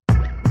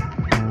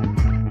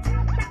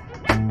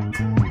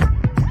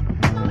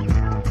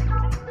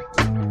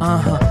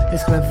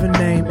It's clever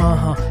name,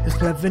 it's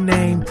clever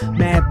name.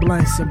 Mad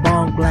blunts and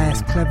bong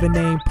blast. Clever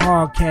name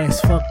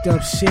podcast. Fucked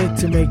up shit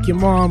to make your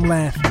mom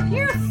laugh.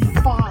 You're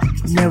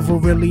fucked. Never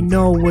really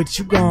know what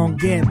you gon'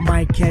 get.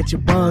 Might catch a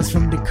buzz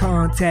from the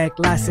contact.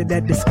 Lots of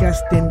that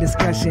disgusting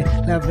discussion.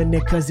 Loving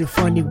it cause it's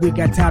funny. We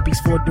got topics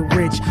for the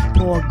rich.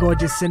 Poor,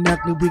 gorgeous, and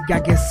ugly. We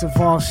got guests of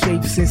all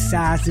shapes and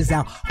sizes.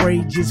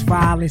 Outrageous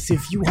violence.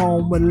 If you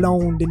home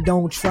alone, then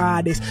don't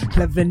try this.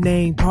 Clever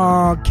name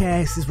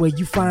podcast is where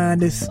you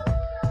find us.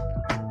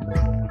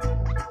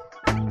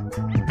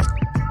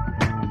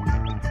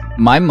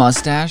 My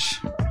mustache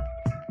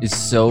is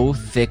so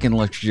thick and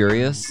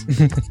luxurious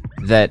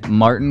that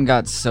Martin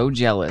got so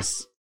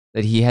jealous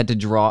that he had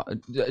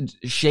to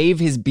shave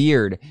his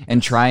beard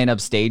and try and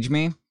upstage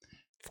me.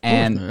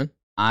 And man.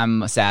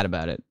 I'm sad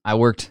about it. I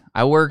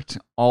worked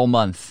all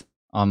month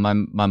on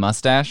my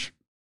mustache.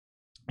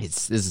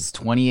 This is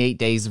 28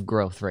 days of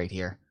growth right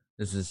here.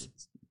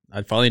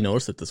 I finally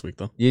noticed it this week,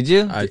 though. Did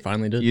you? I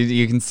finally did.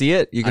 You can see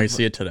it? I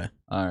see it today.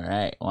 All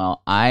right.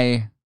 Well,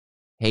 I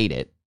hate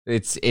it.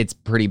 It's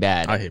pretty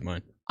bad. I hate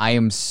mine. I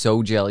am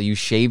so jealous. You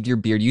shaved your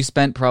beard. You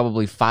spent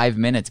probably 5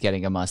 minutes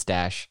getting a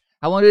mustache.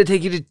 How long did it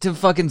take you to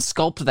fucking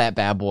sculpt that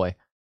bad boy?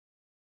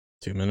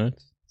 2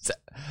 minutes.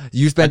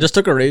 I I just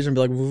took a razor and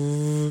be like,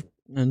 "Woo,"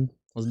 and I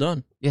was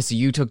done. Yeah, so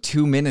you took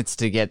 2 minutes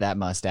to get that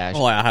mustache.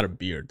 Oh, I had a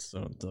beard,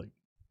 so it's like,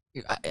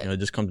 it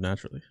just comes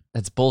naturally.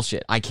 That's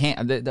bullshit. I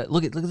can't.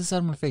 Look at the side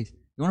of my face.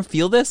 You want to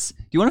feel this?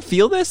 Do you want to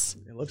feel this?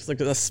 It looks like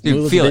that's smooth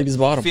Dude, as feel a baby's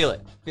bottom. Feel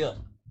it. Feel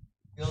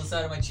the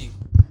side of my cheek.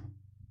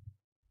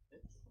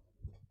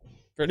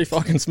 Pretty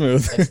fucking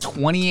smooth. That's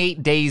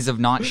 28 days of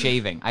not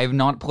shaving. I have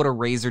not put a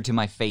razor to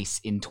my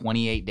face in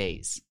 28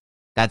 days.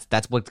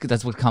 That's what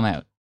come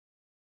out.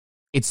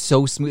 It's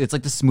so smooth. It's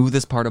like the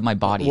smoothest part of my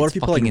body. What it's if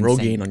you put like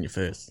Rogaine on your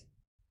face?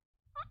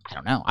 I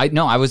don't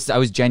know. I was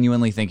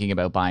genuinely thinking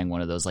about buying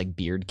one of those like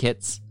beard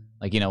kits.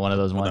 Like, one of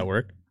those ones. Would that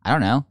work? I don't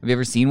know. Have you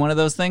ever seen one of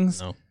those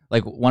things? No.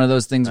 Like one of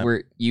those things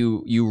where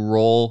you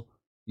roll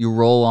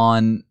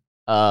on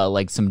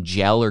like some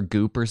gel or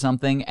goop or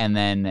something, and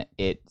then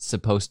it's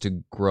supposed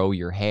to grow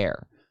your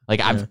hair.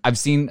 Like I've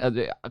seen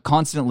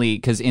constantly,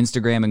 because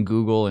Instagram and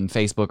Google and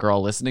Facebook are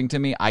all listening to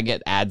me. I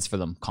get ads for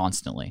them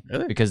constantly.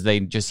 Really? Because they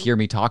just hear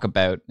me talk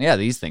about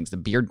these things, the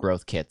beard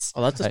growth kits.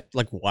 Oh, that's just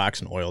like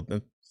wax and oil.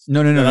 No.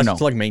 That's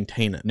to like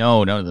maintain it.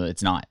 No,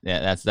 it's not.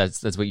 Yeah,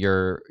 that's what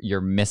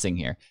you're missing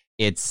here.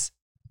 It's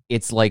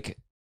like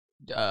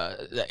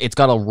it's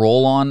got a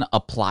roll-on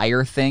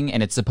applier thing,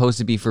 and it's supposed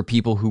to be for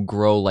people who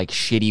grow like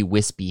shitty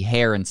wispy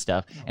hair and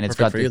stuff. And it's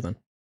got for you then.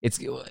 It's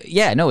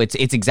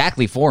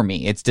exactly for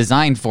me. It's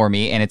designed for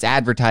me, and it's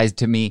advertised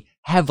to me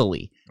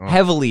heavily. Oh.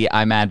 Heavily,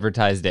 I'm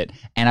advertised it,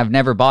 and I've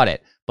never bought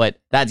it. But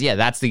that's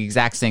the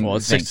exact same. Well,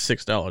 it's thing.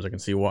 $66. I can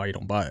see why you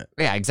don't buy it.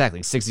 Yeah,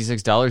 exactly,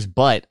 $66.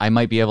 But I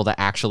might be able to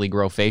actually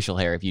grow facial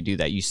hair if you do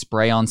that. You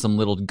spray on some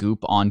little goop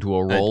onto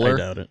a roller, I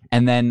doubt it.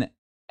 and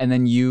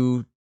then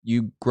you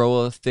grow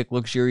a thick,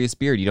 luxurious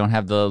beard. You don't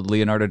have the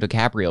Leonardo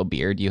DiCaprio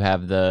beard. You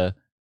have the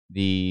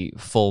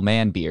full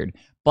man beard.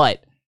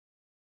 But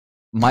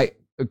my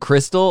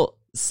Crystal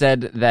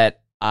said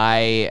that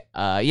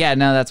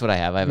that's what I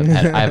have. I have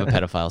a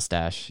pedophile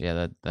stash. Yeah,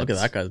 that's... Look at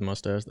that guy's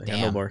mustache. The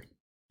handlebar.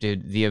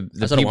 Dude, the I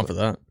said I went for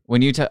that.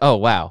 When you oh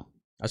wow.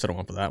 I said I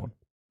went for that one.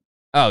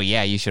 Oh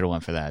yeah, you should have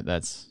went for that.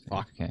 That's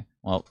fuck. Okay.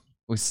 Well,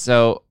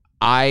 so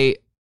I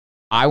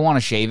want to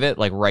shave it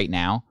like right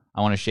now.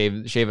 I want to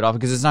shave it off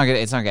because it's not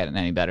getting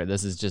any better.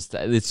 This is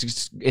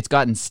it's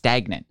gotten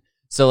stagnant.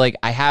 So like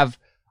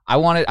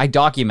I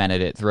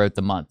documented it throughout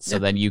the month, so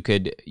then you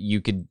could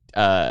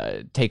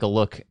take a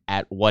look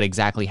at what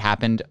exactly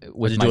happened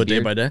with my beard. Did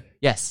you do it day by day?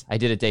 Yes, I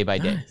did it day by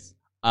day. Nice.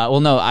 Well,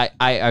 no, I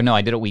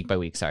did it week by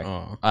week. Sorry.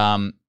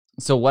 Oh.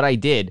 So what I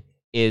did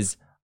is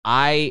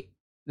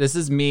this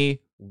is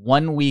me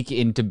 1 week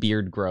into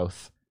beard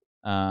growth.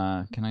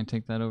 Can I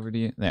take that over to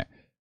you? There.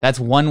 That's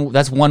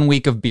 1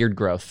 week of beard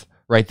growth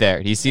right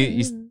there. Do you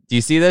see? Do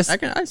you see this?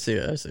 I see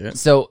it.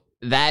 So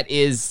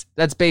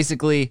that's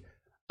basically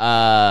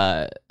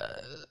 7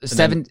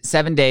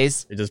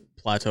 days. It just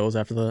plateaus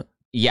after that.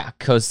 Yeah,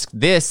 because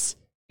this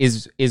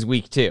is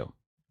week 2.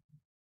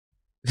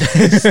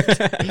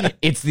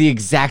 It's the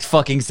exact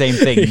fucking same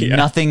thing. Yeah.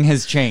 Nothing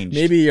has changed.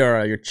 Maybe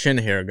your chin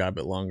hair got a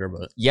bit longer,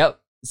 but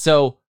yep.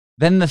 So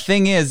then the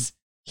thing is,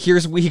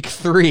 here's week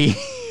 3.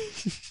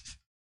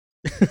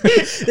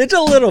 It's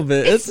a little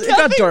bit. It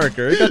got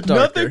darker.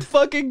 Nothing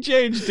fucking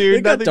changed, dude.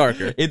 It got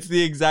darker. It's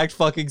the exact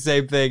fucking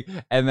same thing.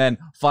 And then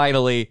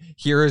finally,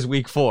 here is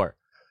week 4.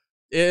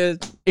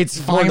 It's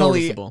finally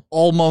noticeable.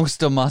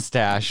 Almost a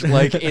mustache.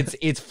 Like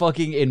it's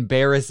fucking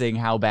embarrassing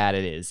how bad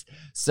it is.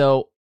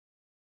 So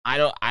I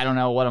don't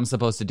know what I'm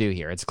supposed to do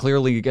here. It's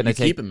clearly gonna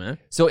take. Keep it, man.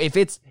 So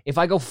if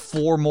I go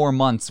 4 more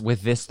months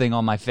with this thing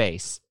on my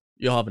face,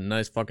 you'll have a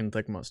nice fucking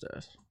thick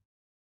mustache.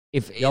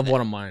 If you have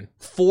one of mine,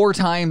 4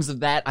 times of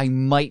that, I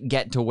might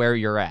get to where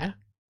you're at,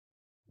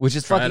 which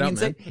is fucking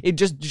insane. Man. It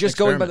just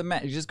going by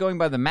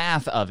the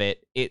math of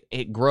it,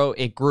 it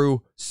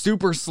grew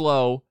super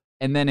slow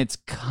and then it's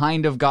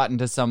kind of gotten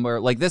to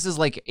somewhere like this is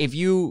like if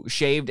you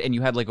shaved and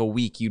you had like a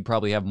week, you'd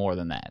probably have more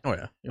than that. Oh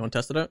yeah, you want to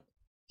test it out?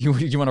 You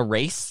want to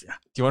race? Yeah.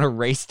 Do you want to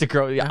race to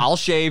grow? Yeah. I'll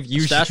shave.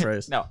 You Stash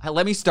race. No,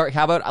 let me start.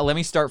 How about let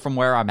me start from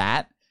where I'm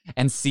at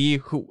and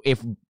see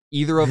if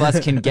either of us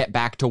can get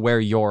back to where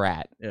you're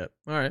at. Yeah.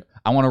 All right.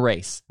 I want to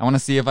race. I want to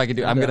see if I can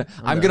do. I'm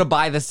gonna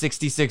buy the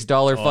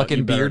 $66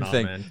 fucking beard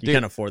thing. Man. You Dude,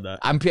 can't afford that.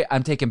 I'm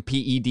taking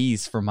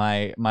PEDs for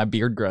my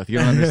beard growth. You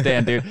don't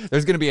understand, dude.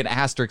 There's gonna be an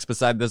asterisk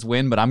beside this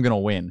win, but I'm gonna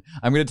win.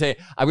 I'm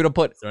gonna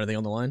put Is there anything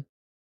on the line?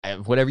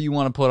 whatever you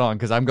want to put on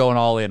because I'm going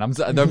all in.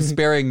 I'm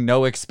sparing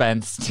no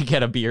expense to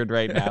get a beard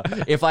right now.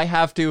 If I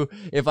have to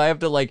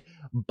like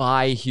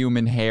buy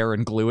human hair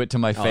and glue it to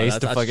my face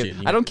to fucking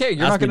cheating. I don't care.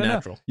 You're not gonna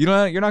know.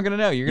 You're not gonna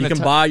know. You can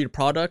buy your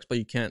products, but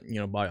you can't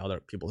buy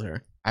other people's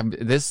hair.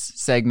 This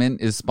segment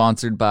is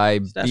sponsored by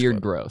Stash Beard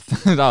Club.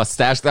 Growth. Oh,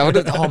 Stash.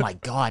 Oh my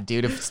god,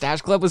 dude! If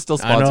Stash Club was still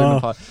sponsoring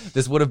the pod,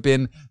 this would have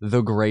been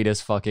the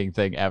greatest fucking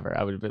thing ever.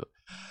 I would have been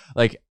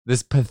like,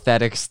 this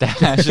pathetic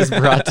stash is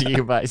brought to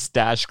you by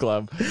Stash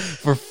Club.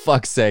 For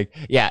fuck's sake,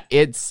 yeah,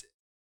 it's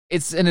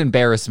an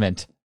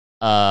embarrassment.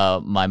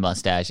 My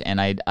mustache,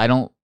 and I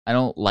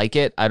don't like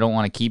it. I don't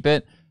want to keep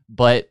it.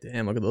 But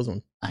damn, look at those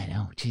ones. I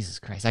know, Jesus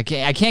Christ. I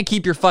can't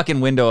keep your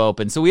fucking window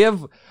open. So we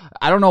have,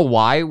 I don't know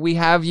why we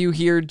have you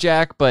here,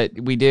 Jack, but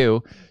we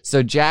do.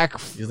 So Jack,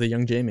 He's the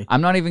young Jamie.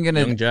 I'm not even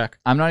Young Jack.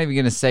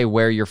 gonna say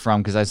where you're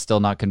from because I'm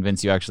still not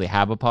convinced you actually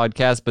have a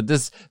podcast. But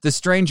this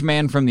strange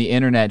man from the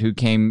internet who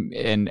came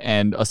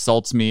and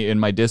assaults me in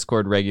my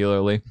Discord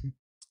regularly.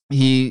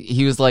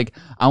 He was like,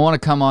 I want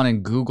to come on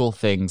and Google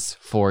things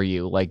for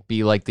you, like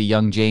be like the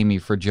young Jamie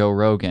for Joe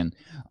Rogan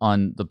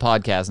on the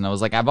podcast. And I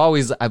was like,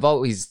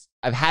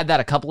 I've had that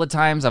a couple of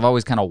times. I've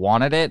always kind of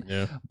wanted it,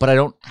 but I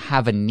don't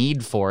have a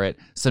need for it.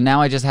 So now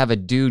I just have a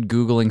dude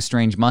Googling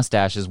strange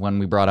mustaches when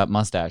we brought up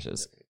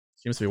mustaches.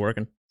 Seems to be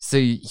working. So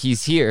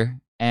he's here,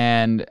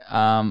 and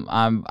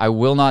I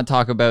will not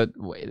talk about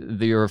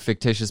your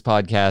fictitious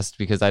podcast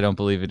because I don't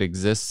believe it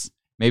exists.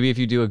 Maybe if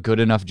you do a good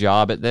enough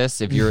job at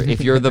this, if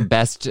you're the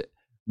best.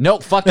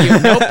 Nope, fuck you.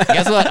 Nope.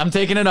 Guess what? I'm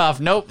taking it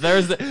off. Nope.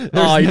 There's you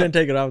didn't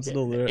take it off. It's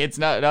still there. It's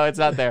not. No, it's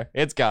not there.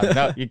 It's gone.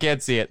 No, you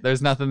can't see it.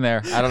 There's nothing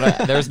there. I don't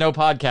know. There's no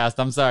podcast.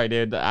 I'm sorry,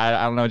 dude.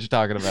 I don't know what you're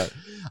talking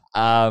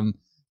about.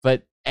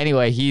 But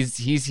anyway, he's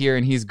here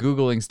and he's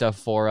Googling stuff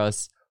for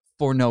us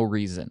for no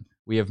reason.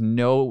 We have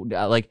no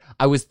like.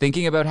 I was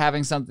thinking about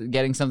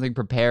getting something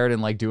prepared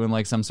and like doing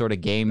like some sort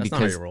of game. That's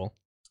because not how you roll.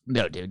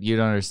 No, dude, you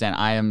don't understand.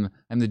 I'm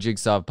the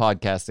jigsaw of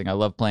podcasting. I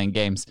love playing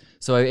games.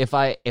 So if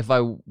I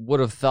would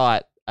have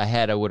thought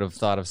ahead, I would have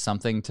thought of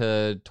something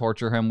to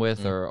torture him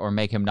with or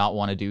make him not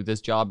want to do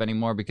this job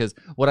anymore. Because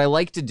what I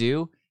like to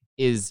do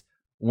is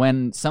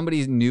when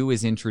somebody new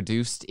is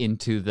introduced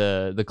into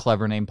the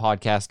Clever Name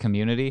podcast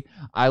community,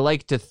 I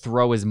like to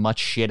throw as much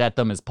shit at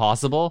them as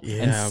possible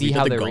and see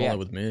how they react.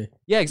 With me.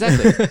 Yeah,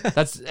 exactly.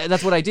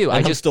 That's what I do.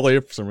 I'm just still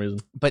here for some reason.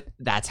 But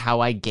that's how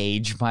I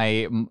gauge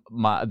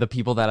the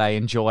people that I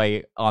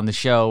enjoy on the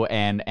show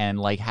and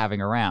like having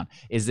around.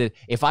 Is that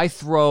if I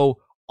throw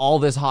all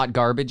this hot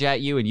garbage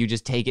at you and you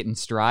just take it in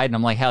stride and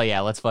I'm like, hell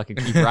yeah, let's fucking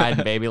keep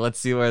riding, baby. Let's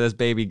see where this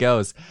baby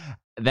goes.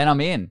 Then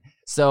I'm in.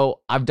 So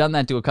I've done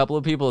that to a couple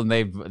of people and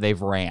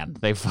they've ran.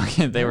 They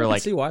were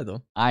like, see why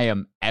though. I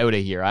am out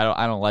of here.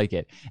 I don't like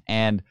it.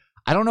 And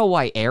I don't know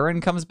why Aaron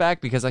comes back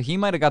because he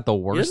might have got the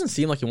worst. He doesn't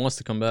seem like he wants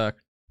to come back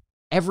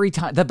every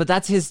time. But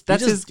that's his.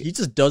 He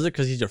just does it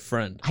because he's your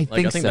friend. I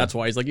think so. That's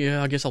why he's like,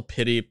 yeah, I guess I'll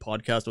pity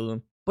podcast with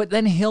him. But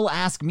then he'll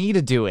ask me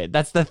to do it.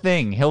 That's the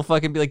thing. He'll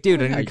fucking be like,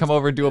 dude, I need to come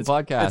over and do a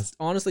podcast.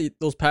 Honestly,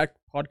 those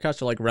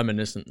podcasts are like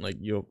reminiscent,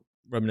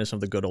 reminiscent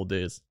of the good old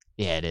days.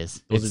 Yeah, it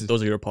is.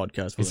 Those are your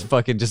podcasts. It's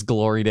fucking just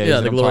glory days.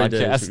 Yeah, the glory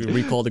podcast. days.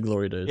 Recall the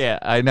glory days. Yeah,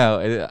 I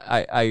know.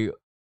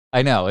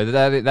 I know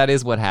that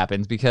is what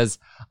happens because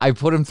I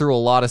put him through a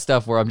lot of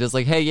stuff where I'm just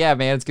like, hey, yeah,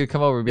 man, it's gonna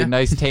come over, be a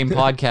nice tame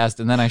podcast,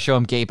 and then I show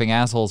him gaping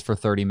assholes for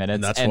 30 minutes.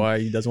 And that's why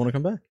he doesn't want to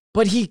come back.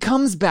 But he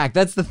comes back.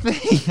 That's the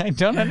thing. I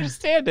don't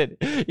understand it.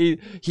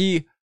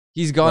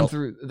 He's gone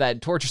through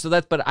that torture.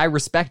 But I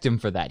respect him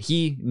for that.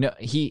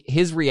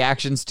 His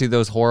reactions to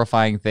those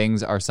horrifying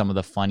things are some of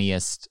the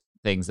funniest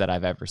things that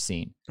I've ever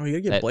seen. Oh, you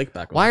gotta get Blake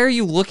back on. Why are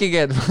you looking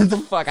at what the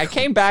fuck? I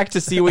came back to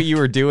see what you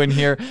were doing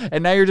here,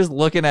 and now you're just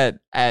looking at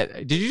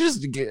did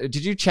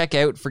you check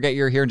out, forget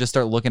you're here, and just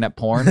start looking at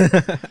porn?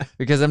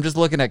 Because I'm just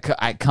looking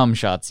at cum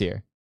shots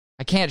here.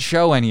 I can't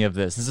show any of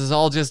this. This is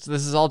all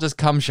just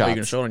cum shots. You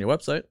can show it on your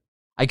website.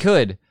 I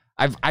could.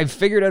 I've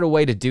figured out a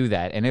way to do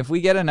that, and if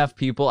we get enough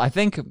people, I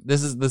think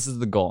this is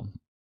the goal.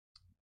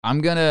 I'm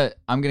gonna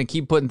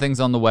keep putting things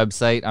on the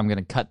website. I'm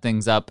gonna cut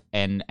things up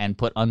and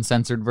put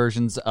uncensored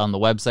versions on the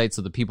website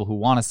so the people who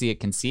want to see it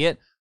can see it.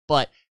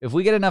 But if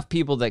we get enough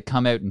people that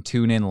come out and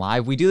tune in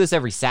live, we do this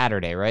every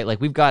Saturday, right? Like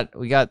we got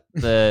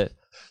the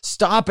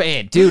stop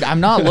it, dude. I'm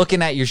not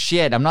looking at your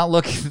shit. I'm not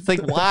looking. It's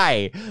like,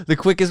 why? The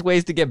quickest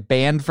ways to get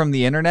banned from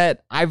the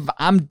internet.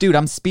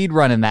 I'm speed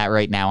running that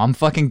right now. I'm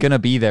fucking gonna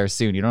be there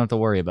soon. You don't have to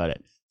worry about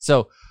it.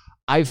 So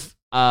I've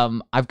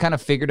I've kind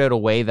of figured out a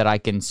way that I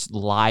can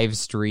live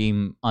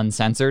stream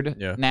uncensored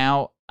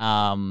now.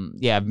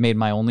 I've made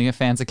my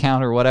OnlyFans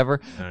account or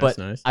whatever, but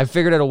I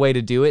figured out a way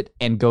to do it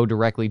and go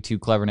directly to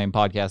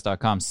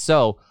clevernamepodcast.com.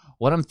 So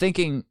what I'm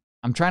thinking,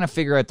 I'm trying to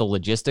figure out the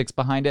logistics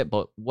behind it,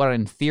 but what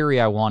in theory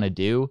I want to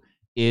do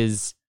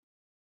is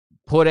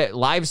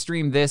live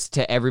stream this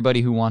to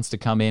everybody who wants to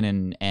come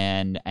in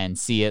and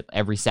see it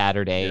every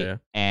Saturday,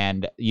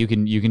 and you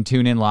can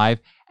tune in live.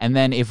 And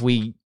then if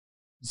we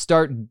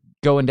start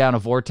going down a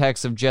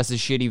vortex of Jess's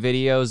shitty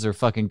videos or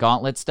fucking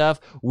gauntlet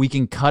stuff, we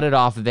can cut it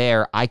off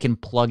there. I can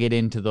plug it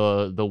into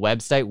the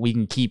website. We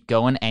can keep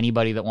going.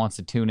 Anybody that wants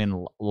to tune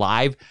in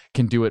live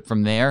can do it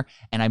from there.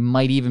 And I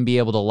might even be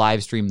able to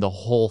live stream the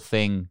whole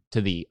thing to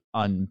the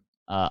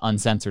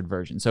uncensored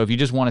version. So if you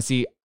just want to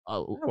see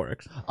that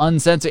works.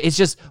 Uncensored, it's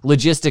just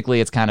logistically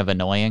it's kind of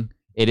annoying.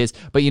 It is.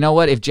 But you know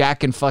what? If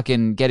Jack can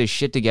fucking get his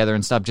shit together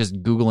and stop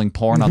just Googling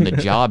porn on the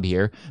job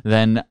here,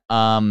 then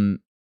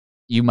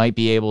you might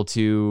be able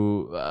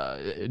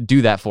to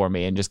do that for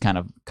me and just kind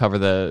of cover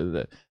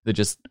the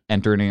just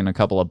entering in a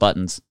couple of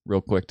buttons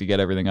real quick to get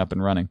everything up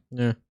and running.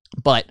 Yeah.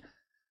 But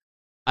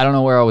I don't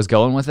know where I was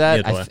going with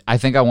that. I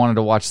think I wanted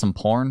to watch some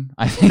porn.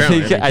 I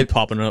think I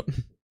popping up.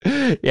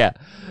 Yeah.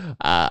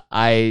 I'm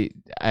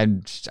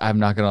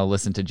not going to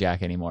listen to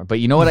Jack anymore.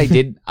 But you know what I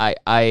did?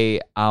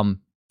 I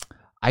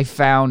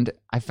found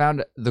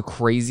the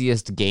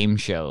craziest game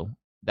show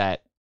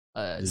that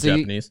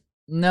Japanese.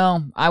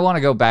 No, I want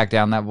to go back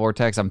down that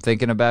vortex. I'm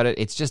thinking about it.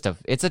 It's just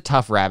it's a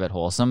tough rabbit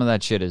hole. Some of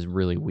that shit is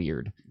really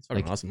weird. It's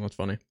fucking awesome. That's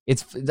funny.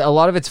 It's a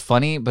lot of it's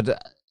funny,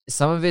 but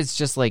some of it's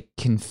just like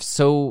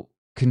so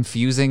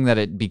confusing that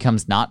it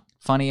becomes not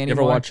funny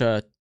anymore. You ever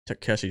watch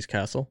Takeshi's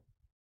Castle?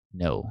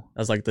 No.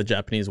 That's like the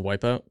Japanese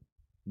Wipeout.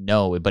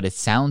 No, but it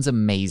sounds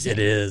amazing. It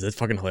is. It's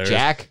fucking hilarious.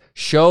 Jack,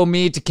 show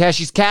me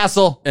Takeshi's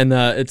Castle. And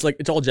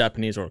it's all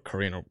Japanese or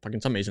Korean or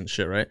fucking some Asian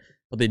shit, right?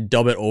 But they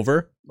dub it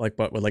over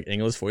but with like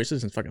English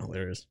voices, and it's fucking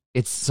hilarious.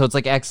 It's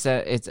like X.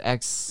 It's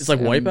like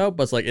Wipeout,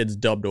 but it's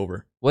dubbed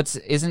over.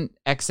 Isn't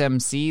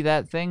XMC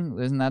that thing?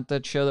 Isn't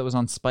that show that was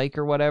on Spike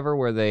or whatever,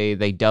 where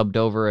they dubbed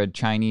over a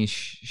Chinese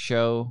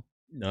show?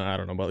 No, I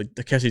don't know. But like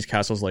Takeshi's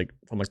Castle's like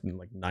from like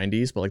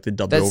 90s, but like they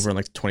dubbed it over in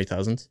like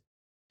 20,000s.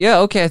 Yeah,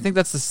 okay, I think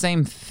that's the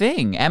same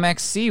thing.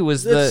 MXC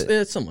was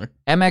it's similar.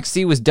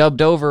 MXC was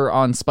dubbed over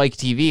on Spike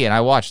TV, and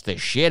I watched the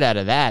shit out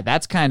of that.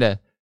 That's kind of,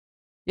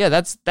 yeah,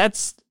 that's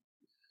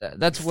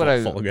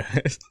what Fall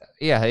Guys.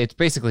 Yeah, it's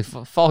basically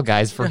Fall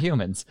Guys for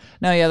humans.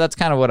 No, yeah, that's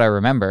kind of what I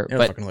remember. Yeah,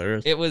 but fucking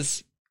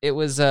hilarious. It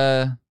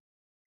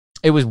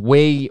was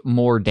way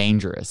more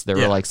dangerous. There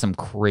were like some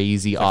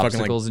crazy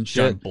obstacles and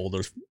shit. Giant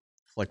boulders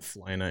like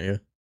flying at you.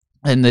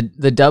 And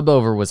the dub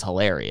over was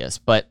hilarious.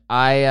 But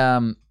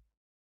I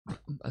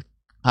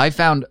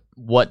found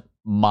what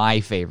my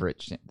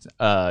favorite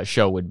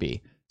show would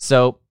be.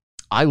 So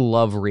I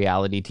love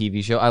reality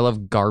TV show. I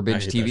love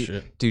garbage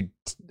TV. Dude,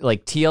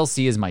 like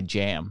TLC is my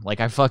jam. Like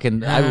I love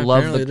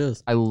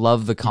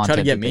the content. You try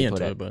to get me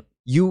into it, but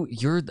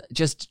you're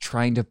just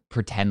trying to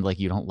pretend like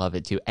you don't love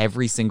it too.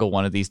 Every single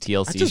one of these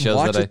TLC shows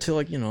watch that it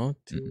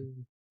to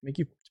make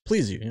you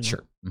please you. Know?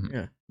 Sure. Mm-hmm.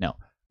 Yeah. No.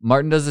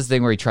 Martin does this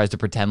thing where he tries to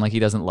pretend like he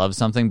doesn't love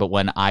something, but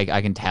when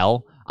I can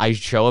tell, I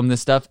show him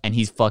this stuff and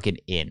he's fucking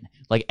in.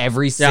 Like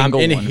every single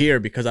I'm in one. Here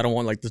because I don't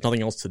want there's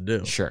nothing else to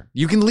do. Sure.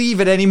 You can leave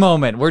at any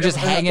moment. We're just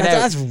hanging out.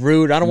 That's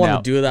rude. I don't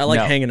want to do that. I like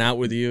hanging out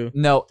with you.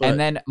 No, and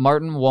then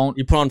Martin won't.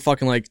 You put on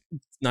fucking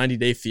 90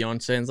 Day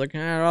Fiance and it's like,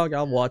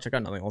 I'll watch. I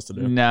got nothing else to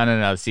do.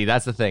 No. See,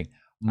 that's the thing.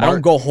 I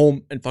don't go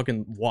home and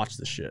fucking watch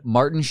this shit.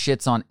 Martin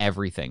shits on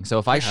everything. So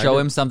if I show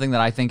him something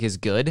that I think is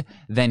good,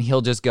 then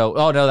he'll just go,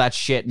 oh no, that's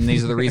shit. And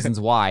these are the reasons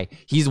why.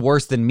 He's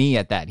worse than me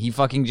at that. He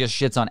fucking just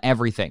shits on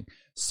everything.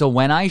 So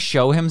when I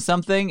show him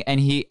something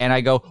and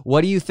I go,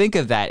 what do you think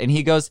of that? And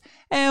he goes,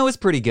 it was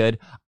pretty good.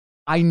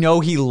 I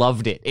know he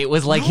loved it. It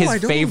was like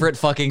his favorite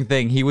fucking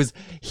thing. He was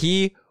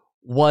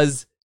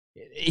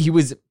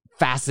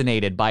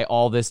fascinated by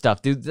all this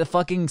stuff, dude. The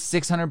fucking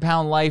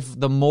 600-pound life,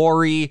 the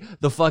Maury,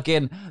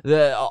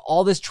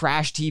 all this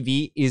trash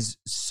TV is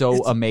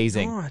so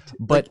amazing. Not.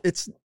 But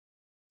it's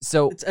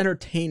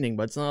entertaining,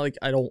 but it's not like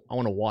I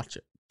want to watch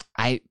it.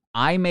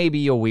 I may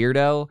be a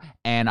weirdo,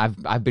 and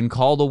I've been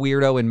called a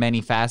weirdo in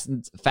many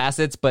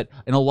facets, but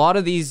in a lot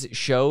of these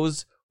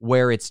shows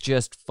where it's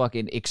just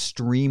fucking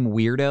extreme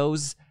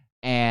weirdos,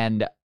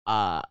 and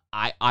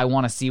I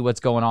want to see what's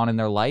going on in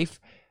their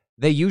life.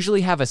 They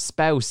usually have a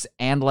spouse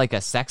and like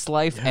a sex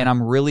life, and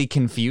I'm really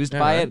confused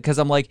by it because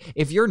I'm like,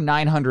 if you're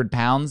 900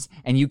 pounds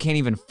and you can't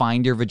even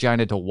find your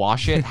vagina to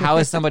wash it, how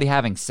is somebody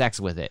having sex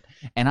with it?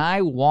 And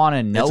I want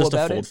to know about it. It's just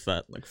a fold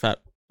fat, like fat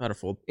or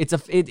fold. It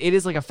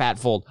is like a fat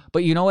fold.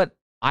 But you know what?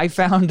 I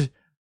found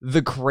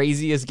the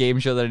craziest game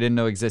show that I didn't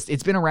know existed.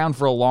 It's been around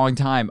for a long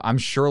time. I'm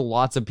sure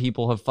lots of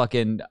people have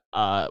fucking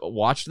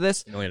watched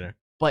this. Millionaire.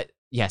 But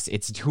yes,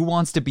 it's Who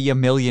Wants to Be a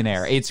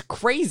Millionaire. It's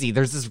crazy.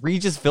 There's this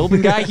Regis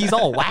Philbin guy. He's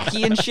all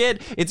wacky and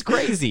shit. It's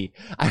crazy.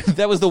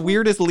 That was the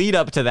weirdest lead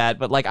up to that,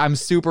 but like I'm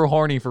super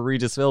horny for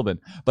Regis Philbin.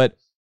 But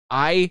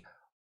I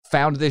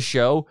found this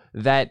show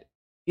that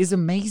is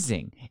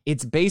amazing.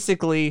 It's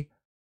basically,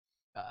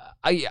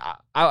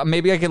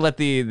 maybe I could let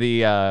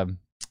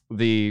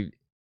the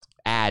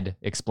ad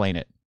explain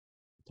it.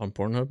 On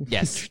Pornhub?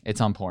 Yes,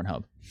 it's on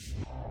Pornhub.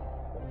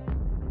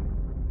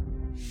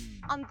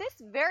 On this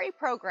very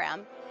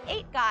program,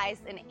 8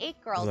 guys and 8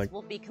 girls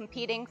will be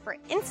competing for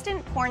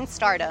instant porn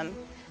stardom,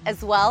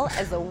 as well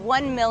as a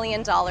 $1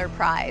 million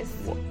prize.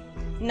 What?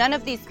 None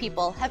of these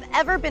people have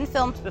ever been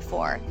filmed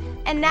before,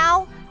 and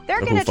now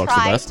they're going to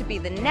try to be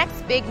the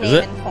next big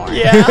name in porn.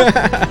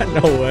 Yeah.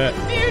 No way.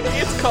 Dude,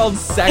 it's called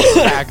Sex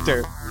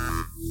Factor.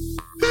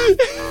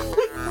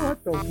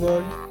 What the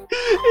fuck?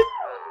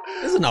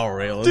 This is not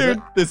real, is Dude,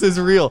 it? this is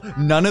real.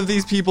 None of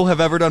these people have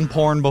ever done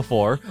porn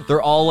before.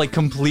 They're all like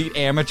complete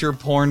amateur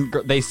porn.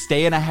 They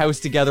stay in a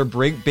house together,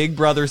 Big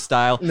Brother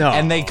style,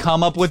 and they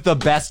come up with the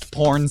best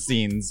porn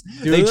scenes.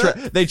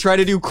 They try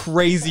to do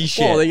crazy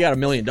shit. Well, they got $1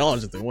 million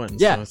if they win.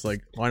 Yeah. So it's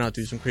like, why not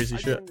do some crazy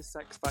shit? I joined the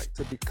Sex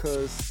Factor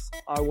because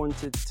I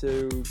wanted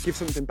to give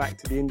something back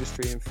to the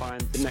industry and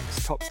find the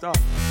next top star.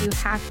 You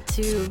have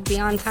to be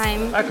on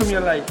time. How come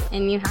you're late?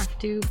 And you have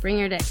to bring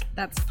your dick.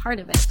 That's part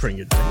of it. Bring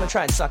your dick. I'm gonna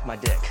try and suck my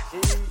dick.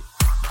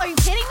 Are you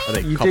kidding Are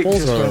me? they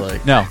couples or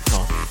like... No.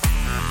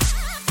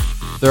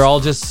 Oh. They're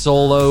all just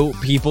solo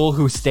people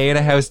who stay in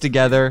a house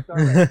together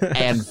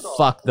and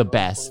fuck the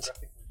best.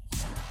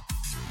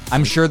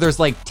 I'm sure there's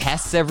like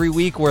tests every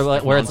week where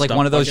it's like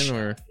one of those,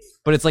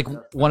 but it's like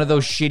one of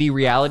those shitty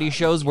reality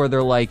shows where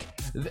they're like,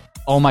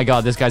 oh my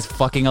god, this guy's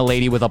fucking a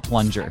lady with a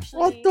plunger.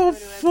 What the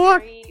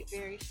fuck?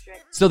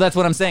 So that's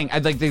what I'm saying. I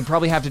like they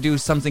probably have to do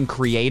something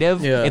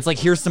creative. Yeah. It's like,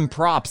 here's some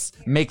props,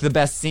 make the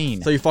best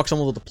scene. So you fuck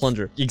someone with a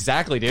plunger.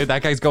 Exactly, dude.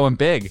 That guy's going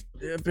big.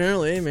 Yeah,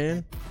 apparently,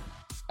 man.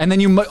 And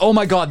then oh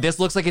my god, this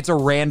looks like it's a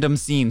random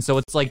scene. So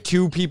it's like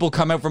 2 people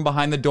come out from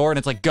behind the door and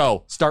it's like,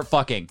 go, start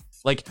fucking.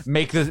 Like,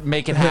 make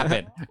it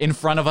happen in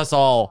front of us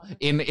all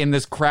in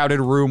this crowded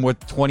room with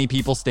 20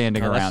 people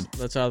standing around.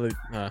 That's how they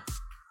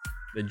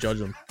judge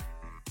them.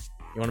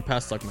 You want to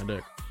pass suck my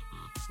dick?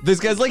 This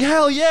guy's like,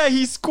 hell yeah,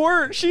 she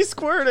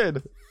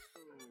squirted.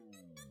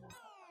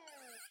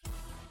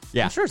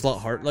 Yeah. I'm sure it's a lot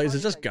hard. Like, is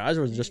it just guys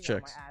or is it just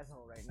chicks?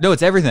 No,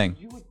 it's everything.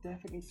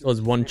 So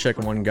is one chick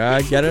and one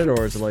guy get it,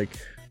 or is it like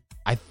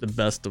the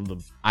best of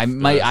the? I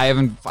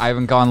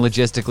haven't gone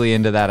logistically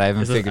into that. I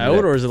haven't Is it figured out it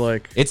out. or is it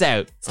like? It's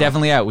out. It's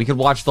definitely out. We could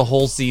watch the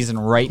whole season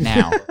right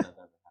now.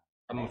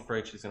 I'm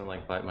afraid she's gonna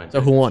like bite my dick.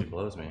 So who won? She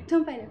blows me.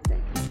 Don't bite his dick.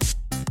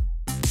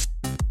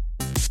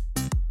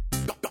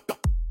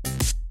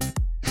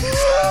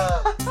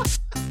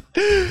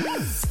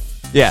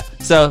 Yeah,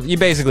 so you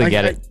basically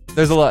get it.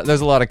 There's a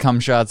lot of cum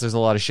shots, there's a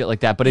lot of shit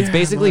like that, but it's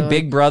basically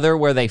Big Brother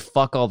where they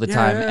fuck all the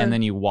time and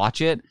then you watch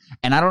it.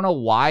 And I don't know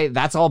why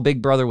that's all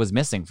Big Brother was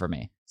missing for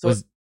me. So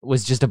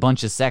was just a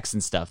bunch of sex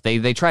and stuff.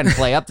 They try to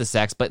play up the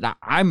sex, but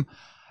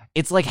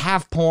it's like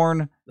half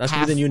porn, That's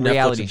half the new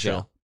reality Netflix and show.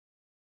 chill.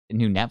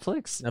 New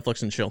Netflix?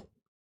 Netflix and chill.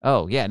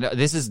 Oh yeah, no,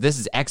 this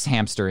is X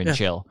Hamster and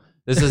chill.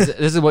 This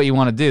is what you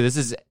want to do. This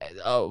is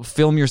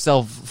film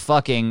yourself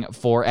fucking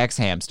for X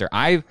Hamster.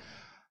 I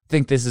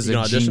think this is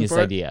a genius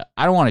idea.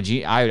 I don't want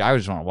to. I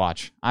just want to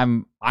watch.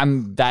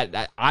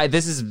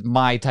 This is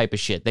my type of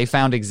shit. They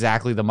found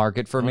exactly the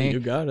market for me. You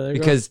got it.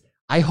 Because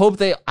I hope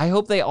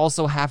they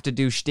also have to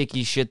do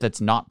sticky shit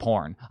that's not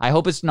porn. I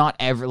hope it's not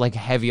ever like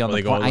heavy on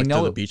the porn. I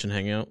know to the beach and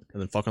hang out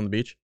and then fuck on the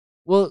beach.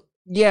 Well,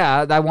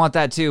 yeah, I want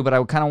that too, but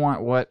I kind of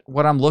want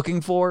what I'm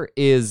looking for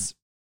is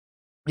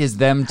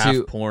them half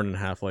to porn and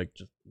half like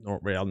just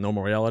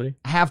normal reality.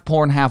 Half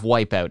porn, half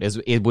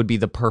wipeout it would be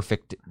the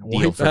perfect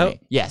deal for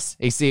me. Yes,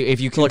 you see, if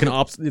you so could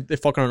like they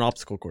fuck on an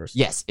obstacle course.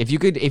 Yes, if you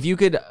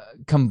could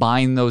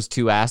combine those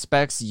two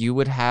aspects, you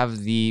would have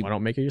the. Why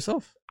don't make it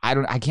yourself?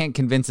 I can't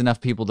convince enough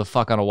people to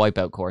fuck on a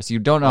wipeout course. You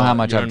don't know how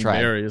much I've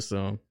tried. Areas,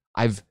 so.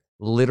 I've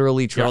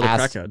literally tried.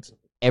 Asked crackheads.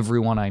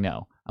 Everyone I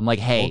know. I'm like,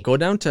 hey, go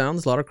downtown.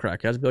 There's a lot of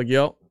crackheads. Be like,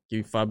 yo, give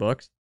you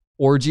 $5.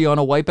 Orgy on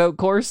a wipeout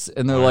course,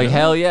 and they're like,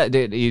 hell yeah,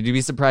 dude, you'd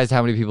be surprised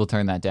how many people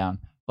turn that down.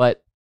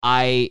 But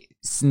I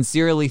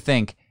sincerely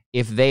think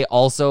if they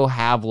also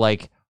have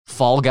like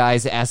Fall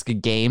Guys-esque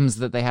games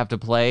that they have to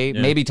play,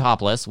 maybe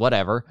topless,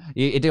 whatever.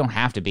 It don't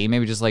have to be.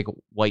 Maybe just like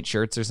white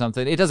shirts or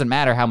something. It doesn't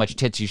matter how much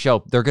tits you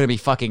show. They're going to be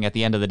fucking at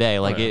the end of the day.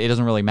 Like, it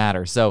doesn't really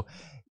matter. So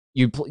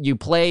you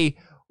play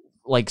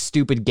like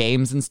stupid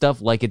games and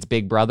stuff like it's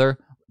Big Brother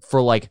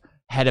for like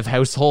head of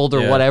household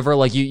or whatever.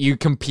 Like you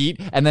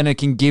compete and then it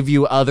can give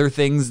you other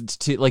things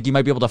to like, you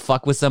might be able to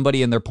fuck with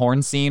somebody in their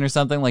porn scene or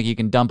something. Like you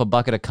can dump a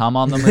bucket of cum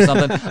on them or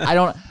something. I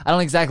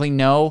don't exactly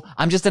know.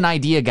 I'm just an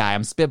idea guy.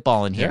 I'm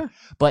spitballing here.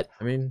 But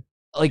I mean,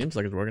 like, seems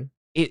like it's working.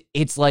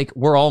 It's like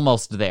we're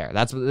almost there.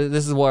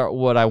 This is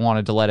what I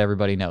wanted to let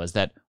everybody know is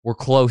that we're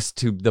close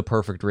to the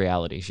perfect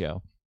reality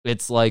show.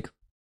 It's like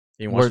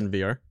you watching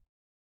VR?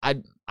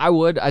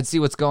 I'd see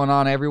what's going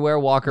on everywhere,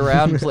 walk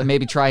around,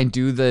 maybe try and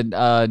do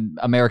the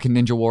American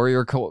Ninja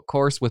Warrior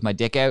course with my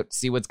dick out,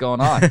 see what's going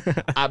on.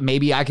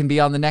 Maybe I can be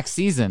on the next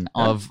season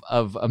of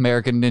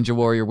American Ninja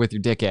Warrior with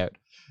your dick out.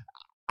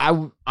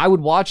 I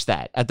would watch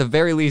that. At the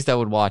very least, I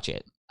would watch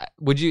it.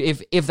 Would you,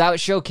 if that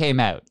show came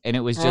out and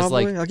it was just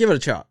like, I'll give it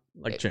a shot.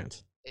 like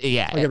chance.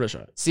 Yeah. I'll give it a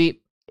shot.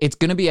 See, it's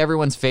going to be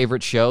everyone's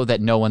favorite show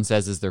that no one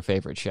says is their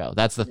favorite show.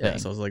 That's the thing. Yeah,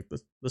 so I was like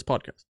this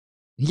podcast.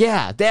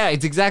 Yeah,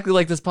 it's exactly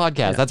like this podcast.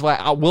 Yeah. That's why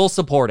I will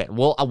support it.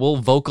 I will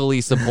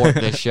vocally support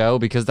this show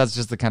because that's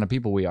just the kind of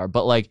people we are.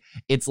 But like,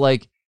 it's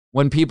like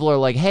when people are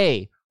like,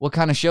 "Hey, what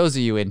kind of shows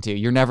are you into?"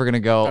 You're never gonna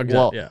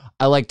go,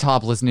 I like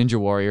Topless Ninja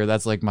Warrior.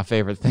 That's like my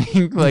favorite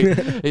thing. Like,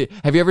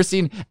 have you ever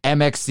seen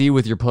MXC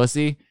with your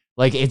pussy?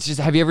 Like, it's just,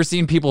 have you ever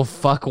seen people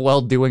fuck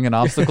while doing an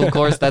obstacle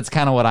course? That's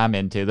kind of what I'm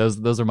into.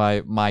 Those are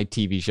my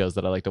TV shows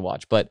that I like to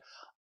watch. But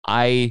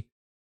I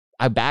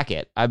back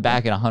it. I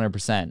back it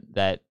 100%.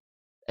 That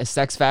a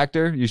Sex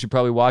Factor, you should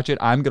probably watch it.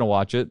 I'm gonna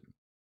watch it.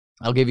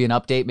 I'll give you an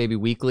update maybe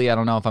weekly. I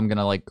don't know if I'm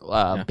gonna like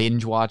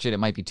binge watch it. It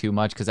might be too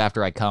much because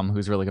after I come,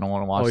 who's really gonna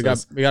want to watch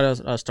this? We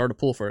gotta start a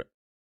pool for it.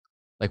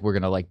 Like we're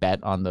gonna like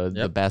bet on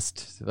the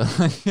best.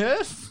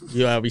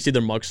 Yeah, we see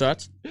their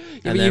mugshots,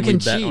 and then we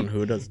bet on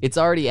who does. It's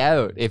already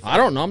out. If I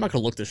don't know, I'm not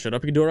gonna look this shit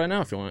up. You can do it right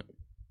now if you want.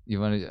 You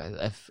want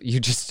to? If you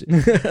just,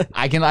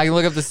 I can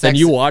look up the sex. And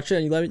you watch it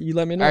and you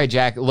let me know. All right,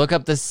 Jack, look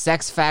up the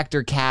Sex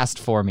Factor cast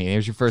for me.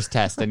 Here's your first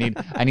test. I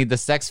need the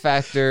Sex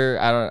Factor.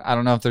 I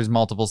don't know if there's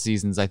multiple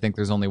seasons. I think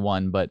there's only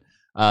one, but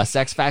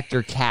Sex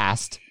Factor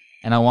cast,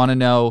 and I want to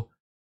know.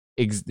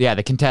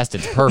 The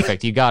contestants.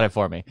 Perfect. You got it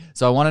for me.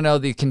 So I want to know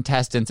the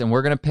contestants, and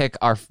we're going to pick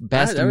our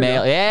best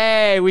male.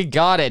 Yay, we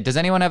got it. Does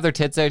anyone have their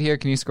tits out here?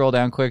 Can you scroll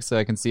down quick so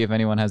I can see if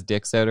anyone has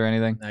dicks out or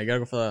anything? Nah, you got to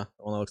go for the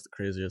one that looks the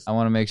craziest. I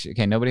want to make sure.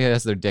 Okay, nobody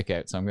has their dick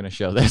out, so I'm going to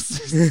show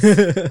this.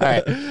 All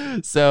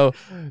right. So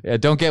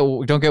don't get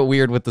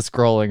weird with the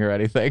scrolling or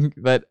anything.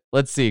 But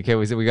let's see. Okay,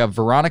 we got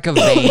Veronica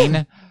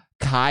Vane,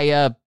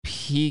 Kaya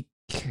Peak,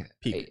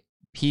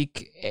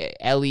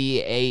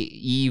 Ellie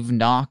Eve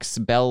Knox,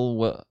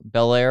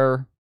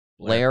 Blair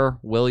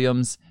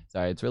Williams.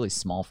 Sorry, it's really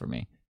small for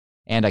me,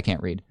 and I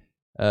can't read.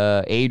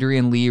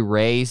 Adrian Lee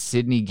Ray,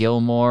 Sydney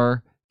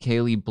Gilmore,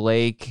 Kaylee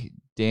Blake,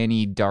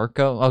 Danny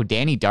Darko. Oh,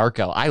 Danny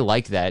Darko. I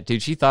like that,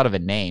 dude. She thought of a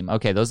name.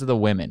 Okay, those are the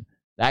women.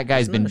 That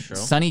guy's been.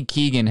 Sonny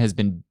Keegan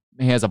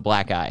He has a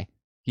black eye.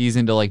 He's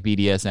into like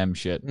BDSM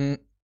shit.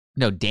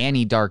 No,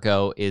 Danny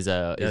Darko is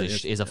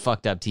a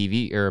fucked up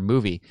TV or a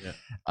movie.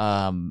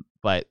 Yeah.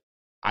 But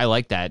I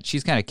like that.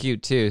 She's kind of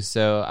cute too.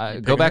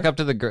 So go back up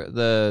to the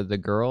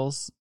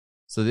girls.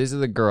 So these are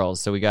the girls.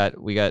 So we got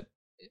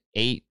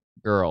 8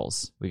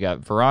 girls. We got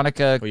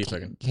Veronica,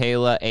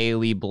 Kayla,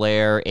 Ailey,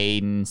 Blair,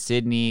 Aiden,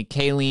 Sydney,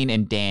 Kayleen,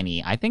 and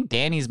Danny. I think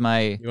Danny's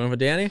my. You want with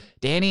Danny?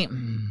 Danny.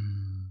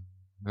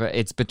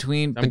 It's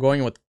between. I'm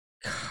going with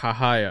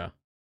Kahaya.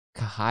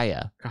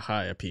 Kahaya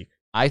Peak.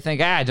 I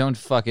think don't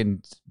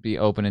fucking be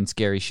opening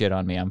scary shit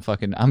on me. I'm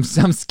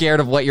scared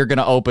of what you're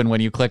gonna open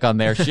when you click on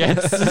their shit.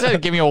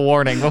 Give me a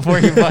warning before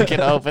you fucking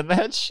open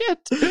that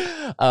shit.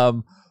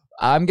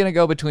 I'm gonna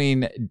go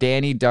between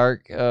Danny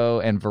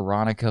Darko and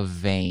Veronica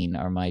Vane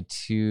are my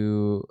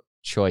 2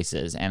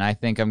 choices, and I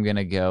think I'm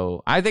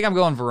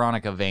going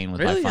Veronica Vane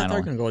with my final. I thought you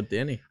were gonna go with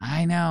Danny.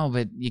 I know,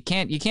 but you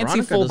can't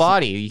see full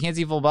body. You can't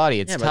see full body.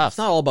 It's tough. But it's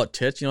not all about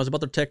tits. It's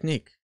about their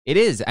technique. It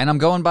is, and I'm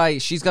going by.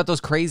 She's got those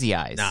crazy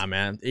eyes. Nah,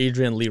 man.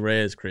 Adrian Lee Ray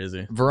is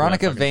crazy.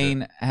 Veronica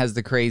Vane has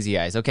the crazy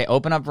eyes. Okay,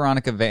 open up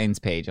Veronica Vane's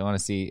page. I want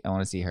to see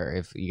her.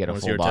 If you get a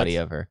full body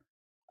of her.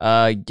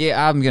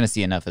 Yeah, I'm gonna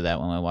see enough of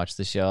that when I watch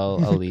the show.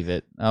 I'll leave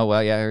it. Oh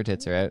well, yeah, her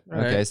tits are out.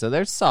 Okay, right. So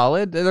they're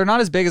solid. They're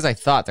not as big as I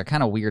thought. They're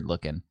kind of weird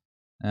looking.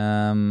 You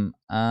know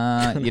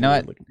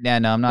what? Yeah,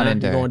 no, I'm not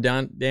into. You going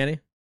down, Danny?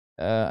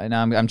 No,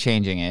 I'm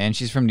changing it. And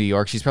she's from New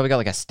York. She's probably got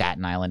like a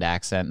Staten Island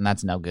accent, and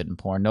that's no good in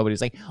porn. Nobody's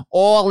like,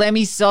 "Oh, let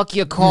me suck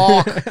your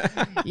cock."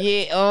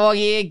 Yeah, oh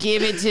yeah,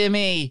 give it to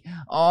me.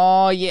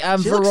 Oh yeah,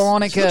 I'm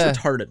Veronica. She looks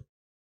retarded.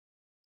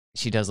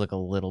 She does look a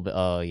little bit.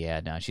 Oh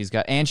yeah, no, she's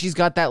got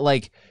that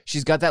like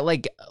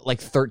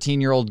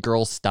 13-year-old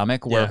girl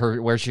stomach where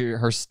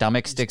her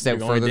stomach sticks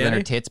out further than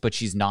her tits, but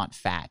she's not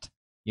fat.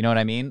 You know what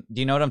I mean?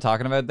 Do you know what I'm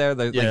talking about there?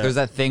 Like, there's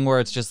that thing where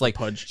it's just like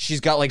she's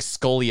got like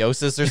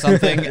scoliosis or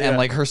something, and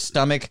like her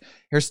stomach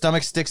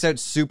sticks out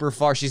super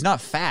far. She's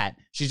not fat.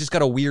 She's just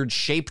got a weird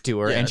shape to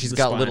her, and she's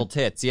got little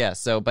tits. Yeah.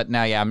 So, but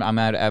now, yeah, I'm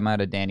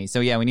out of Danny.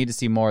 So yeah, we need to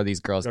see more of these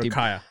girls. Go to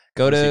Kaya.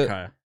 Go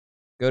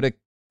to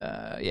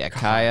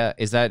Kaya.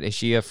 Is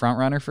she a front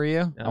runner for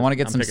you? Yeah, I want to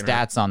get some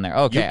stats on there.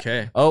 Okay.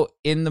 UK. Oh,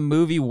 in the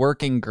movie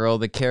Working Girl,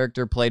 the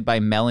character played by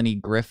Melanie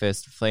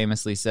Griffiths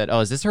famously said, "Oh,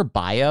 is this her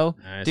bio?"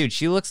 Nice. Dude,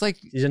 she looks like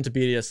she's into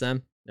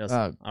BDSM. Yes.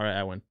 All right,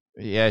 I win.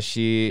 Yeah,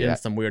 she did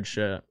some weird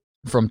shit.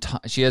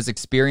 She has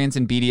experience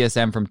in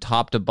BDSM from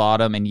top to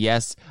bottom, and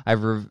yes,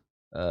 I've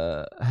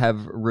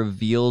have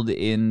revealed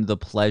in the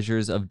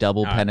pleasures of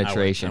double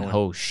penetration. I win.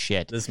 Oh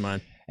shit. This is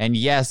mine. And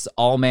yes,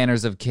 all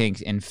manners of kinks.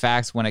 In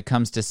fact, when it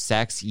comes to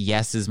sex,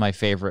 yes is my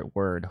favorite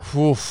word.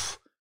 Oof.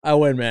 I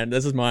win, man.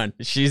 This is mine.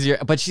 She's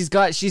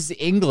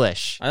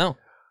English. I know.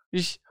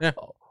 Yeah.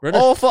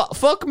 British. Oh,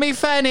 fuck me,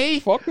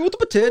 Fanny. Fuck me with a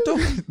potato.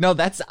 No,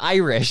 that's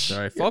Irish.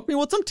 Sorry. Fuck me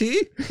with some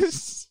tea.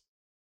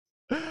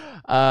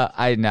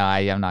 I'm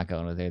not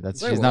going with her.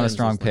 She's not a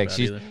strong pick.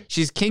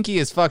 She's kinky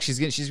as fuck. She's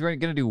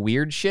gonna do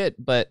weird shit,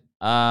 but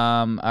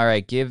All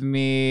right, give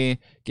me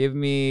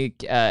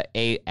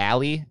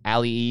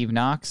Allie Eve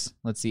Knox.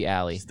 Let's see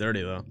Allie. She's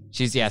 30 though.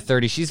 She's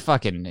 30.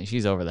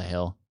 She's over the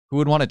hill. Who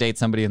would want to date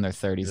somebody in their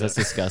 30s? That's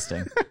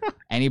disgusting.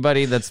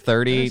 Anybody that's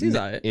 30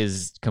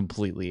 is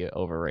completely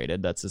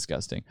overrated. That's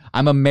disgusting.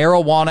 I'm a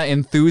marijuana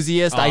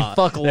enthusiast. I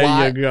fuck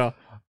live. There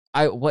you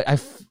go.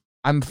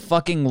 I'm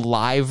fucking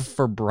live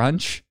for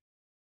brunch.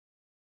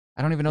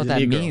 I don't even know what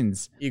that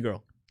means.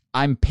 E-girl.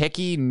 I'm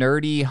picky,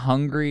 nerdy,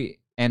 hungry.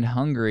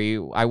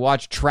 I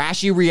watch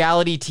trashy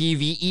reality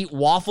TV, eat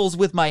waffles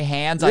with my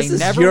hands. I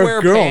never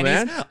wear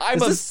panties. Man.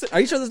 Are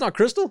you sure that's not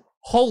Crystal?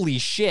 Holy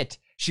shit.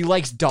 She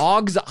likes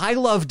dogs. I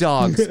love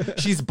dogs.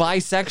 She's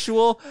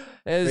bisexual.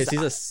 Wait,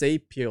 she's a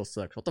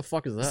sapiosexual. What the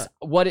fuck is that?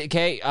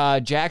 Okay,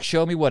 Jack,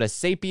 show me what a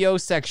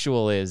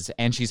sapiosexual is.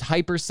 And she's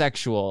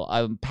hypersexual.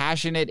 I'm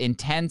passionate,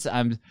 intense.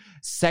 I'm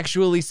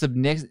sexually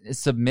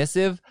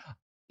submissive.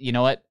 You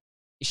know what?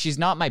 She's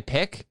not my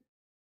pick,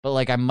 but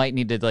like I might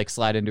need to like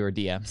slide into her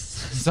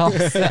DMs.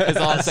 That's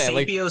all I'm saying.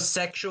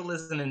 Sapiosexual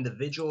is an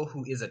individual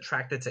who is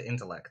attracted to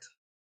intellect.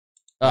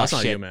 Oh, that's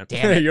shit. not you, man.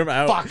 Damn it. You're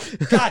out. Fuck.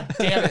 God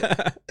damn it.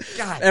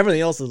 God.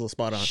 Everything else is a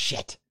spot on.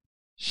 Shit.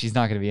 She's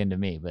not going to be into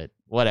me, but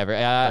whatever.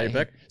 Your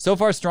pick? So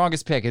far,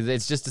 strongest pick.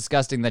 It's just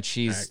disgusting that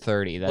she's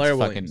 30. That's Blair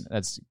fucking.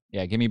 Williams.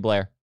 Give me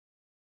Blair.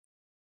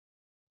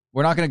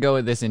 We're not going to go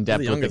with this in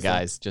depth with the youngest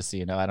guys, just so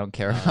you know. I don't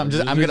care.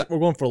 We're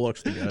going for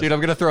looks, guys. Dude, I'm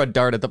going to throw a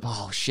dart at the.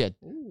 Oh, shit.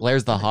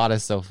 Blair's the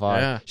hottest so far.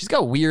 Yeah. She's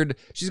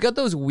got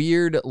those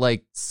weird,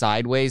 like,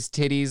 sideways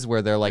titties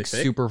where they're like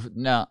super.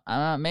 No,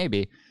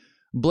 maybe.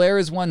 Blair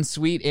is one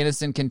sweet,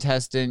 innocent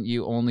contestant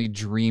you only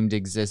dreamed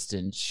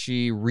existed.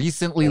 She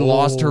recently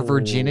lost her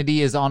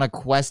virginity, is on a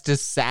quest to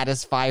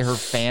satisfy her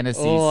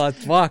fantasies. Oh,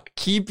 fuck.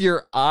 Keep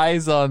your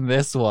eyes on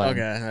this one.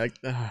 Okay.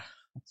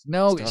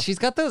 No, she's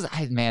got those,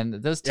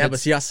 those tits. Yeah, but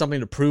she has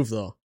something to prove,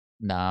 though.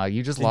 No,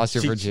 you just lost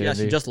your virginity. Yeah,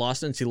 she just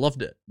lost it and she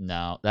loved it.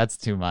 No, that's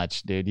too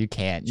much, dude. You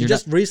can't. She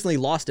just recently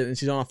lost it and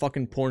she's on a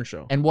fucking porn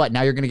show. And what?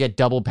 Now you're going to get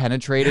double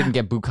penetrated and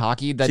get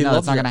bukkake? No,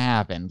 that's not going to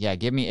happen. Yeah,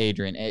 give me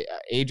Adrian.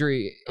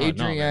 Adrian. No.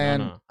 I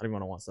don't even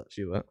want to watch that.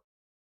 She that.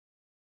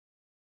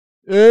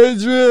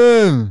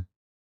 Adrian!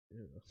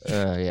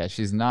 Yeah,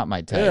 she's not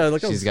my type. Yeah,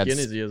 look how skinny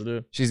she is,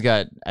 dude. She's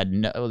got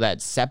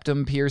that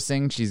septum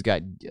piercing. She's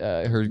got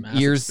her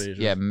ears.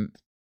 Facial. Yeah,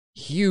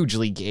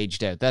 hugely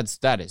gauged out.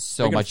 That is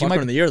so much. You might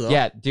in the ear though.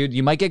 Yeah, dude.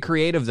 You might get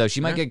creative though. She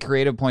might get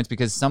creative points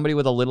because somebody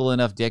with a little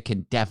enough dick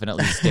can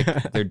definitely stick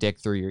their dick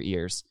through your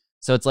ears.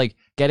 So it's like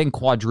getting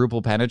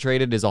quadruple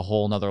penetrated is a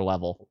whole nother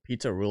level.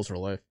 Pizza rules her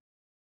life.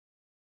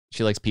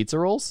 She likes pizza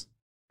rolls.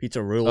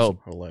 Pizza rules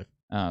her life.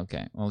 Oh,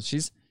 okay. Well,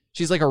 she's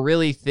like a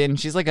really thin.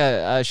 She's like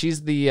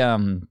she's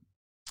the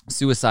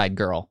Suicide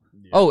Girl.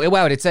 Oh,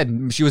 wow, it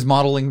said she was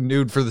modeling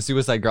nude for the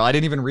Suicide Girl. I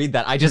didn't even read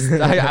that.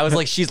 I was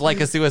like, she's like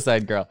a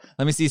Suicide Girl.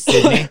 Let me see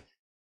Sydney.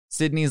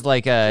 Sydney's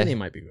like Sydney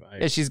might be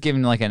right. Yeah, she's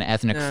giving like an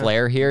ethnic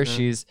flair here.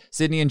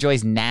 Sydney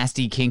enjoys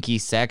nasty, kinky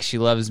sex. She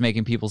loves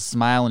making people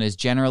smile and is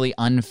generally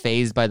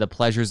unfazed by the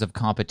pleasures of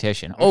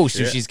competition. So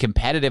she's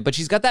competitive, but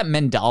she's got that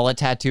mandala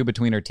tattoo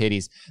between her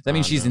titties. That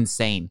means she's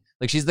insane.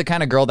 Like she's the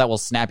kind of girl that will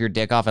snap your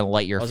dick off and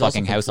light your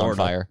fucking house on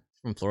fire.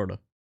 From Florida.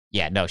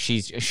 Yeah, no,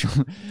 she's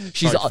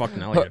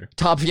fucking alligator.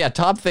 Top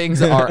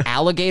things are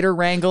alligator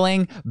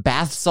wrangling,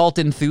 bath salt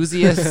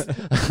enthusiast.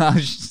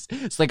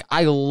 It's like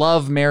I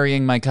love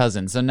marrying my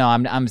cousin. So no,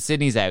 I'm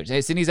Sydney's out.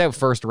 Sydney's out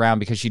first round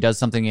because she does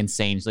something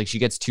insane. Like she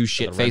gets too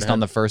shit faced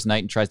on the first night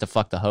and tries to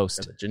fuck the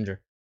host.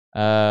 Ginger.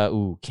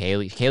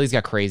 Kaylee. Kaylee's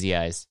got crazy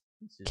eyes.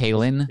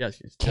 Kaylin. Yeah,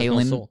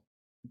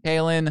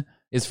 Kaylin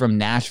is from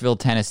Nashville,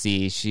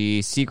 Tennessee.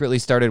 She secretly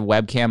started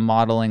webcam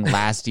modeling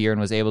last year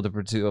and was able to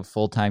pursue a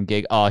full-time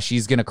gig. Oh,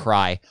 she's gonna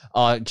cry.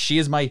 She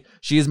is my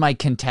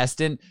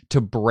contestant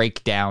to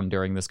break down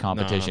during this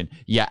competition. No.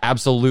 Yeah,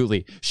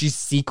 absolutely. She's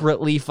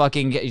secretly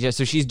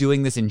so she's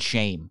doing this in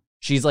shame.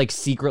 She's like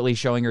secretly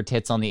showing her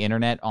tits on the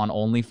internet on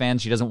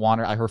OnlyFans. She doesn't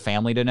want her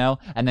family to know.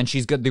 And then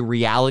the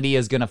reality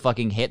is going to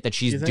fucking hit that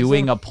she's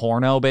doing a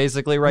porno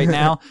basically right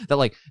now. That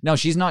like, no,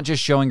 she's not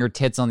just showing her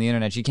tits on the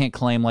internet. She can't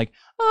claim like,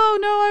 oh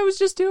no, I was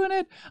just doing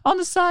it on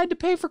the side to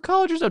pay for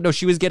college or something. No,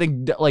 she was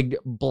getting like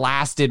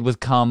blasted with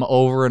cum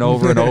over and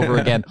over and over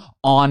again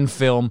on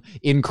film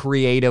in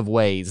creative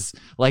ways.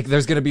 Like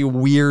there's going to be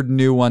weird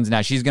new ones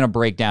now. She's going to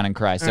break down and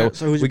cry. So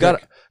we got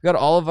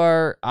all of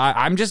our,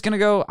 I'm just going to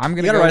go. You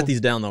got to write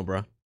these down though, bro.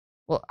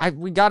 Well,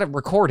 we got it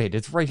recorded.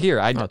 It's right here.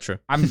 True.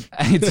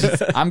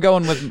 I'm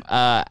going with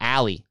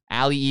Allie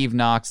Eve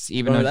Knox.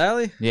 Even with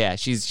Allie? Yeah,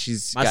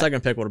 she's. My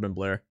second pick would have been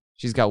Blair.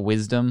 She's got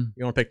wisdom.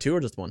 You want to pick two or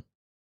just one?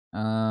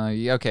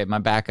 Yeah, okay. My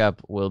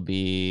backup will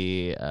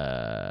be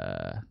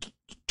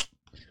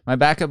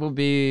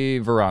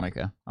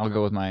Veronica. I'll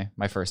go with my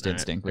first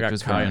instinct, which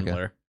was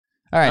Veronica.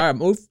 All right,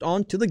 move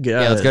on to the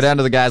guys. Yeah, let's go down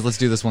to the guys. Let's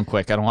do this one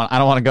quick. I don't want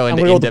to go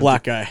into. I'm going with the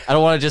black guy. I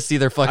don't want to just see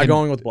their fucking. I'm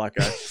going with the black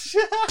guy.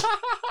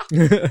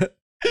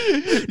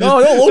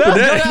 No, don't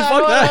open it.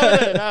 Fuck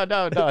that.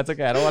 No, it's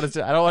okay. I don't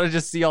want to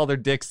just see all their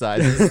dick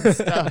sizes and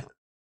stuff.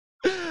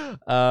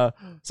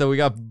 So we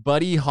got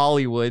Buddy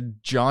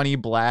Hollywood, Johnny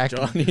Black,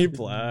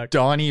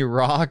 Donnie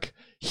Rock,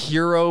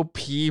 Hero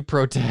P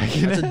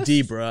protagonist. That's a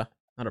D, bruh,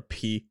 not a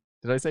P.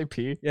 Did I say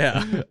P?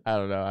 Yeah. I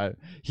don't know.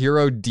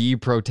 Hero D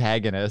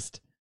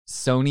protagonist,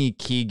 Sony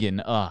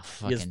Keegan. Ugh,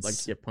 He fucking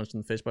just, get punched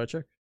in the face by a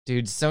chick.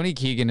 dude. Sony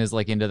Keegan is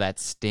like into that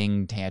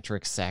sting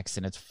tantric sex,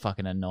 and it's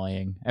fucking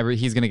annoying.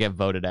 He's gonna get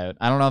voted out.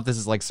 I don't know if this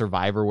is like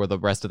Survivor, where the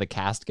rest of the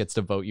cast gets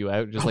to vote you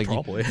out. Just like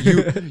probably.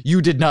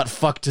 you did not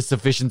fuck to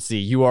sufficiency.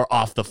 You are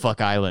off the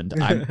fuck island.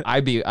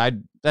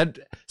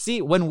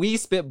 See, when we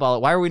spitball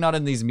it, why are we not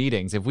in these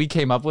meetings? If we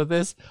came up with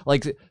this,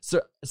 like,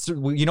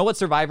 you know what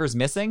Survivor's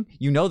missing?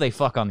 You know they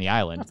fuck on the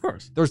island. Of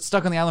course. They're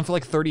stuck on the island for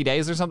like 30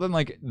 days or something.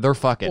 Like, they're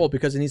fucking. Well,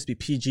 because it needs to be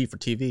PG for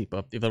TV,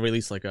 but if they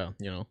release like a,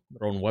 their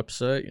own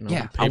website,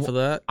 yeah, pay for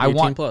that. 18 I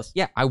want plus.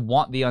 Yeah, I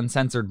want the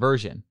uncensored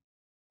version.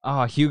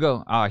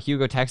 Hugo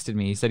texted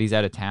me. He said he's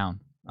out of town.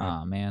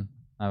 Oh man,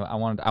 I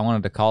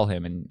wanted to call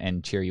him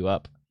and cheer you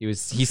up. He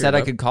said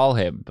I could call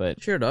him, but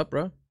cheered up,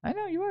 bro. I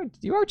know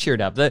you are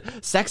cheered up. The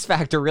sex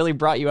factor really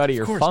brought you out of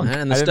your funk. Man,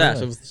 and the stash.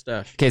 It was the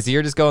stash. Okay, so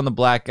you're just going the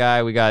black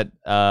guy. We got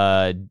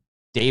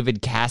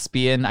David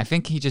Caspian. I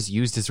think he just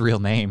used his real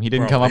name. He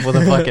didn't come up with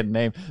a fucking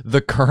name. The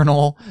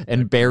Colonel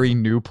and Barry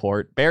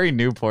Newport. Barry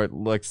Newport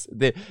looks...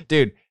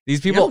 Dude,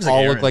 these people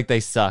all look like they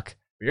suck.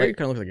 Yeah, you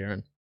kind of look like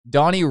Aaron.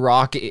 Donnie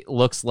Rock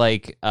looks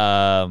like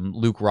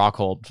Luke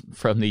Rockhold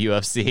from the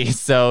UFC.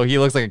 So he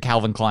looks like a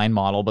Calvin Klein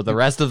model, but the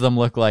rest of them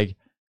look like...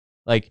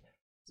 Who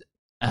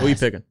are you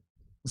picking?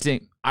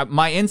 See,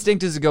 my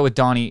instinct is to go with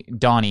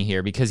Donnie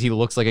here because he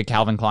looks like a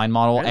Calvin Klein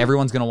model. Yeah.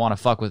 Everyone's going to want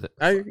to fuck with it.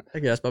 I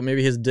guess, but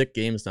maybe his dick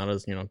game is not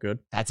as, good.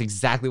 That's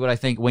exactly what I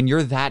think. When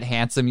you're that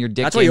handsome, your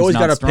dick That's why you always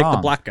got to pick the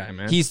black guy,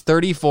 man. He's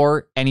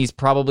 34, and he's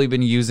probably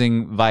been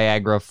using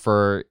Viagra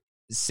for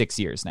 6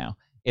 years now.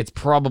 It's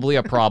probably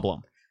a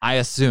problem, I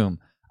assume.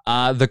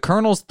 The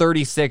Colonel's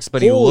 36,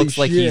 but he looks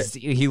like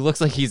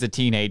he's a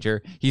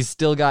teenager. He's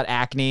still got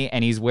acne,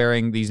 and he's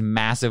wearing these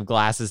massive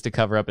glasses to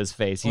cover up his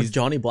face.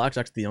 Johnny Black's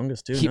actually the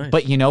youngest too. Nice.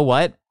 But you know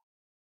what?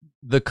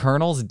 The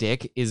Colonel's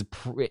dick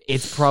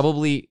it's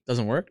probably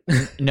doesn't work.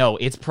 No,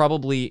 it's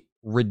probably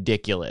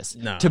ridiculous.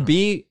 No.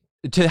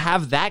 To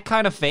have that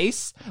kind of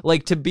face,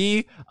 like to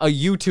be a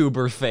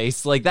YouTuber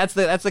face, like that's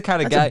the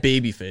kind of guy. That's a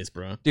baby face,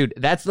 bro. Dude,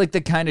 that's like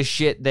the kind of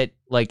shit that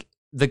like.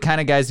 The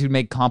kind of guys who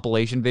make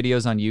compilation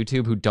videos on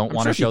YouTube who don't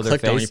want to show their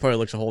face. He probably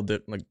looks totally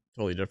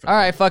different. All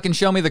right, fucking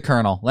show me the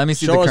Colonel. Let me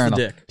see the Colonel.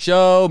 The dick.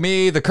 Show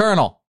me the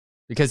Colonel,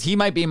 because he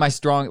might be my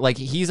strong. Like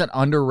he's an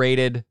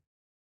underrated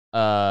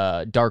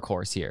dark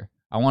horse here.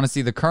 I want to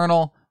see the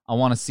Colonel. I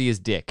want to see his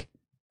dick.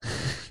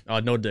 Oh,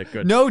 no dick.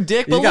 Good. No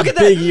dick. But look at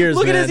big ears.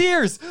 Look at his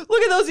ears.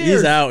 Look at those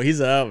ears.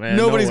 He's out, man.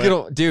 Nobody's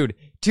gonna, dude.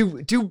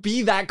 To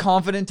be that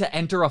confident to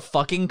enter a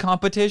fucking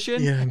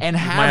competition and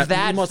have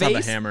that face, have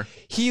a hammer.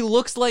 He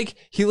looks like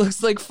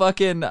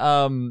fucking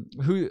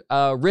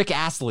Rick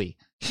Astley.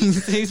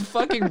 He's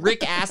fucking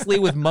Rick Astley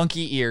with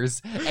monkey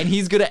ears, and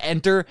he's gonna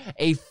enter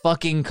a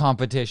fucking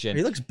competition.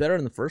 He looks better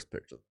in the first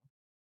picture,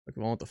 like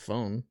the one with the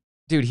phone.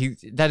 Dude,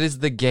 that is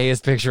the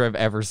gayest picture I've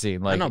ever seen.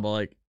 Like, I know, but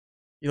like.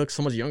 He looks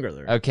so much younger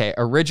there. Okay,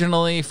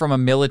 originally from a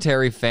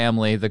military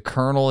family, the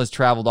Colonel has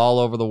traveled all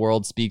over the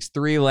world, speaks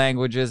 3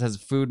 languages, is a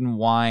food and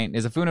wine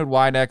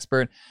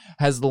expert,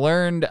 has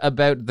learned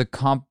about the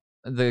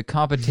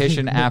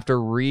competition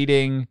after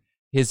reading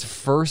his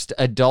first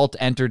adult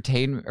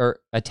entertainment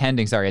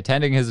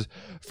attending his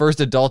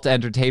first adult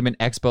entertainment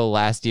expo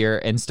last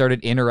year and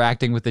started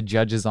interacting with the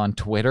judges on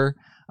Twitter.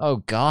 Oh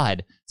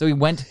God. So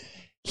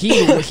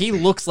he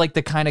looks like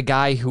the kind of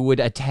guy who would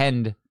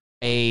attend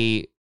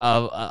a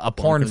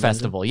porn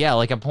festival. Yeah,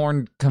 like a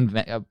porn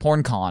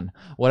con,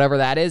 whatever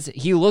that is.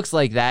 He looks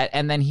like that,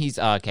 and then he's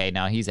okay,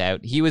 now he's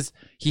out.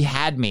 He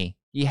had me.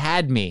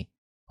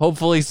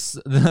 Hopefully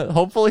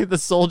the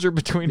soldier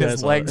between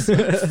his legs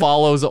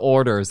follows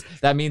orders.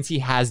 That means he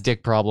has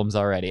dick problems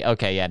already.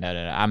 Okay, yeah, no.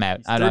 I'm out.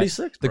 He's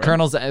 36, the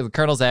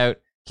Colonel's out.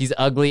 He's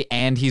ugly,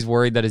 and he's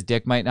worried that his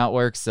dick might not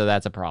work, so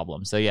that's a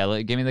problem. So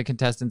yeah, give me the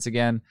contestants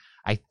again.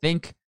 I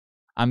think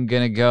I'm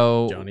going to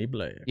go... Johnny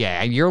Black.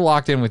 Yeah, you're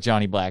locked in with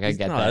Johnny Black. I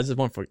get that. That's just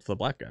one for the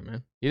black guy,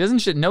 man. He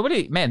doesn't...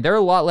 Nobody... Man, they're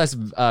a lot less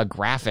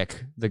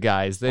graphic, the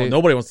guys.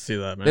 Nobody wants to see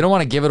that, man. They don't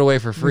want to give it away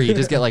for free. You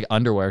just get, like,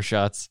 underwear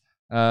shots.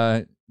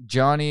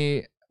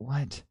 Johnny...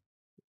 What?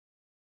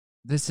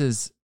 This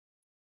is...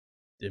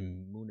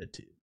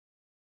 Diminutive.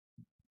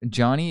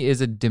 Johnny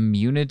is a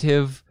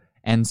diminutive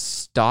and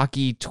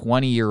stocky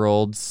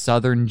 20-year-old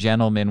Southern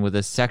gentleman with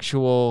a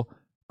sexual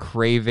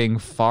craving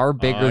far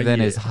bigger than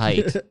his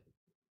height.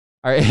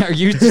 Are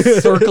you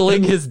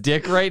circling his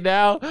dick right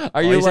now?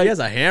 Are you like, he has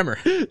a hammer?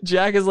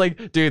 Jack is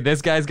like, dude,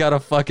 this guy's got a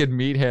fucking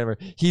meat hammer.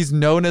 He's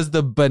known as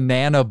the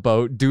banana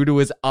boat due to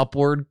his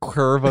upward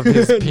curve of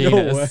his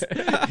penis.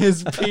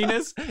 His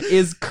penis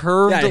is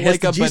curved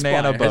like a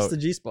banana boat. That's the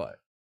G spot.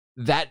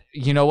 That,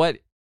 you know what?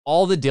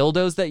 all the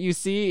dildos that you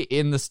see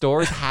in the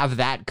stores have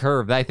that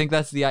curve. I think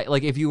that's the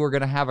like if you were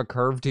gonna have a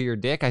curve to your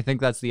dick, I think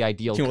that's the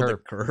ideal You want curve.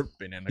 the curve,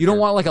 banana You don't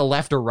curve. want like a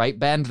left or right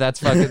bend. That's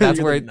fucking. That's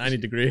You where want 90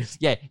 degrees.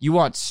 Yeah, you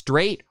want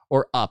straight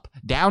or up.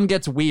 Down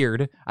gets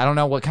weird. I don't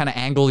know what kind of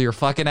angle you're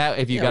fucking at.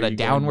 If you got a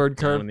downward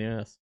curve, down in the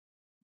ass.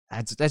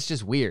 that's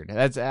just weird.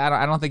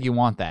 I don't think you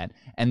want that.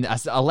 And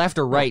a left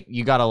or right,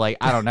 you gotta like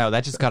I don't know.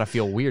 That just gotta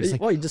feel weird. It's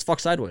like, Well, you just fuck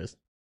sideways.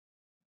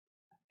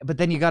 but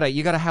then you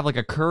gotta have like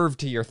a curve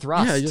to your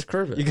thrust. Yeah, you just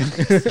curve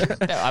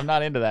it. No, I'm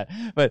not into that.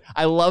 But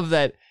I love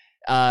that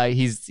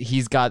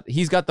he's got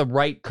the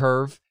right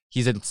curve.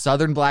 He's a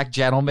Southern black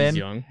gentleman. He's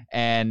young.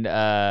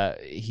 And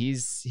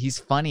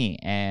he's funny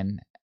and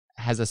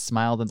has a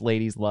smile that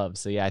ladies love.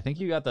 So yeah, I think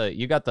you got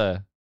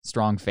the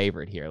strong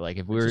favorite here. Like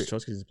if we were just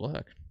because he's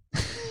black.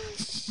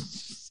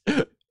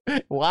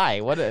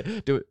 Why?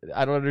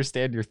 I don't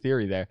understand your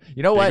theory there.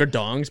 You know Bigger what?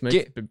 dongs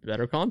make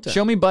better content.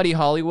 Show me Buddy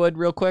Hollywood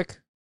real quick.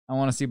 I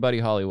want to see Buddy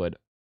Hollywood.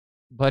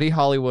 Buddy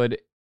Hollywood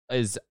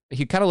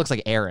he kind of looks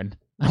like Aaron.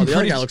 Oh, the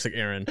other guy looks like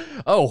Aaron.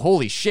 Oh,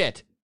 holy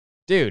shit.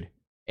 Dude.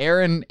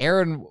 Aaron,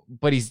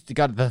 but he's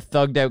got the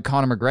thugged out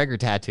Conor McGregor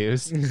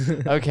tattoos.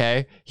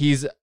 Okay.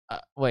 He's,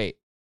 wait.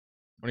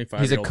 25.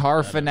 He's a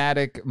car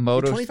fanatic, 25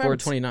 or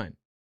motorsports. 29.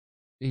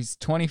 He's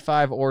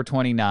 25 or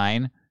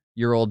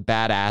 29-year-old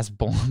badass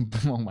born.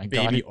 Oh my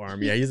God. Baby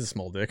arm. Yeah, he's a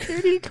small dick.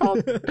 Dude, he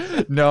called.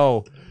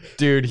 No.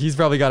 Dude, he's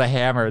probably got a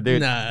hammer,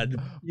 dude. Nah.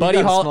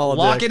 Buddy Hollywood,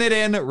 locking it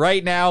in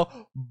right now.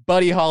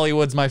 Buddy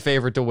Hollywood's my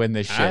favorite to win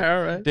this shit.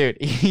 All right.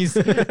 Dude,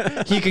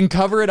 he can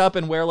cover it up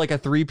and wear like a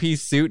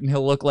 3-piece suit and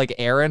he'll look like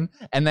Aaron,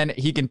 and then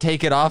he can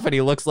take it off and he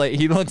looks like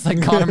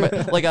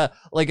Conor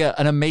like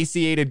an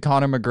emaciated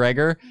Conor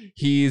McGregor.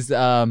 He's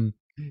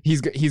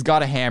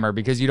got a hammer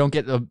because you don't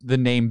get the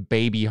name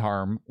Baby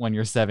Harm when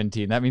you're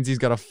 17. That means he's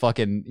got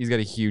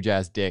a huge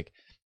ass dick.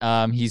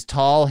 He's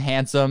tall,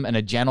 handsome, and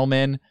a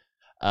gentleman.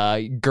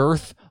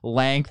 Girth,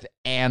 length,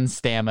 and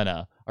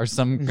stamina are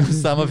some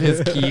of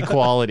his key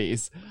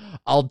qualities.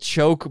 I'll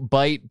choke,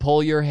 bite,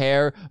 pull your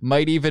hair,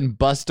 might even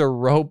bust a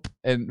rope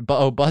and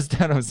bust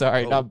out. I'm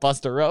sorry, not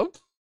bust a rope.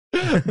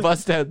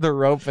 Bust out the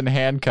rope and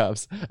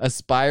handcuffs.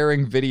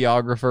 Aspiring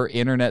videographer,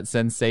 internet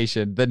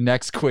sensation, the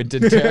next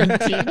Quentin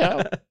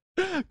Tarantino.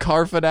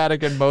 Car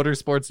fanatic and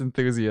motorsports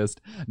enthusiast.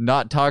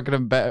 Not talking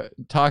about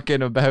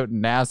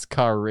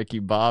NASCAR, Ricky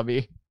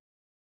Bobby.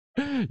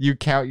 You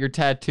count your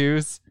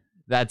tattoos?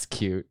 That's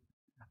cute.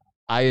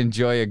 I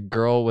enjoy a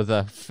girl with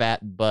a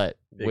fat butt.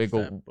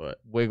 Wiggle,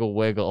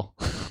 wiggle.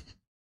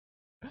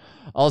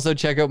 Also,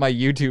 check out my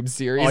YouTube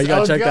series. Oh, you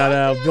gotta check that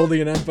out.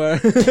 Building an Empire.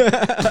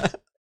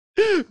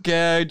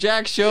 Okay,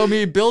 Jack, show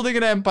me Building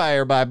an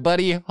Empire by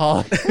Buddy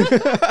Holly.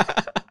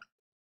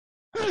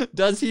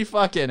 Does he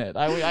fuck in it?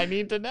 I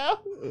need to know.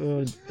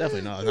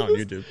 Definitely not. Not on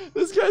YouTube.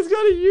 This guy's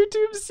got a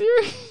YouTube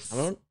series. I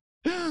don't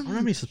know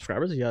how many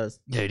subscribers he has.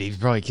 Dude, he's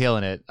probably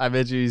killing it. I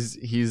bet you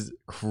he's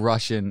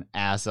crushing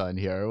ass on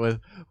here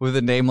with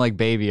a name like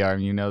Baby Arm.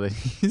 You know that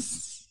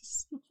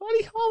he's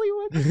Buddy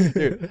Hollywood.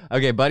 Dude,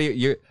 okay,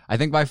 Buddy. I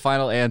think my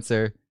final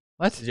answer.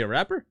 What? Is he a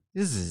rapper?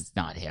 This is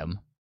not him.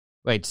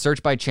 Wait,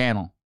 search by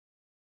channel.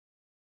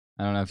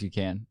 I don't know if you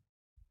can.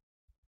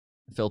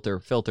 Filter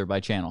by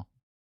channel.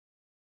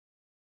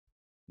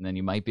 And then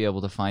you might be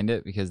able to find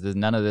it because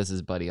none of this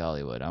is Buddy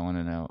Hollywood. I want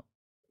to know.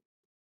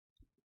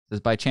 This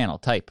is by channel.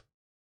 Type.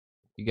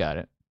 You got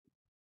it.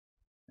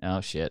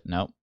 Oh, shit.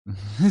 Nope.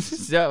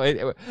 That's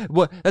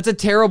a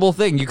terrible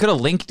thing. You could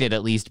have linked it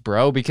at least,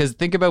 bro, because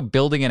think about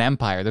Building an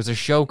Empire. There's a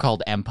show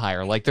called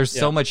Empire. Like, there's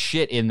so much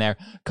shit in there.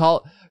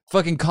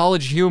 Fucking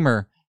College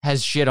Humor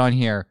has shit on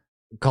here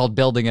called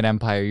Building an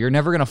Empire. You're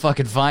never gonna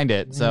fucking find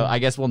it. So I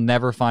guess we'll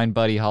never find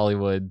Buddy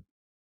Hollywood.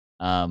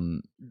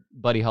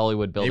 Buddy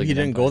Hollywood Building. Maybe he an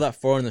didn't Empire. go that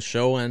far in the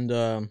show, and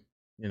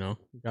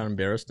got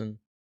embarrassed and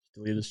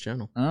deleted his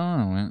channel.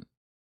 Oh,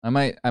 I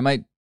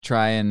might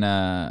try and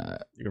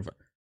You can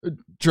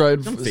try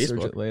He's on and search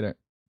Facebook. it later.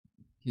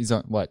 He's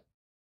on what?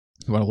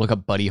 You want to look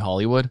up Buddy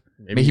Hollywood?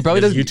 Maybe he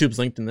probably his doesn't. YouTube's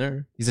linked in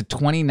there. He's a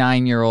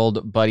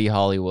 29-year-old Buddy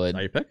Hollywood.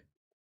 How you pick?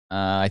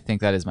 I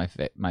think that is my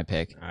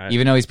pick. All right.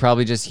 Even though he's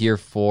probably just here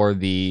for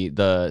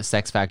the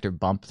Sex Factor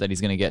bump that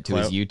he's gonna get to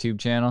his Clout. YouTube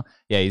channel.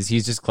 Yeah, he's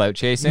just clout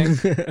chasing.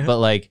 But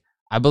like,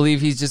 I believe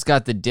he's just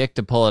got the dick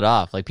to pull it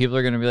off. Like, people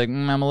are gonna be like,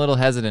 I'm a little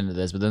hesitant to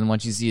this, but then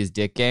once you see his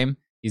dick game,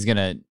 he's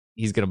gonna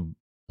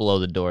blow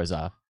the doors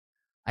off.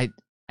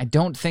 I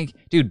don't think,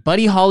 dude,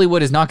 Buddy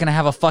Hollywood is not gonna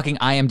have a fucking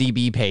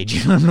IMDb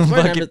page. Might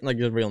have it like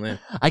his real name.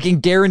 I can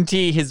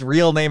guarantee his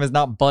real name is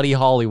not Buddy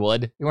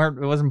Hollywood. He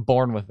wasn't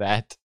born with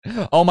that.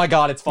 Oh my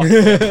God, it's fucking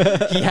him.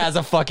 He has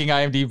a fucking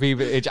IMDb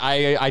page.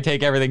 I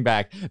take everything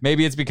back.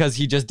 Maybe it's because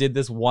he just did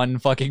this one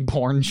fucking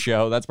porn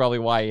show. That's probably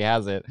why he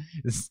has it.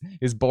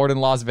 He's born in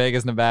Las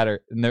Vegas, Nevada,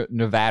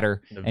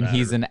 and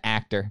he's an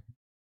actor.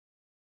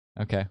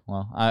 Okay,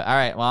 well, all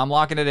right. Well, I'm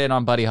locking it in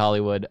on Buddy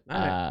Hollywood.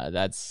 All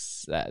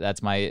That's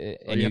my. And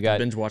you you have got to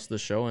binge watch the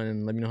show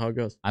and let me know how it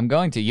goes. I'm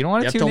going to. You don't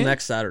want You to have tune till in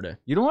next Saturday.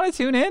 You don't want to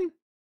tune in?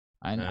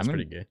 That's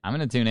pretty gay. I'm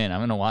gonna tune in.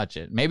 I'm gonna watch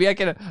it. Maybe I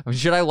can.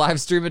 Should I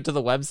live stream it to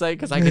the website?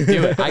 Because I can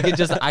do it. I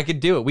could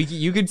do it.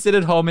 You can sit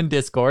at home in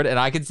Discord, and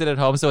I can sit at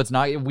home, so it's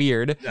not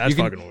weird. That's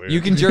fucking weird. You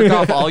can jerk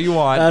off all you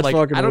want. That's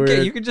fucking I don't weird.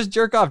 care. You can just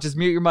jerk off. Just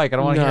mute your mic. I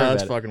don't want to hear about it.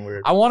 That's fucking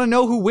weird. I want to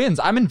know who wins.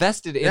 I'm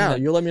invested in. Yeah,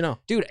 you let me know,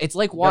 dude. It's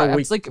like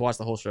it's like watch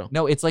the whole show.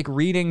 No, it's like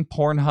reading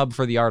Pornhub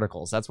for the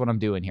articles. That's what I'm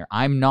doing here.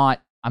 I'm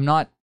not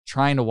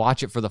trying to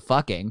watch it for the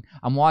fucking.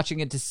 I'm watching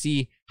it to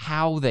see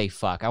how they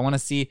fuck. I want to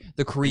see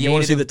the creative. You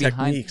want to see the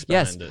behind, techniques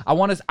yes, behind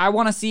it. I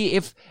want to see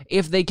if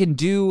they can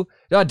do.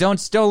 No,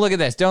 don't look at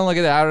this. Don't look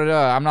at that. I don't know.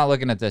 I'm not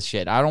looking at this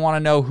shit. I don't want to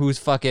know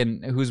who's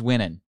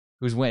winning.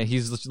 Who's winning?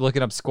 He's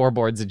looking up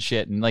scoreboards and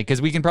shit, and like,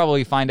 because we can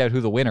probably find out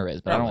who the winner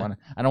is, but probably.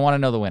 I don't want to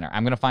know the winner.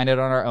 I'm gonna find out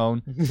on our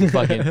own.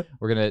 Fucking,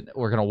 we're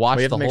gonna watch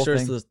we have the to make whole sure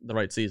thing. it's the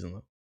right season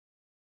though.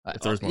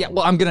 Yeah,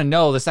 well, I'm gonna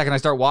know the second I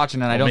start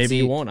watching, and I don't maybe see.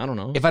 You won't. I don't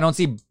know. If I don't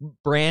see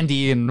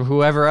Brandy and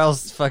whoever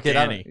else, fucking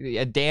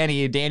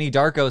Danny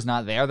Darko's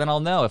not there, then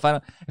I'll know. If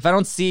I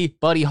don't see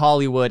Buddy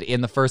Hollywood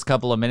in the first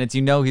couple of minutes,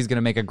 you know he's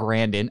gonna make a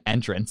grand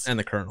entrance. And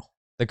the Colonel.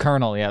 The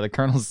Colonel, yeah, the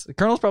Colonel's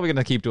probably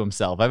gonna keep to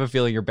himself. I have a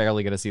feeling you're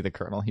barely gonna see the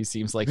Colonel. He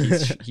seems like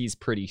he's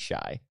pretty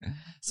shy.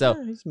 So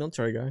yeah, he's a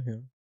military guy.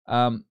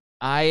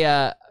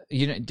 Yeah.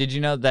 Did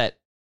you know that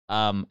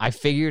I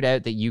figured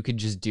out that you could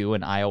just do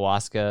an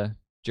ayahuasca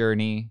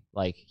journey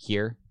like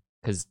here,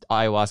 because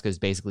ayahuasca is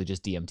basically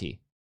just DMT.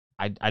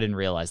 I didn't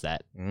realize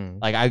that.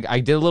 Like I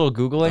did a little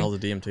Googling. All the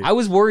DMT. I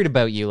was worried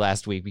about you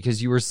last week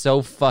because you were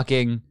so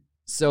fucking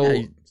as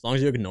long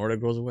as you ignore it,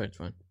 it goes away. It's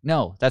fine.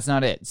 No, that's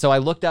not it. So I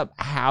looked up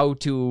how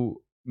to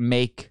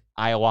make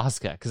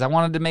ayahuasca because I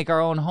wanted to make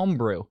our own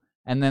homebrew,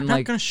 and then I'm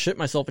not gonna shit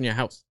myself in your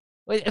house.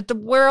 Wait,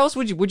 where else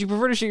would you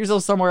prefer to shit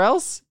yourself somewhere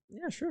else?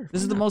 Yeah, sure.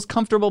 This is the most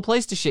comfortable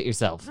place to shit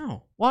yourself.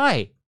 No.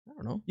 Why? I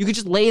don't know. You could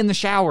just lay in the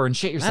shower and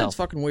shit yourself. That's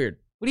fucking weird.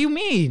 What do you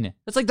mean?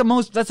 That's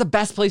the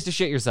best place to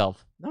shit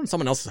yourself. Not in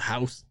someone else's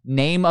house.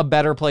 Name a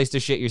better place to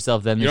shit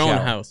yourself than the shower. Your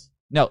own house.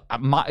 No,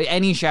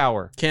 any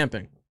shower.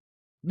 Camping.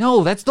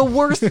 No, that's the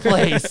worst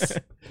place.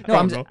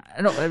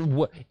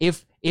 No,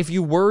 if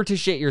you were to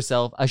shit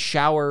yourself, a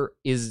shower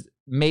is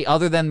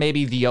other than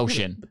maybe the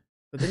ocean.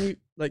 But then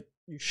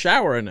you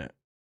shower in it.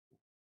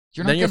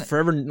 You're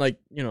forever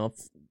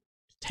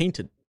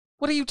tainted.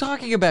 What are you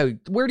talking about?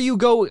 Where do you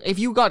go if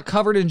you got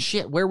covered in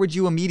shit? Where would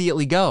you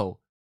immediately go?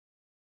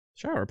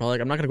 Shower,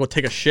 but I'm not gonna go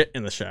take a shit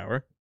in the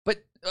shower.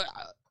 But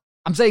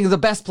I'm saying the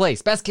best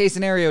case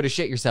scenario to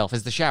shit yourself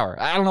is the shower.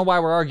 I don't know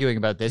why we're arguing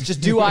about this. Just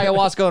do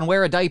ayahuasca and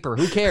wear a diaper.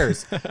 Who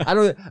cares? I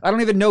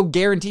don't even know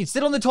guaranteed.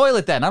 Sit on the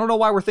toilet then. I don't know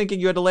why we're thinking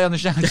you had to lay on the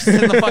shower. Just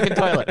sit in the fucking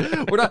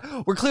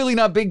toilet. We're clearly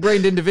not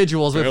big-brained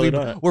individuals.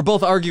 We're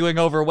both arguing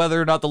over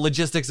whether or not the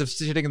logistics of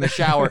shitting in the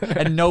shower,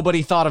 and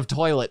nobody thought of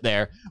toilet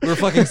there. We're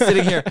fucking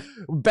sitting here.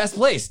 Best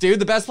place, dude.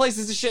 The best place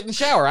is to shit in the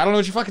shower. I don't know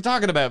what you're fucking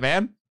talking about,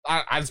 man.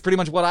 That's pretty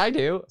much what I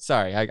do.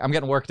 Sorry, I'm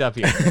getting worked up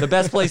here. The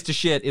best place to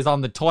shit is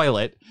on the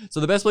toilet. So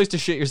the best place to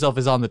shit yourself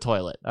is on the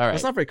toilet. All right.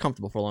 It's not very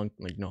comfortable for long,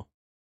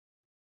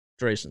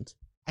 durations.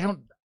 I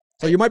don't.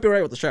 So you might be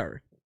right with the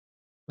shower.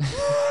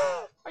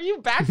 Are you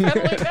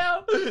backpedaling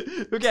now?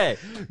 Okay,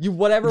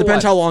 whatever.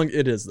 Depends how long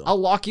it is, though. I'll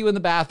lock you in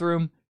the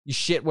bathroom. You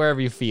shit wherever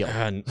you feel.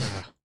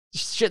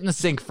 Just shit in the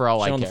sink for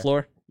all I care. On the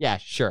floor. Yeah,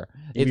 sure.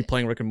 You be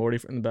playing Rick and Morty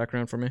in the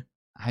background for me.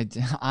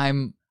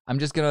 I'm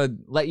just gonna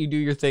let you do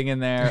your thing in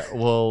there.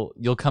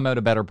 You'll come out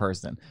a better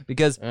person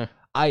because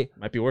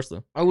might be worse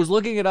though. I was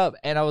looking it up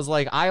and I was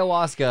like,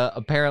 ayahuasca.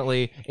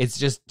 Apparently, it's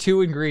just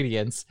 2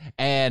 ingredients,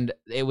 and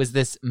it was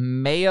this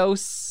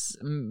Maois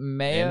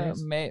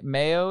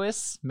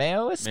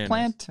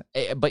plant,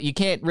 but you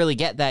can't really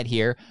get that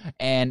here,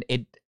 and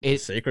it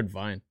sacred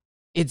vine.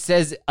 It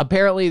says,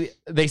 apparently,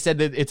 they said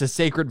that it's a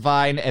sacred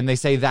vine, and they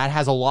say that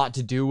has a lot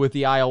to do with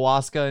the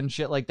ayahuasca and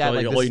shit like that.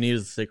 All you need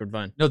is a sacred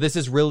vine. No, this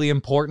is really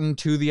important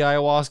to the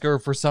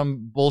ayahuasca for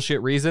some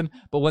bullshit reason.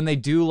 But when they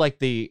do like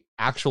the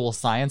actual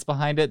science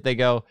behind it, they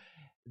go,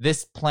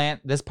 this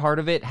plant, this part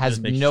of it has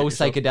no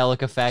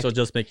psychedelic effect. So it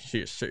just makes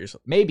you shit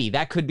yourself. Maybe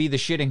that could be the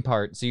shitting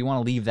part. So you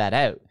want to leave that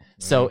out.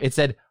 So it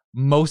said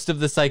most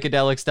of the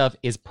psychedelic stuff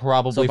is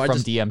probably from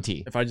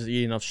DMT. If I just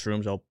eat enough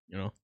shrooms, I'll,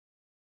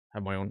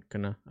 have my own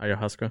kind of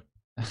ayahuasca.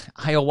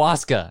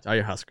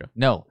 Ayahuasca.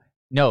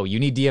 No, you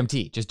need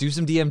DMT. Just do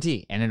some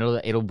DMT, and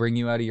it'll bring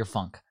you out of your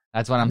funk.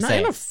 That's what I'm saying.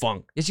 I'm not in a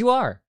funk. Yes, you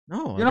are.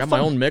 No, I got my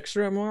own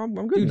mixer. I'm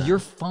good. Dude, now. you're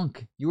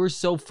funk. You are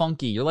so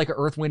funky. You're like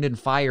Earth, Wind, and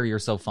Fire. You're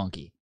so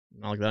funky.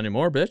 Not like that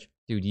anymore, bitch.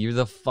 Dude, you're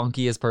the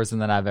funkiest person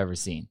that I've ever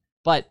seen.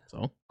 But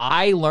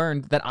I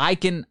learned that I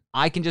can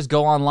just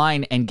go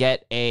online and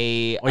get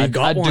a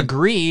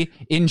degree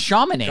in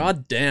shamaning.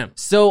 God damn.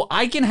 So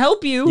I can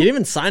help you. You didn't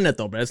even sign it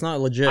though, but it's not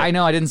legit. I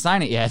know, I didn't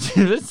sign it yet.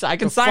 I can sign it. What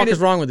the fuck is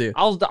wrong with you?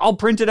 I'll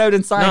print it out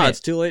and sign it. No, it's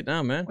too late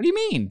now, man. What do you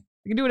mean?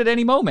 You can do it at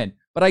any moment.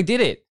 But I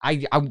did it.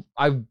 I went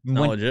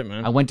legit,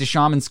 man. I went to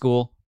shaman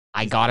school.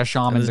 I got a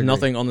shaman degree. There's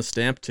nothing on the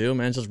stamp too,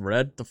 man. It's just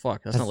red. The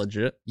fuck? That's not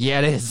legit. Yeah,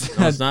 it is.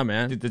 No, it's not,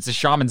 man. It's a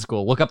shaman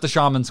school. Look up the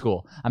shaman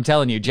school. I'm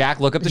telling you, Jack,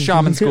 look up the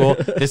shaman school.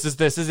 This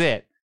is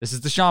it. This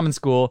is the shaman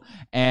school,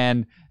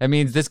 and that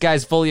means this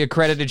guy's fully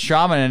accredited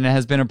shaman and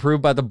has been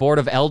approved by the board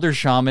of elder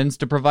shamans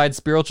to provide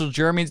spiritual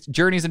journeys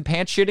and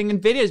pants shitting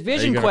and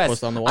vision quests.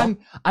 Post it on the wall?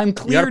 I'm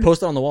cleared. You gotta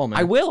post it on the wall, man.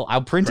 I will.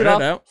 I'll print it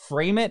out,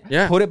 frame it,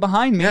 put it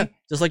behind me. Yeah,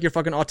 just like your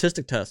fucking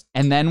autistic test.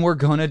 And then we're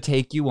gonna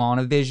take you on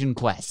a vision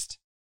quest.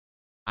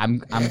 I'm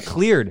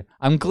cleared.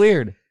 I'm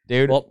cleared,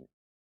 dude. Well,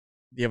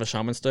 do you have a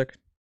shaman stick?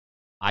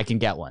 I can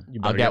get one.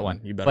 I'll get one.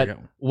 You better get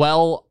one.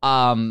 Well,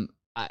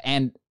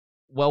 and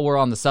while we're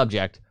on the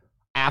subject,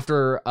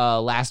 after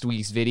last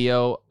week's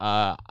video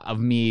of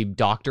me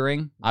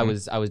doctoring, I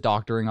was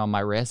doctoring on my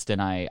wrist, and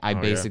I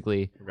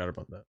basically forgot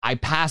about that. I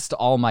passed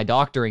all my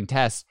doctoring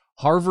tests.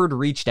 Harvard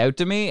reached out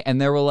to me, and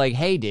they were like,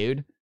 "Hey,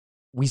 dude,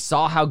 we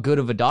saw how good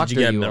of a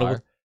doctor you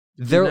are."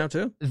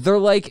 They're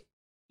like,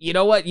 you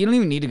know what? You don't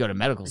even need to go to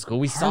medical school.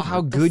 We saw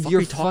how good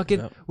you're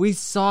fucking. We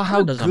saw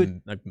how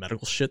good like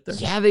medical shit there.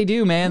 Yeah, they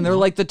do, man. They're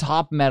like the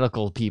top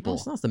medical people. No,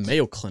 it's not the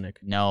Mayo Clinic.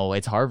 No,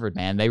 it's Harvard,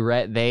 man.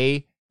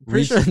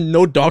 Pretty sure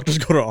no doctors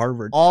go to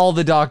Harvard. All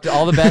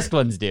the best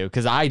ones do,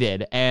 because I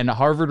did. And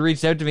Harvard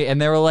reached out to me,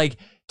 and they were like,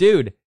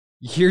 "Dude,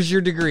 here's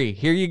your degree.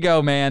 Here you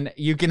go, man.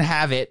 You can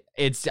have it.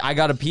 I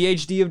got a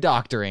PhD of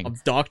doctoring."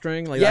 Of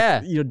doctoring, like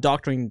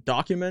doctoring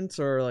documents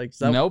or like.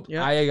 Nope.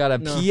 Yeah? I got a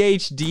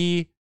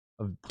PhD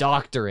of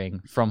doctoring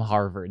from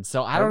Harvard.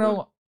 So I don't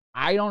know.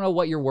 I don't know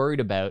what you're worried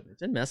about.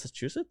 It's in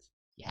Massachusetts.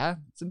 Yeah,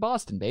 it's in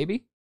Boston,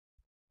 baby.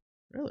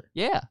 Really?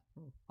 Yeah.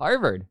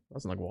 Harvard.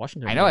 That's like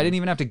Washington. I know. I didn't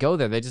even have to go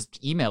there. They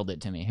just emailed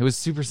it to me. It was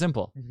super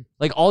simple.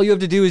 Like, all you have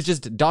to do is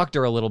just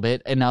doctor a little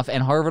bit enough,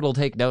 and Harvard will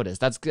take notice.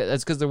 That's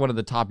because they're one of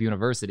the top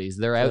universities.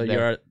 They're out there.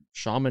 You're a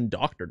shaman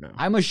doctor now.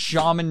 I'm a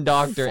shaman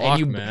doctor,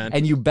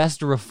 and you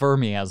best refer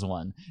me as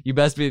one. You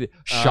best be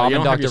shaman you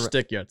don't doctor. Have your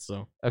stick yet,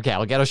 so okay,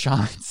 I'll get a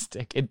shaman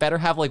stick. It better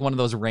have like one of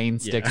those rain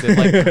sticks.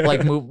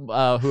 That,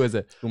 who is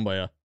it?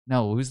 Kumbaya.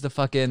 No, who's the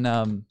fucking?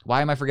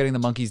 Why am I forgetting the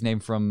monkey's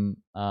name from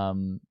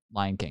Lion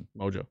King?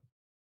 Mojo.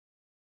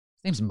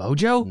 His name's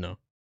Mojo? No.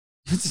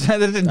 That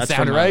didn't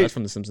sound right. That's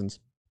from The Simpsons.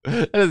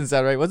 That doesn't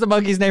sound right. What's the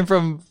monkey's name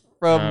from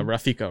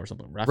Rafika or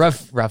something?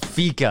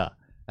 Rafika.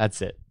 That's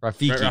it.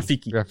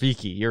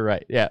 Rafiki. You're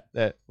right. Yeah,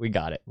 we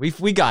got it.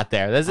 We got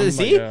there. This is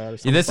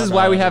this is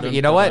why we have.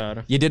 You know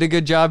what? You did a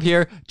good job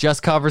here.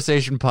 Just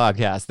Conversation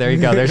Podcast. There you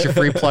go. There's your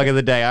free plug of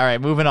the day. All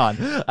right, moving on.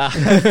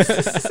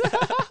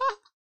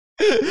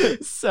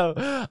 So,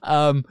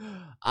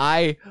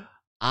 I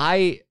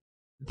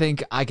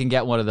think I can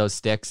get one of those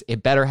sticks.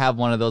 It better have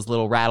one of those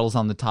little rattles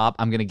on the top.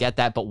 I'm gonna get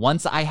that. But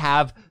once I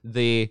have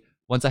the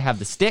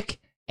stick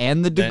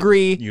and the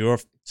degree, you're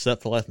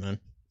set for life, man.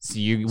 So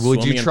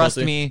would you trust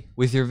me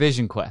with your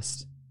vision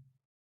quest?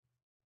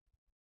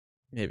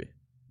 Maybe.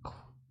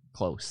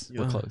 Close.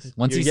 We're close.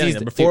 Once he sees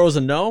before it was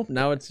a no,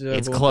 now it's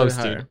close,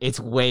 dude.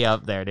 It's way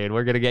up there, dude.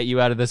 We're gonna get you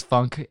out of this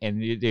funk,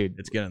 and dude,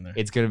 it's getting there.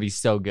 It's gonna be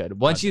so good.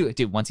 Once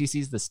he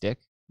sees the stick,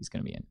 he's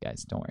gonna be in,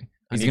 guys. Don't worry.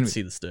 He's gonna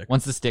see the stick.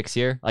 Once the stick's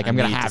here, I'm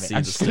gonna have it.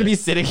 I'm just gonna be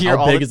sitting here.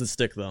 How big is the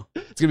stick, though?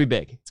 It's gonna be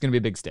big. It's gonna be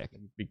a big stick.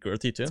 Be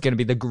girthy too. It's gonna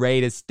be the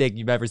greatest stick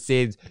you've ever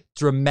seen.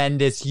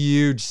 Tremendous,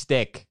 huge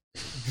stick.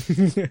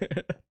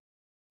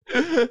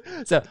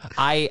 So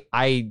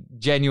I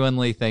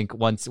genuinely think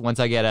once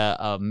I get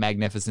a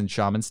magnificent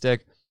shaman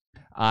stick,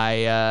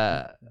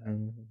 I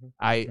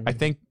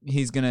think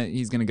he's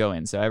gonna go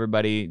in. So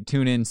everybody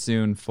tune in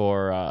soon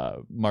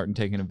for Martin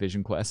taking a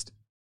vision quest.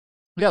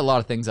 We got a lot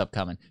of things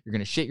upcoming. You're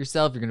gonna shit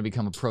yourself. You're gonna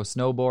become a pro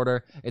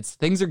snowboarder.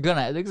 Things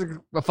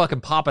are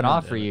fucking popping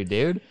off for you,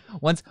 dude.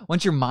 Once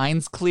your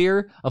mind's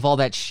clear of all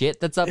that shit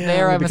that's up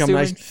there, I'm become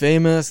assuming nice and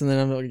famous, and then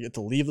I'm gonna get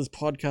to leave this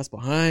podcast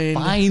behind.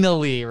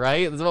 Finally,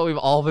 right? That's what we've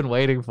all been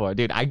waiting for,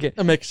 dude. I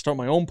start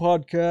my own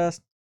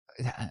podcast.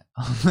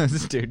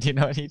 Dude, you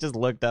know what? He just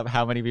looked up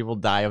how many people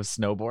die of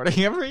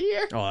snowboarding every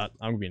year. Oh,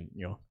 I'm being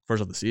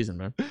first of the season,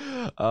 man.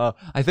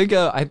 I think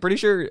I'm pretty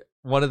sure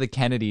one of the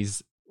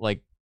Kennedys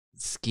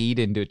skied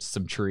into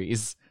some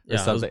trees or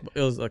something. It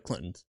was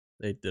Clintons.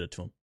 They did it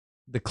to him.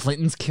 The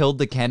Clintons killed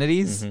the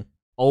Kennedys? Mm-hmm.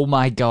 Oh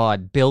my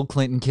God. Bill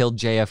Clinton killed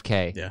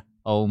JFK. Yeah.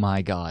 Oh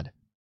my God.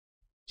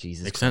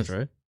 Jesus Makes Christ.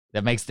 sense,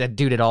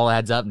 right? It all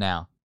adds up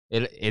now.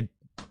 That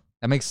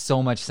makes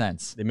so much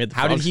sense. They made the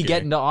How did he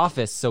get into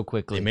office so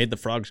quickly? They made the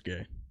frogs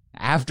gay.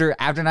 After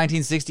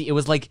 1960, it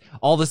was like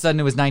all of a sudden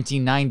it was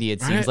 1990,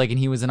 it seems like, and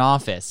he was in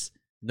office.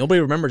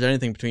 Nobody remembers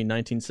anything between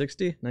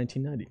 1960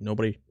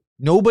 1990.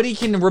 Nobody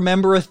can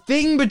remember a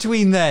thing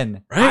between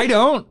then. Right? I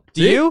don't.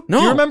 Do you? No.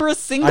 Do you remember a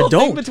single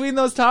thing between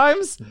those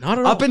times? Not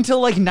at all. Up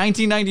until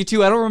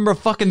 1992, I don't remember a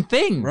fucking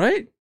thing.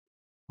 Right?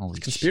 Holy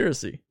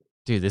conspiracy. Shit.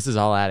 Dude, this is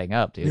all adding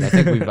up, dude. I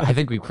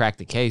think we've cracked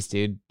the case,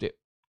 dude.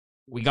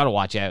 We gotta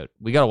watch out.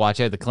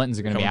 The Clintons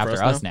are gonna be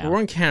after us now. We're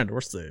in Canada.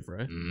 We're safe,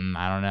 right? I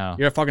don't know.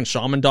 You're a fucking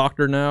shaman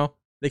doctor now.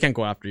 They can't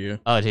go after you.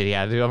 Oh, dude,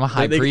 yeah, dude. I'm a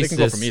high priestess. They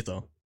can go for me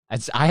though.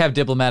 I have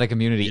diplomatic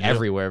immunity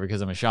everywhere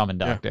because I'm a shaman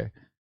doctor.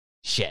 Yeah.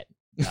 Shit.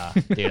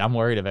 Dude, I'm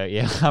worried about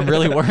you. I'm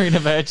really worried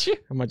about you.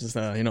 I might just,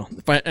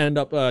 if I end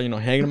up,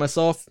 hanging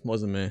myself,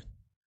 wasn't me.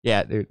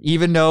 Yeah, dude.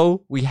 Even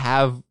though we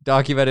have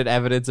documented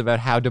evidence about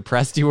how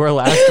depressed you were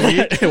last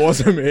week. It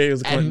wasn't me. It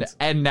was Clintons.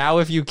 And now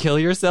if you kill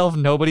yourself,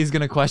 nobody's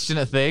going to question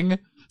a thing.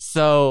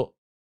 So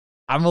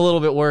I'm a little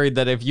bit worried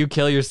that if you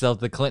kill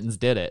yourself, the Clintons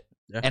did it.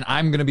 Yeah. And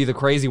I'm going to be the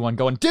crazy one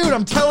going, dude,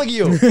 I'm telling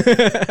you,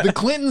 the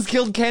Clintons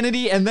killed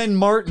Kennedy and then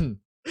Martin.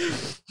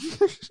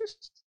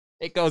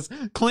 It goes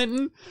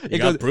Clinton. It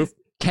goes proof?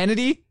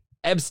 Kennedy,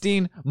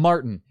 Epstein,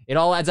 Martin. It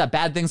all adds up.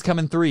 Bad things come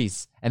in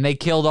threes. And they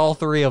killed all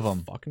three of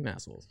them. Fucking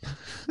assholes.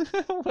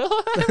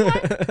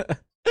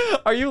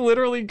 Are you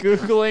literally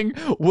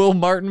Googling, will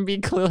Martin be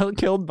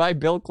killed by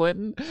Bill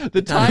Clinton?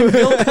 The time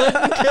Bill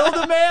Clinton killed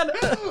a man?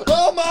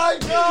 Oh my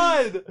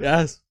God!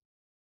 Yes.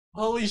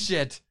 Holy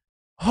shit.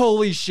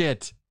 Holy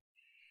shit.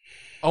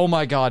 Oh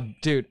my God,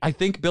 dude. I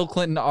think Bill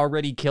Clinton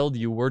already killed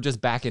you. We're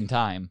just back in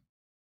time.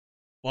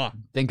 Wow.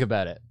 Think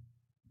about it.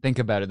 Think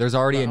about it. There's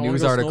already a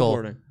news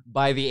article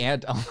by the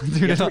ant. Oh,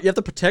 dude, you have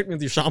to protect me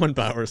with your shaman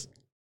powers.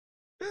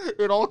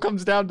 It all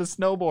comes down to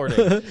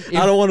snowboarding.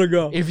 I don't want to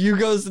go. If you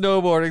go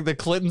snowboarding, the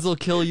Clintons will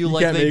kill you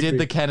like they did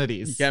the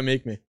Kennedys. You can't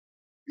make me.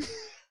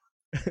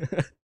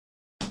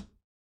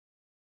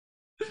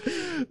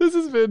 This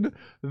has been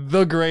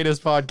the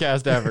greatest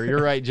podcast ever.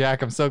 You're right,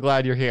 Jack. I'm so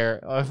glad you're here.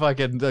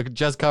 The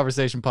Just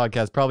Conversation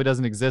podcast probably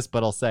doesn't exist,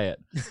 but I'll say it.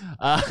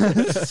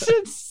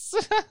 It's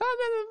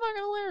fucking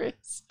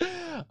hilarious.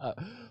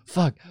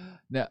 Fuck.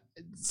 Now,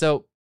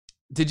 so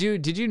did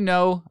you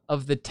know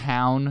of the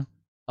town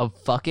of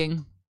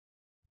fucking?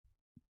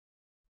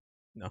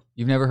 No.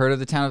 You've never heard of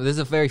the town of? This is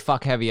a very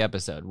fuck heavy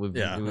episode.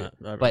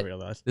 I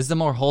realized. This is a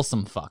more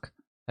wholesome fuck.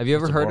 Have you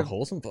ever heard of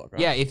wholesome fuck?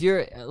 Right? Yeah, if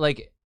you're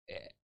like,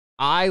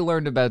 I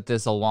learned about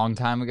this a long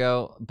time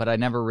ago, but I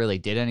never really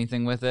did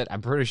anything with it.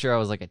 I'm pretty sure I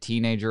was like a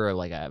teenager or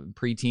like a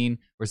preteen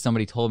where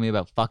somebody told me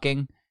about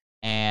fucking,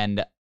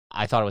 and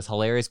I thought it was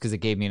hilarious because it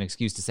gave me an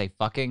excuse to say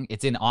fucking.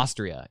 It's in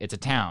Austria. It's a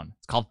town.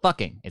 It's called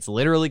fucking. It's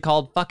literally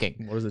called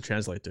fucking. What does it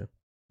translate to?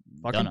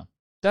 Fucking?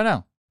 Don't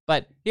know.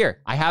 But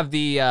here, I have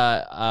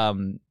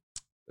the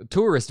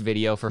tourist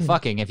video for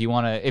fucking. If you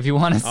wanna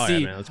see,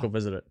 yeah, man, let's go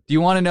visit it. Do you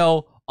want to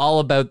know all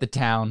about the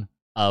town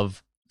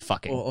of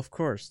fucking? Well, of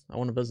course, I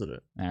want to visit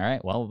it. All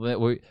right.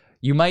 Well,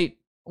 you might.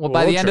 Well,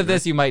 by the end of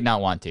this, you might not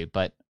want to.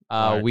 But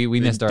right. we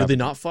missed our. Do they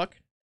not fuck?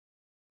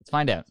 Let's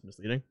find out. It's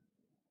misleading.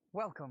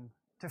 Welcome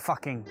to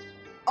fucking.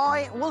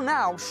 I will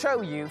now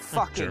show you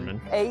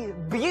fucking a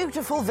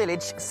beautiful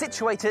village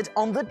situated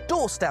on the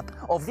doorstep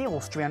of the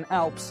Austrian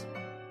Alps.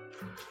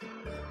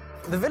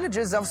 The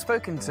villagers I've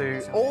spoken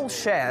to all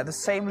share the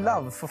same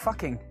love for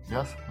fucking.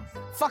 Yes.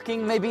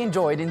 Fucking may be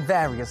enjoyed in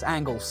various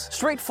angles.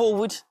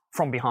 Straightforward,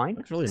 from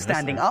behind, really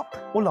standing up,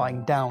 or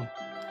lying down.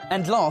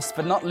 And last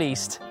but not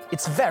least,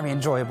 it's very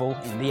enjoyable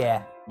in the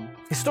air.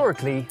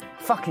 Historically,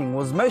 fucking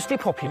was mostly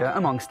popular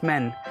amongst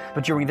men,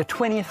 but during the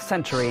 20th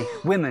century,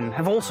 women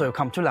have also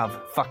come to love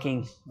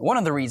fucking. One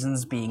of the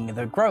reasons being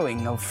the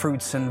growing of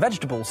fruits and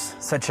vegetables,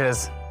 such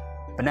as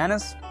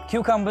bananas,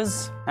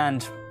 cucumbers,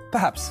 and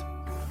perhaps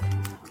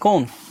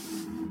corn.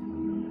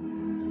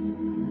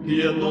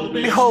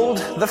 Behold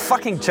the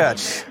fucking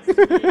church.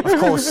 Of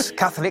course,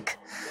 Catholic,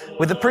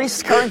 with the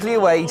priest currently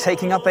away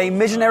taking up a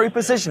missionary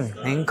position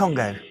in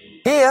Congo.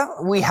 Here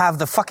we have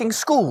the fucking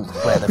school,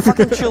 where the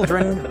fucking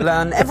children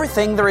learn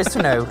everything there is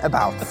to know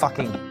about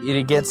fucking.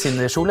 It gets in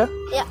the Schule?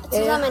 Yeah,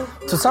 zusammen.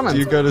 Zusammen. Do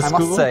you go to school? I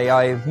must say,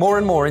 I more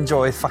and more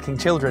enjoy fucking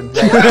children.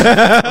 They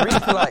are really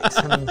polite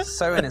and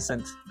so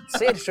innocent.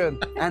 Sehr schön.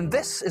 And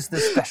this is the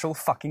special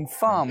fucking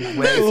farm,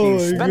 where if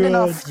you spend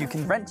enough, you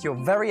can rent your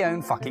very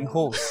own fucking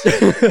horse.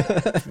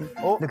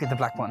 Oh, look at the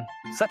black one.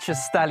 Such a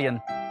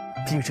stallion.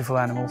 Beautiful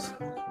animals.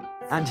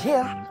 And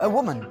here, a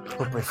woman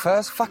who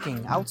prefers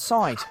fucking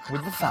outside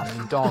with the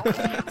family dog.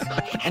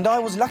 And I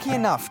was lucky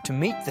enough to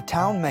meet the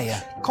town mayor,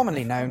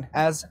 commonly known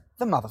as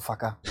the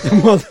motherfucker.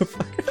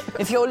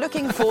 If you're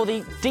looking for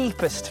the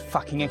deepest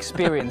fucking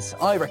experience,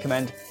 I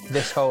recommend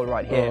this hole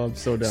right here. Oh, I'm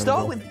so down.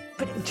 Start with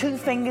putting 2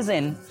 fingers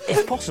in.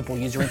 If possible,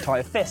 use your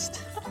entire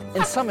fist.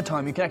 In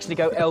summertime, you can actually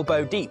go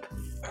elbow deep.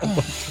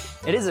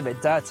 It is a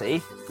bit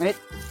dirty, and it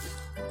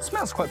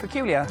smells quite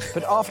peculiar,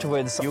 but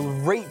afterwards you'll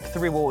reap the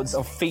rewards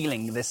of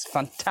feeling this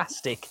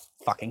fantastic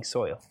fucking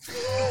soil.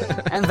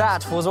 And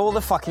that was all the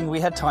fucking we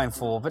had time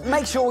for, but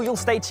make sure you'll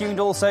stay tuned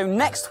also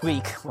next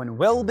week when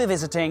we'll be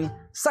visiting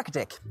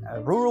Sakatik, a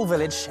rural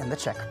village in the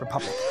Czech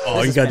Republic.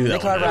 Oh, you gotta do that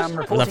Nikolai one. Ram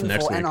reporting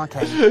next for week.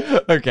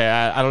 NRK. Okay,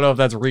 I don't know if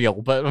that's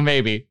real, but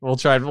maybe we'll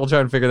try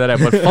and figure that out.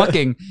 But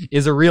fucking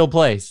is a real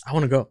place. I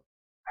want to go.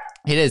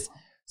 It is.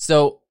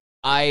 So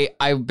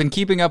I've been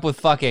keeping up with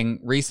fucking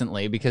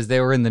recently because they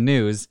were in the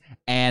news,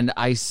 and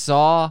I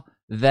saw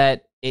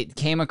that it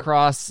came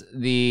across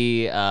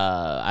the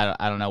I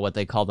don't know what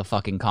they call the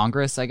fucking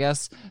Congress, I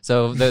guess.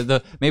 So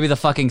the maybe the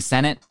fucking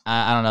Senate.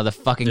 I don't know, the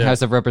fucking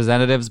House of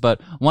Representatives,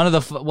 but one of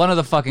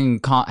the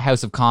fucking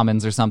House of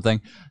Commons or something.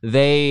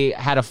 They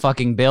had a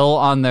fucking bill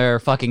on their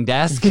fucking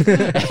desk,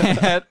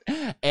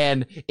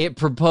 and it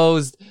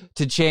proposed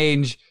to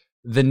change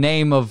the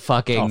name of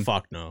fucking. Oh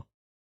fuck no.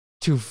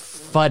 To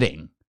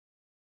fudding.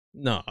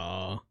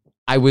 No.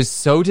 I was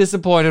so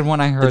disappointed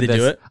when I heard Did they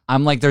do this. it?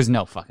 I'm like, there's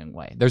no fucking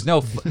way. There's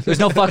no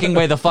fucking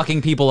way the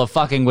fucking people of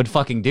fucking would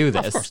fucking do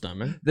this. Of course not,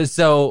 man.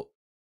 So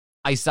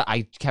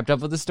I kept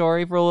up with the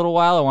story for a little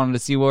while. I wanted to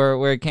see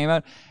where it came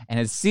out. And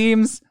it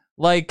seems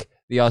like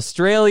the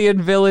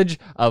Australian village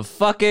of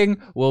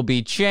fucking will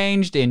be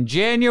changed in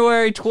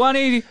January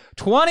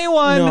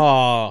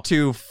 2021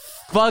 to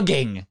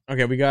fugging.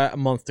 Okay, we got a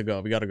month to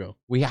go. We gotta go.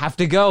 We have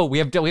to go. We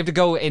have to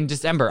go in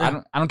December.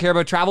 Yeah. I don't care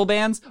about travel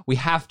bans. We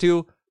have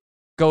to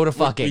go to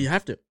fucking. You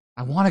have to.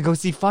 I want to go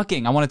see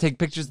fucking. I want to take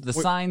pictures of the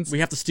signs. We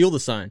have to steal the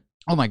sign.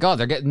 Oh my god,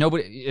 they're getting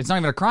nobody. It's not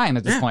even a crime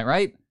at this point,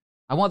 right?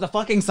 I want the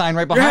fucking sign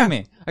right behind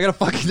me. I got a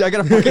fucking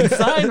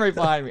sign right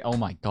behind me. Oh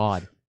my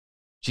god,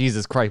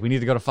 Jesus Christ, we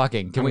need to go to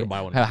fucking. Can we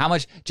buy one? How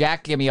much?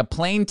 Jack, give me a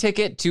plane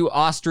ticket to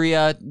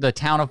Austria, the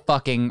town of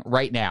fucking,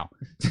 right now.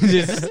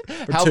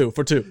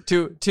 For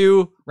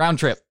two round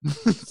trip.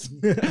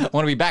 I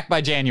want to be back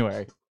by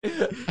January.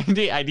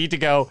 I need to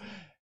go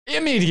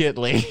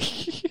immediately.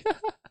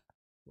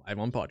 Live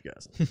on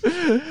podcast.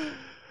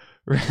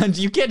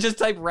 You can't just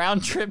type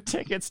round trip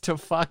tickets to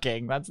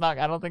fucking. That's not.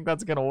 I don't think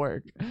that's gonna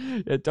work.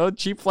 Don't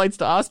cheap flights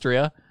to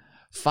Austria.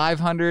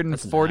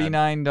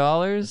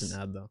 $549. It's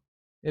an ad though.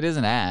 It is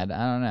an ad.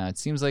 I don't know. It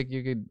seems like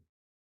you could.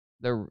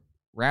 The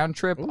round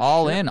trip Oh,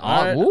 all shit. in.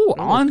 All right.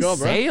 On Let's go,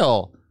 bro.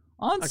 sale.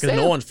 On Because sale.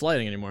 no one's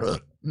flighting anymore.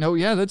 No,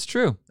 yeah, that's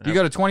true. You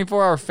got a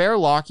 24-hour fare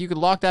lock. You could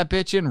lock that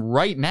bitch in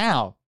right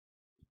now.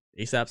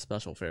 ASAP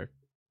special fare.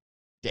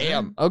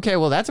 Damn. Okay,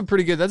 well that's a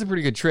pretty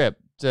good trip.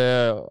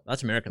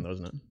 That's American though,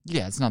 isn't it?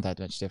 Yeah, it's not that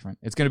much different.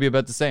 It's gonna be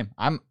about the same.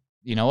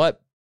 You know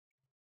what?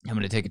 I'm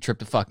gonna take a trip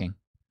to fucking.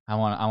 I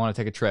want to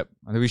take a trip.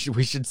 We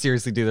should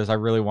seriously do this. I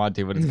really want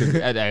to, but it's gonna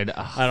be, I don't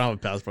have a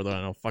passport though.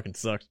 I know it fucking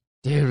sucks.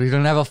 Dude, we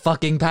don't have a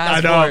fucking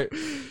passport. I know.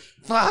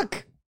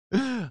 Fuck.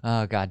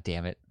 Oh god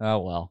damn it. Oh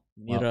well.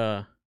 We need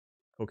a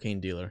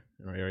cocaine dealer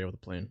in our area with a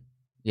plane.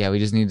 Yeah, we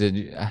just need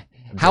to.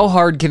 How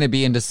hard can it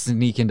be to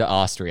sneak into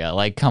Austria?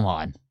 Like, come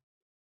on.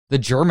 The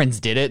Germans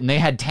did it, and they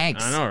had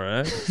tanks. I know,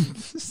 right?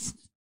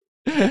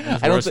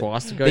 I don't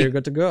swastika, you're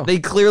good to go. They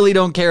clearly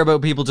don't care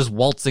about people just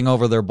waltzing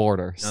over their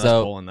border. No,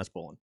 So that's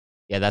Poland.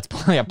 yeah, that's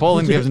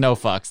Poland gives no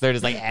fucks. They're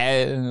just like,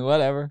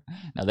 whatever.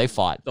 No, they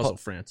fought. Also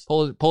France.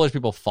 Polish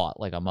people fought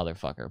like a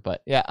motherfucker.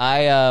 But yeah,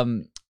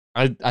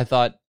 I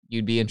thought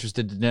you'd be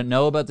interested to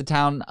know about the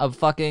town of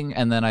fucking,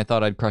 and then I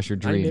thought I'd crush your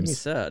That dreams. made me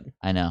sad.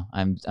 I know.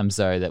 I'm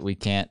sorry that we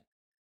can't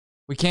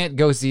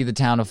go see the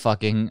town of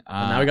fucking.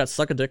 Now we got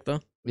Suck a Dick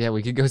though. Yeah,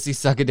 we could go see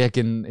Suck a Dick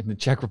in the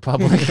Czech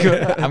Republic.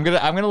 I'm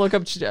gonna look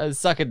up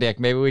Suck a Dick.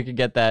 Maybe we could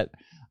get that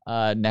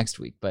next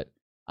week. But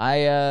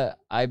I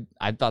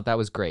thought that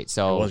was great.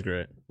 So It was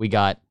great. We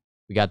got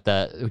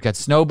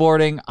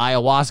snowboarding,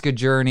 ayahuasca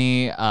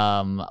journey.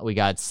 We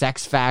got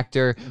Sex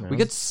Factor. Yeah. We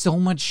got so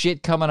much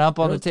shit coming up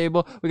on the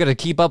table. We got to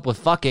keep up with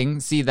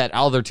fucking. See that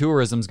all their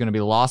tourism's gonna be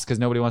lost because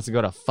nobody wants to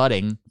go to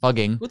fugging. What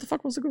the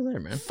fuck wants to go there,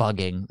 man?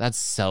 Fugging. That's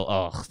so.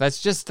 Ugh.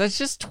 That's just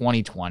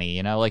 2020.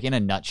 You know, like in a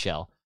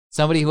nutshell.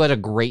 Somebody who had a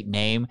great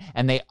name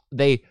and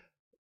they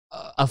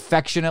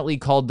affectionately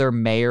called their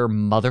mayor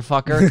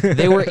motherfucker.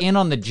 They were in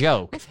on the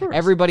joke.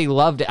 Everybody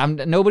loved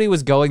it. Nobody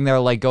was going there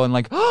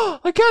going, oh,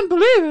 I can't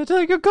believe it.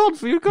 Like, you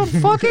called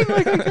fucking.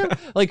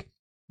 Like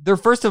they're,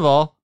 first of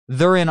all,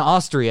 they're in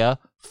Austria.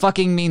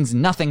 Fucking means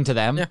nothing to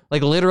them. Yeah.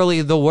 Like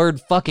literally the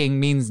word fucking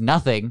means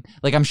nothing.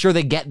 Like I'm sure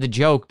they get the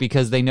joke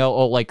because they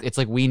know, it's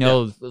like we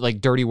know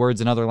like dirty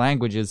words in other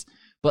languages.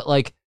 But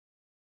like,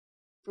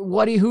 who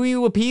are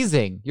you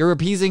appeasing? You're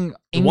appeasing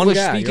English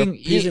speaking.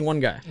 You're appeasing one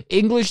guy.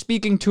 English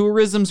speaking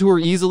tourisms who are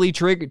easily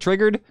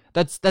triggered.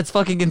 That's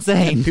fucking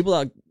insane. And people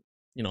that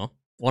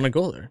want to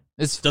go there.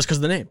 It's just because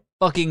of the name.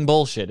 Fucking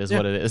bullshit is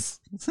what it is.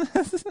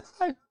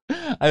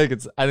 I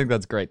think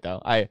that's great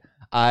though. I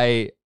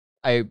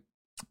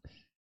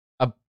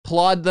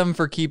applaud them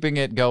for keeping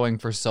it going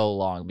for so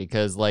long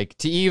because like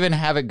to even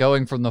have it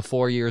going from the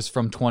 4 years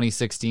from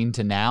 2016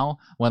 to now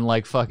when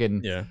like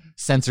fucking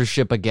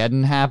censorship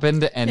again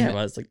happened and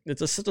but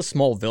it's such a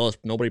small village.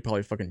 Nobody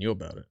probably fucking knew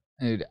about it.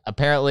 Dude,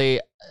 apparently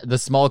the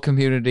small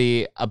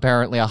community,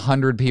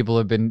 100 people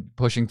have been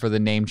pushing for the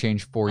name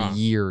change for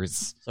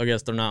years. So I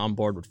guess they're not on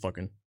board with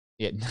fucking.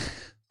 Yeah,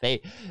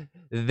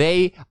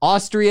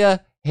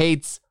 Austria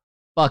hates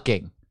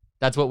fucking.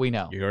 That's what we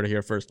know. You heard it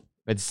here first.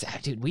 But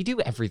dude, we do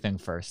everything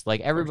first.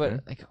 Like everybody,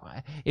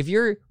 if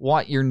you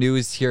want your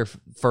news here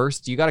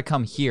first, you got to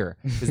come here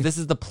because this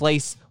is the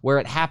place where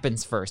it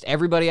happens first.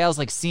 Everybody else,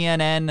 like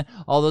CNN,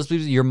 all those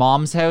people, your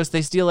mom's house,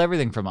 they steal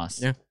everything from us.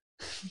 Yeah.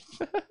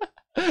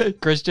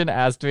 Christian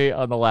asked me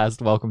on the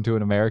last Welcome to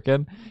an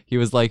American. He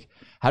was like,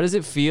 "How does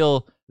it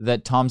feel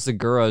that Tom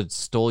Segura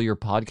stole your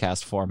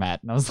podcast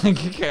format?" And I was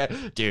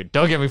like, dude,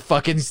 don't get me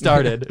fucking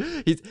started.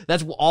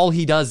 That's all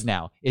he does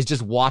now is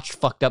just watch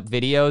fucked up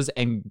videos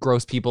and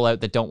gross people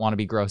out that don't want to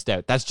be grossed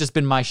out. That's just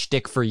been my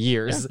shtick for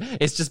years. Yeah.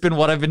 It's just been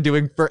what I've been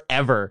doing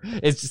forever.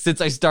 It's just, since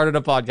I started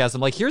a podcast,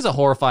 I'm like, here's a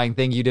horrifying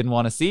thing you didn't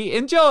want to see.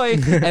 Enjoy.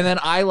 And then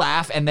I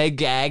laugh and they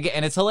gag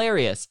and it's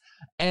hilarious.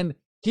 And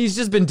he's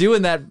just been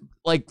doing that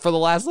like for the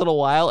last little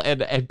while,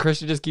 and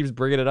Christian just keeps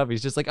bringing it up.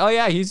 He's just like, oh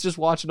yeah, he's just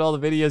watching all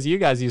the videos you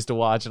guys used to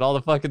watch and all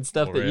the fucking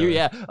stuff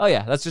oh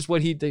yeah, that's just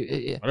what he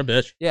did. What a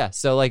bitch. Yeah,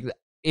 so like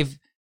if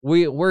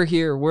we're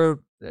here,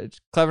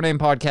 Clever Name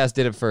Podcast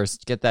did it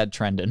first. Get that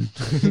trending.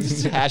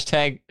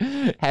 hashtag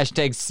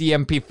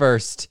CMP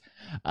first.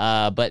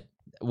 But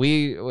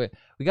we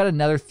got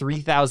another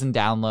 3,000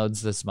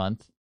 downloads this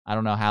month. I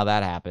don't know how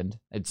that happened.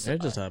 It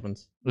just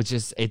happens.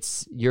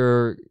 It's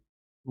your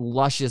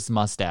luscious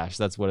mustache.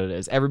 That's what it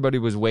is. Everybody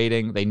was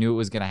waiting. They knew it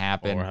was going to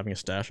happen. Well, we're having a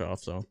stash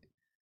off, so. All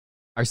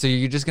right, so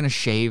you're just going to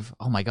shave.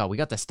 Oh my God, we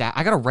got the stash.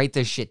 I got to write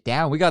this shit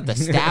down. We got the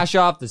stash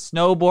off, the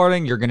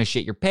snowboarding. You're going to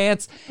shit your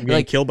pants. I'm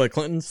getting killed by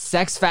Clintons.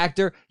 Sex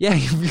factor. Yeah,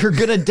 you're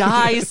going to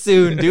die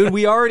soon, dude.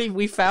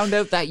 We found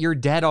out that you're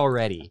dead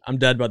already. I'm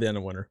dead by the end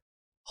of winter.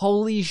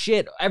 Holy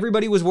shit.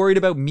 Everybody was worried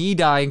about me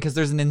dying because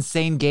there's an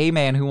insane gay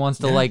man who wants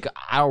to like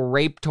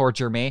rape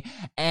torture me.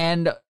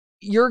 And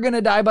you're going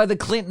to die by the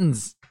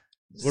Clintons.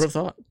 Would have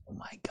thought. Oh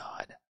my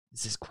God.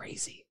 This is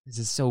crazy. This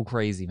is so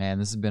crazy, man.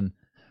 This has been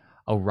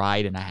a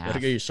ride and a half. Better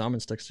get your shaman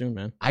stick soon,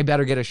 man. I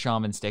better get a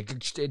shaman stick.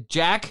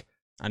 Jack,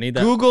 I need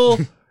that. Google,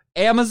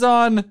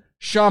 Amazon,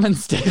 shaman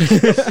stick.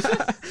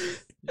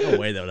 No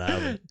way that would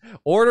happen.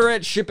 Order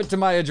it, ship it to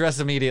my address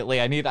immediately.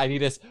 I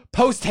need this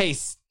post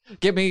haste.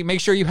 Make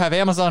sure you have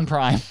Amazon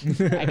Prime.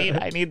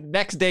 I need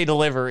next day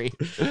delivery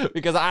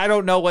because I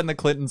don't know when the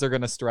Clintons are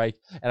gonna strike,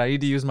 and I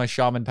need to use my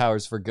shaman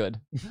powers for good.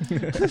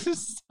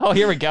 Oh,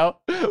 here we go.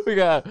 We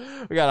got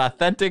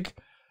authentic,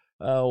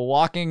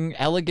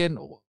 elegant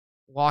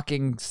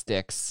walking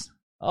sticks.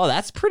 Oh,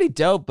 that's pretty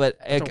dope. But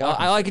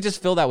I could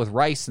just fill that with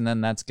rice, and then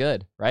that's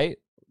good, right?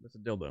 That's a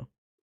dildo.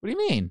 What do you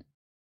mean?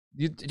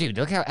 Dude,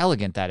 look how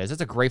elegant that is.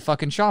 That's a great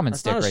fucking shaman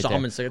stick right there. That's not a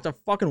shaman stick. It's a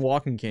fucking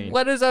walking cane.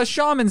 What is a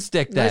shaman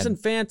stick then? Nice and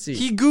fancy.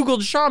 He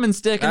Googled shaman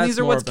stick, and these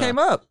are what came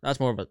up.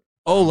 That's more of a...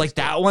 Oh, like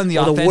that one? The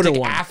authentic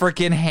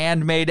African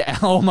handmade...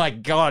 Oh my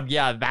God.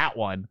 Yeah, that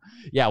one.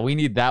 Yeah, we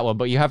need that one.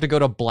 But you have to go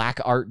to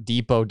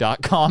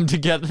blackartdepot.com to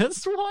get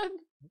this one.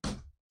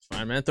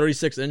 Fine, man.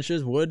 36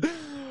 inches wood.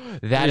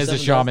 That is a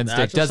shaman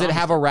stick. Does it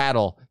have a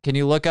rattle? Can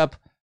you look up,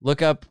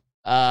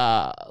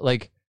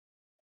 like...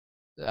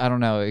 I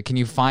don't know. Can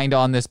you find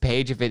on this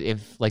page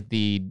if like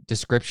the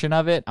description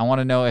of it? I want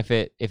to know if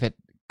it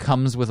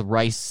comes with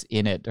rice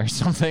in it or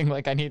something.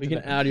 Like I need. We can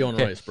add you on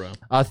rice, bro.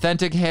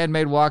 Authentic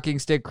handmade walking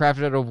stick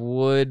crafted out of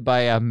wood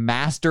by a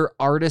master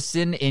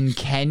artisan in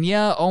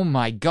Kenya. Oh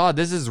my God,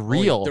 this is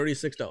real.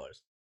 $36.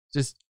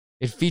 Just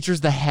it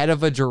features the head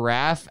of a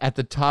giraffe at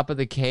the top of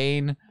the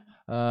cane.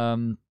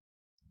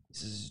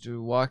 This is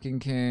walking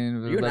cane.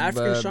 Are you an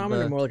African shaman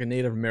or more like a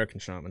Native American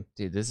shaman?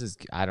 Dude, this is,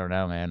 I don't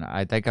know, man.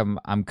 I think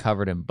I'm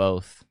covered in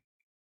both.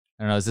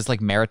 I don't know. Is this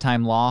like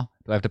maritime law?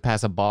 Do I have to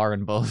pass a bar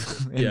in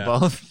both?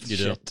 Both? You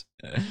do.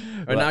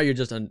 Right now you're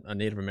just a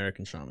Native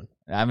American shaman.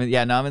 I'm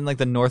in like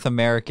the North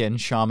American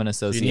Shaman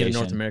Association. You need a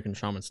North American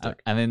shaman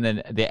stick. I'm in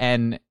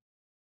the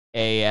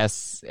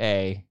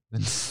NASA.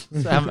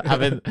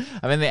 I'm in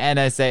the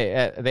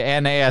NSA, the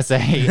NASA,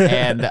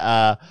 and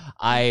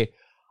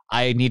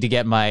I need to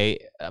get my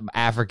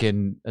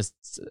African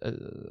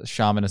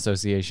Shaman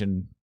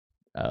Association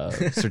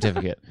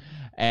certificate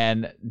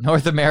and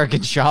North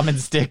American Shaman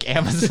Stick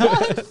Amazon.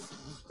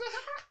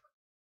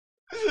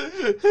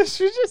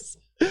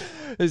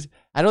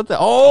 I don't think.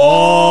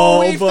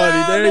 Oh, buddy,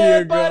 there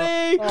you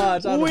buddy. Go. Oh,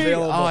 it's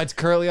unavailable. Oh, it's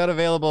currently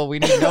unavailable. We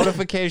need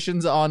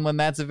notifications on when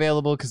that's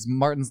available because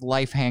Martin's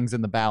life hangs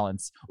in the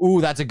balance. Ooh,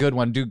 that's a good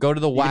one, dude. Go to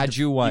the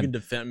Waju one. You can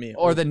defend me.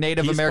 Or the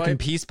Native American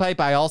peace pipe.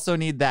 I also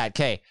need that.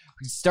 Okay.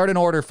 Start an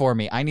order for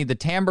me. I need the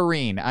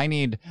tambourine. I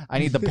need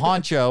the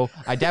poncho.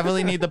 I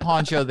definitely need the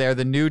poncho there.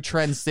 The new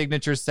trend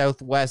signature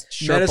Southwest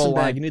Sherpa medicine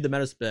line. bag. You need the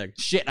medicine bag.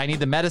 Shit, I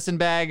need the medicine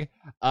bag.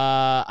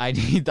 I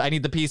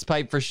need the peace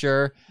pipe for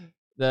sure.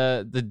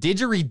 The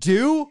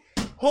didgeridoo.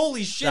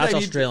 Holy shit! That's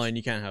Australian.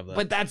 You can't have that.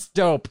 But that's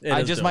dope.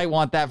 I just might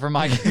want that for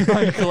my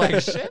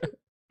collection.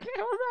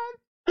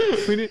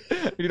 We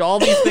need all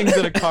these things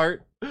in a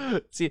cart.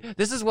 See,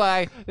 this is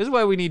why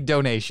we need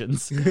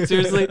donations.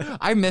 Seriously,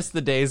 I miss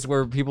the days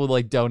where people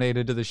like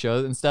donated to the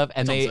show and stuff,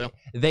 and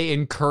they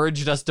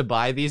encouraged us to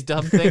buy these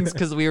dumb things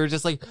because we were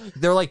just like,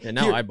 they're like, yeah,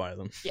 now I buy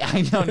them. Yeah,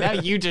 I know. Now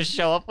you just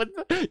show up with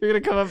you're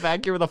gonna come up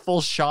back here with a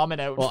full shaman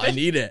outfit. Well, I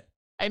need it.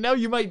 I know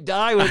you might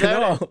die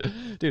without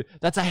it. Dude,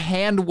 that's a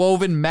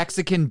hand-woven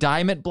Mexican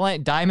diamond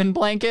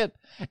blanket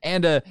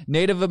and a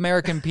Native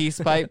American peace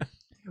pipe.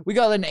 We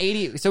got an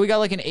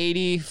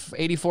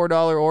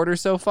 $84 order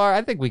so far.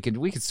 I think we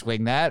could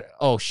swing that.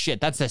 Oh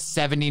shit, that's a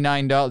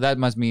 $79. That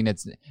must mean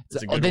it's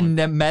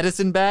the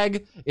medicine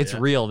bag. It's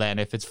real then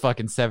if it's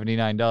fucking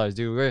 $79,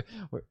 dude.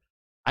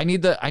 I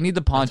need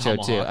the poncho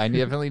too. I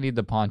definitely need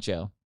the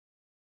poncho.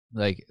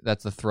 Like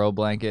that's the throw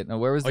blanket. No,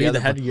 where was the other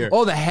headgear?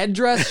 Oh, the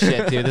headdress.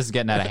 Shit, dude, this is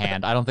getting out of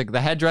hand. I don't think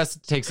the headdress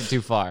takes it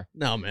too far.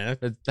 No, man.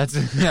 That's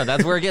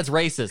where it gets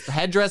racist. The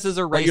headdresses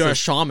are racist. But you're a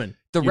shaman.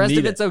 The rest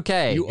of it's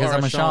okay because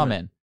I'm a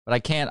shaman. But I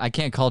can't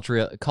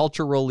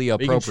culturally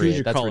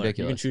appropriate. That's ridiculous.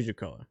 You can choose your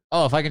color.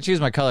 Oh, if I can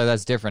choose my color,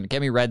 that's different. Get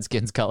me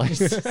Redskins colors.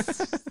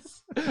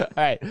 All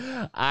right.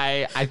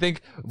 I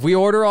think if we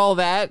order all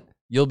that,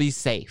 you'll be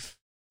safe.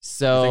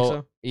 So, You think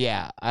so?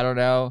 yeah, I don't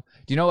know.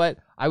 Do you know what?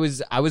 I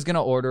was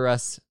gonna order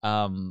us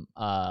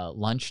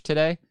lunch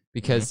today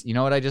because you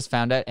know what I just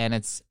found out, and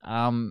it's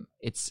on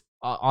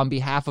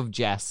behalf of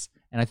Jess.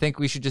 And I think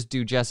we should just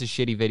do Jess's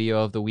shitty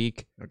video of the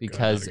week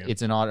because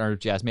it's in honor of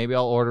Jess. Maybe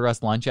I'll order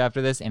us lunch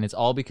after this, and it's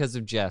all because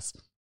of Jess.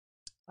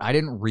 I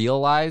didn't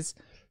realize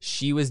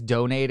she was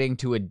donating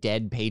to a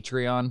dead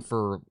Patreon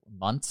for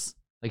months.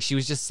 Like, she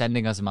was just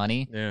sending us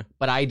money. Yeah.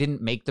 But I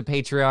didn't make the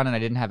Patreon, and I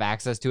didn't have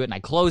access to it, and I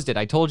closed it.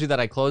 I told you that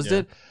I closed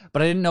it,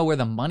 but I didn't know where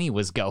the money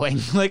was going.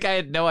 Like, I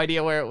had no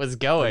idea where it was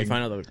going. Did you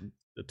find out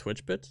the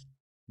Twitch bits?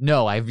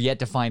 No, I've yet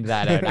to find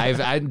that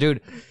out. Dude,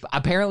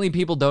 apparently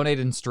people donate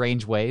in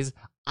strange ways.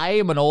 I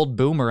am an old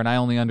boomer and I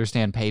only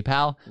understand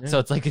PayPal, so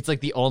it's like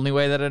the only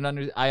way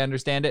that I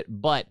understand it.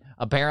 But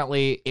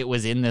apparently it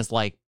was in this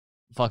like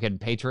fucking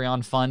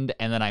Patreon fund,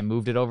 and then I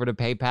moved it over to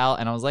PayPal,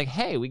 and I was like,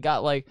 hey, we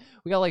got like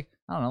I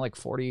don't know, like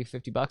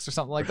 $40-$50 or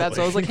something like that.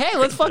 So I was like, hey,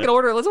 let's fucking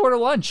order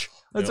lunch.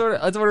 Let's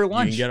order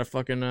lunch. You can get a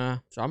fucking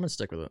Shaman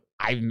stick with it.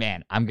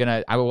 I'm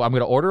gonna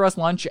order us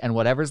lunch, and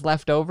whatever's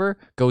left over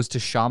goes to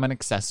Shaman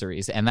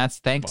accessories, and that's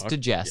thanks to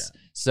Jess.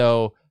 Yeah.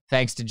 So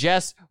thanks to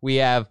Jess, we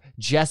have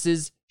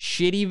Jess's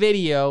shitty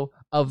video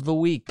of the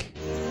week.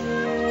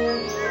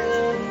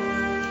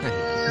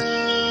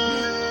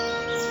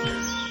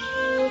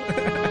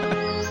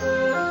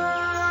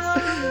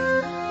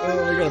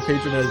 Oh, I gotta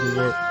patronize you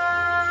more.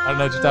 I don't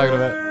know what you're talking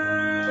about.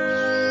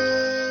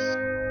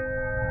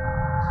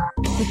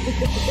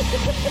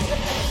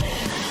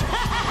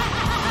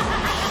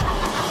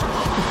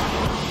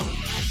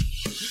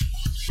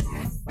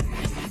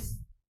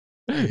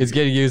 It's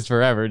getting used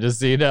forever, just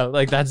so you know.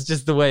 Like, that's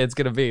just the way it's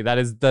gonna be. That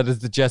is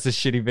the Jess's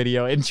shitty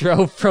video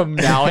intro from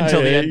now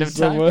until the end of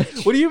time.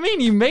 What do you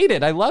mean? You made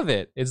it. I love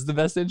it. It's the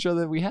best intro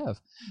that we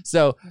have.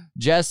 So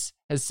Jess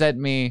has sent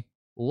me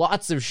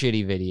lots of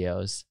shitty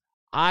videos.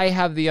 I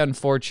have the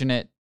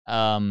unfortunate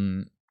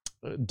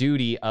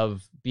duty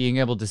of being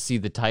able to see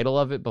the title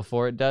of it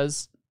before it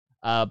does,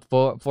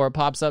 before it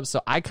pops up.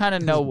 So I kind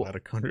of know.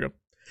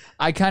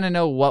 I kind of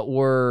know what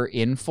we're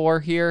in for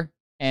here,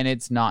 and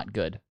it's not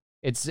good.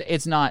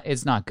 It's not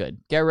good.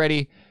 Get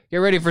ready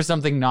for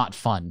something not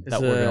fun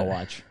that we're gonna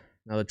watch.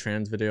 Another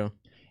trans video.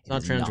 It's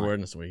not Trans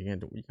Awareness Week. You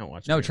can't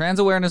watch it. No, Trans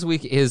Awareness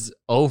Week is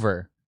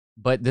over.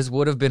 But this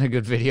would have been a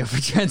good video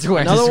for Trans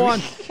Awareness Another Week.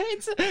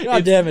 one.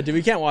 God damn it, dude.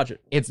 We can't watch it.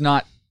 It's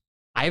not.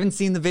 I haven't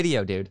seen the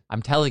video, dude.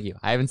 I'm telling you,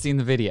 I haven't seen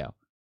the video.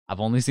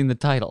 I've only seen the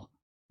title.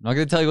 I'm not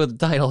gonna tell you what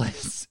the title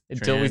is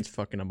until Trans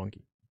fucking a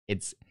monkey.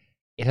 It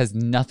has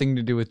nothing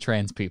to do with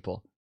trans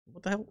people.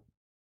 What the hell?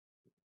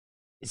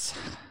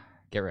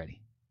 Get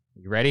ready.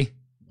 You ready?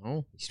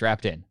 No.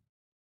 Strapped in.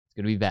 It's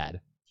gonna be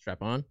bad.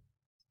 Strap on.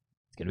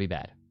 It's gonna be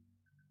bad.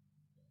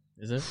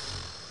 Is it?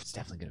 It's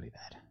definitely gonna be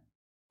bad.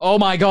 Oh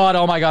my god!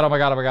 Oh my god! Oh my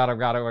god! Oh my god! Oh my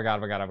god! Oh my god!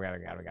 Oh my god! Oh my god! Oh my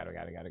god! Oh my god! Oh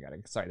my god! Oh my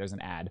god! Sorry, there's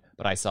an ad,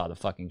 but I saw the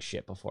fucking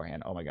shit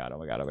beforehand. Oh my god! Oh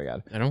my god! Oh my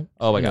god! I don't.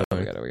 Oh my god! Oh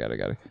my god! Oh my god! Oh my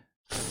god!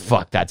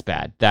 Fuck! That's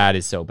bad. That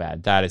is so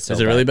bad. That is so. Is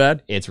it really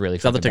bad? It's really.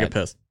 Stop fucking to take bad.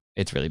 a piss.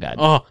 It's really bad.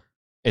 Oh,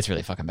 it's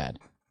really fucking bad.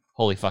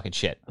 Holy fucking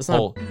shit! It's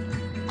not.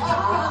 It's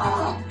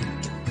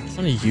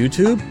on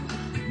YouTube.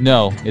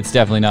 No, it's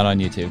definitely not on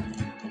YouTube.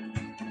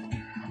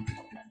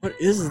 What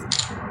is?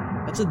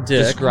 That's a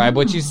dick. Describe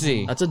what you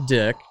see. That's a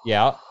dick.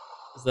 Yeah.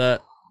 Is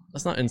that?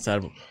 That's not inside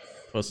of a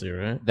pussy,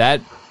 right? That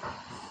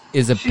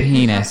is a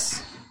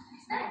penis.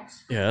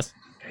 Yes.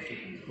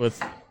 With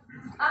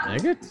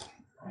maggots?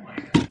 What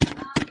the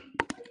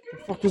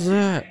fuck was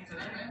that?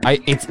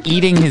 It's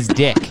eating his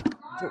dick.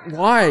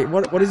 Why?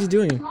 What is he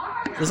doing?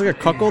 Is like a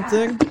cuckold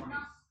thing?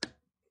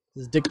 Is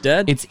his dick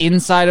dead? It's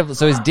inside of,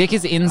 so his dick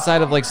is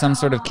inside of like some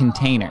sort of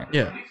container.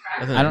 Yeah.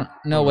 I don't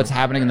know what's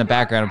happening in the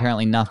background.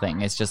 Apparently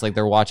nothing. It's just like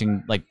they're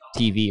watching like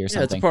TV or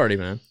something. Yeah, it's a party,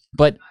 man.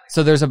 But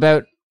so there's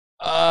about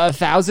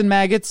 1,000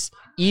 maggots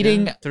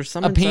eating a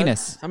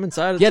penis. I'm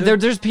inside. Yeah,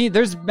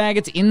 there's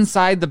maggots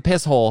inside the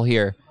piss hole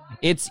here.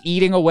 It's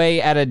eating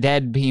away at a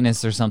dead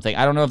penis or something.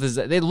 I don't know if this.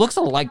 It looks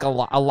like a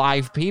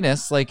live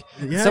penis. Like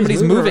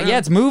somebody's moving. Yeah,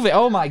 it's moving.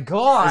 Oh my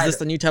god! Is this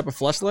the new type of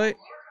fleshlight?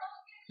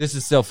 This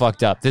is so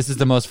fucked up. This is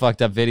the most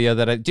fucked up video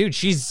that dude,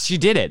 she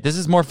did it. This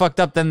is more fucked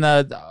up than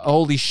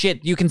holy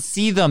shit. You can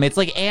see them. It's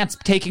like ants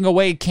taking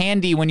away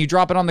candy when you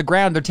drop it on the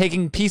ground. They're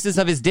taking pieces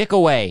of his dick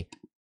away.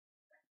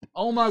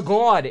 Oh my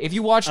god. If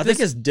you watch this. I think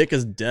his dick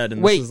is dead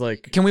and wait, this is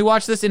like. Can we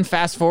watch this in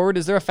fast forward?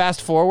 Is there a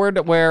fast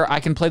forward where I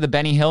can play the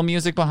Benny Hill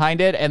music behind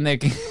it and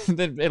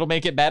it'll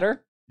make it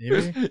better?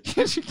 Maybe.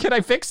 Can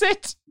I fix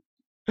it?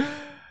 I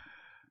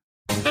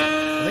think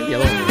the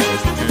other one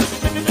was the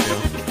trans video.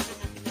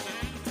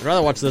 I'd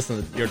rather watch this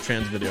than your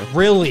trans video.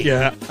 Really?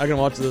 Yeah, I can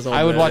watch this.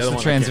 I would watch the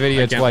trans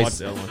video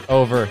twice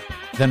over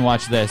than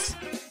watch this.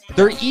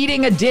 They're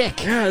eating a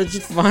dick. Yeah, it's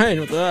just fine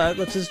with that.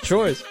 That's his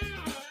choice.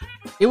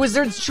 It was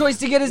their choice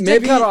to get his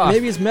dick cut off.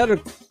 Maybe it's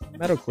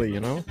medically, you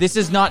know? This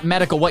is not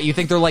medical. What, you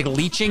think they're like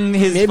leeching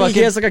his Maybe fucking...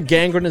 he has like a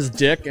gangrene in his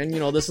dick and, you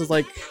know, this is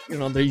like, you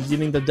know, they're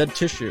eating the dead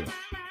tissue.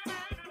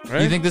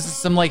 Right? You think this is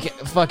some like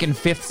fucking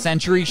 5th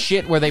century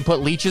shit where they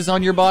put leeches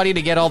on your body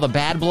to get all the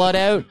bad blood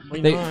out?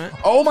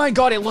 Oh my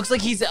god, it looks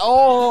like he's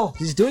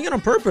doing it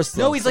on purpose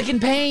though. No, he's like in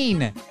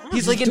pain.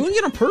 He's like doing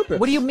it on purpose.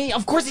 What do you mean?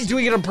 Of course he's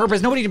doing it on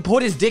purpose. Nobody can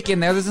put his dick in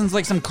there. This is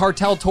like some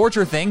cartel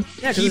torture thing.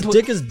 Yeah, because his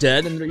dick is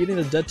dead and they're eating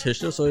the dead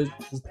tissue so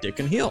his dick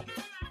can heal.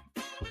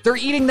 They're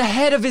eating the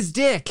head of his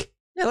dick.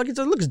 Yeah, look, it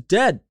looks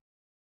dead.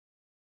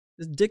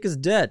 His dick is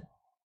dead.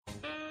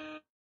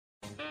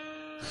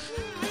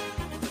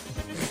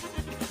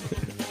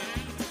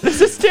 This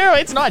is terrible.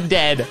 It's not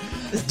dead.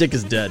 His dick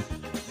is dead.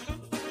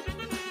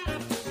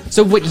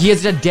 So what, he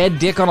has a dead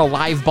dick on a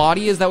live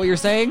body? Is that what you're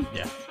saying?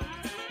 Yeah.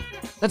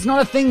 That's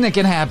not a thing that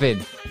can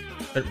happen.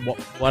 But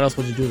what else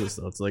would you do this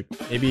though? It's like,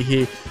 maybe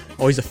he's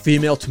a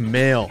female to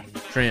male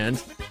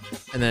trans,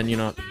 and then, you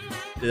know,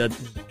 that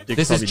dick's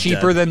This is probably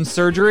cheaper dead. than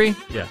surgery?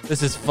 Yeah.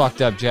 This is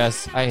fucked up,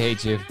 Jess. I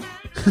hate you.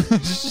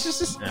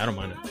 Yeah, I don't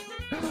mind it.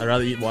 I'd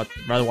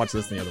rather watch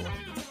this than the other one,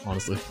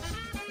 honestly.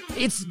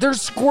 They're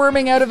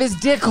squirming out of his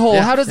dick hole.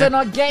 Yeah, How does that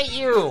not get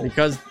you?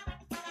 Because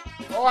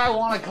Oh, I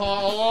want to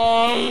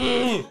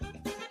call.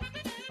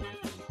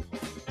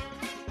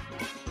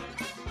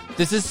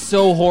 This is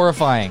so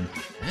horrifying.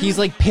 He's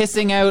like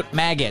pissing out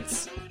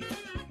maggots.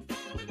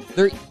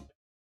 They're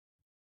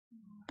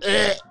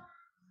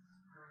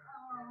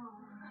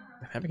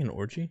having an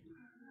orgy?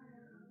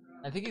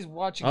 I think he's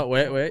watching. Oh,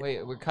 wait.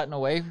 Wait, we're cutting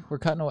away. We're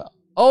cutting away.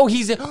 Oh,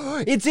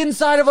 it's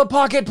inside of a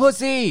pocket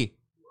pussy.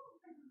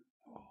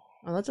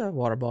 Oh, that's a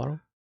water bottle.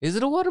 Is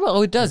it a water bottle?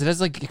 Oh, it does. It has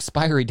like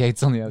expiry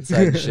dates on the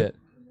outside and shit.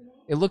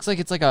 It looks like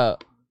it's like a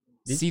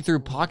see-through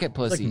pocket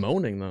pussy. It's like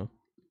moaning though.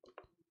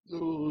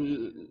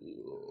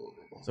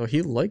 So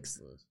he likes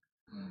this.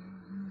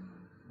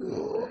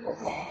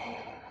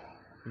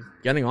 He's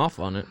getting off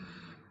on it.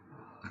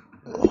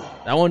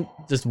 That one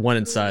just went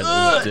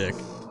inside his dick.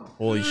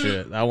 Holy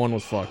shit. That one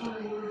was fucked.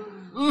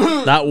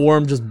 That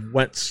worm just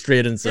went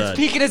straight inside. It's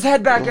peeking his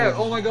head back out.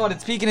 Oh my god,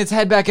 it's peeking its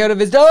head back out of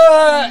his...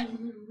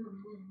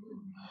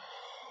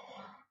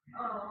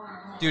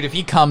 Dude, if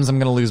he comes, I'm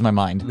gonna lose my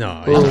mind. No.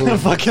 I'm gonna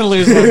fucking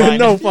lose my mind.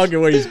 No fucking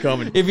way he's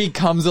coming. If he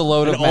comes a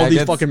load and of all maggots.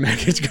 these fucking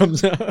maggots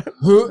comes out.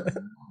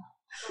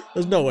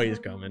 There's no way he's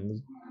coming.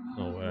 There's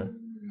no way.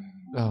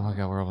 Oh my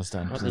god, we're almost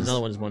done. Oh, there's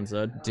another one, just one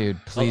side. Dude,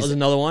 Oh, please. there's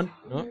another one?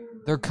 Oh.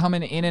 They're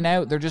coming in and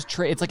out. They're just...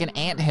 it's like an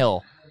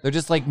anthill. They're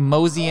just like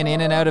moseying in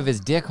and out of his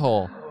dick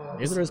hole.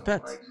 These are his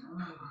pets.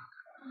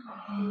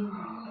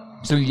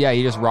 So yeah,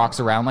 he just rocks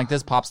around like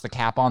this, pops the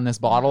cap on this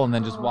bottle, and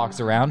then just walks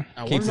around.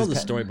 I want to know the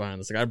story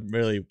behind this. Like, I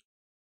really...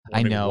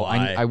 I know.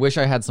 I wish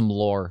I had some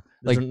lore.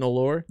 There's Like, no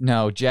lore?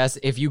 no, Jess,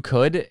 if you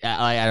could,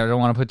 I don't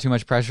want to put too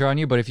much pressure on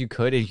you, but if you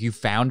could, if you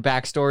found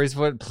backstories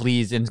for it,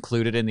 please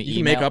include it in the You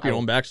email. can make up your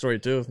own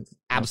backstory, too.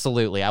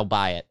 Absolutely, I'll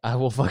buy it. I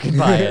will fucking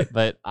buy it,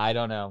 but I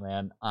don't know,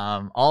 man.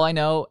 All I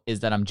know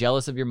is that I'm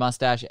jealous of your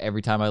mustache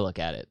every time I look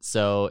at it,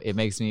 so it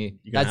makes me...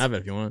 You can have it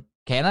if you want.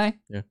 Can I?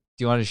 Yeah.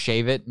 Do you want to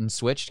shave it and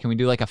switch? Can we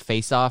do like a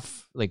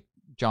face-off, like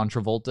John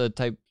Travolta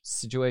type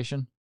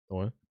situation?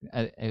 What?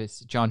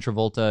 It's John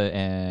Travolta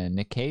and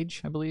Nick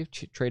Cage, I believe,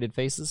 traded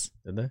faces.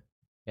 Did they?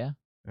 Yeah.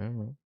 I don't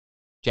know.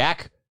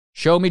 Jack,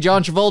 show me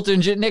John Travolta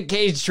and Nick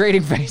Cage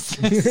trading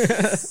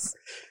faces.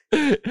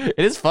 It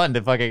is fun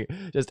to fucking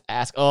just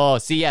ask. Oh,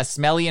 see, yeah,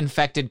 smelly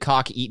infected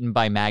cock eaten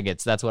by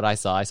maggots. That's what I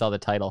saw. I saw the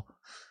title.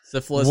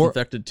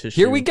 Syphilis-infected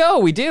tissue. Here we go.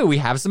 We do. We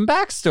have some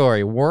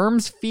backstory.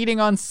 Worms feeding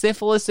on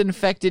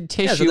syphilis-infected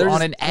tissue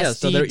on an STD.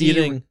 So they're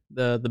eating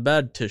the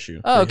bad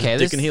tissue. Oh, okay.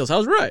 Dick and heels. I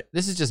was right.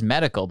 This is just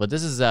medical, but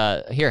this is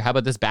here. How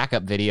about this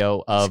backup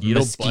video of Mosquito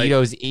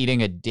mosquitoes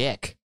eating a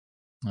dick?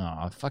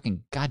 Oh,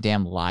 fucking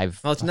goddamn live.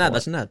 Oh, it's Nat.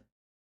 That's Nat.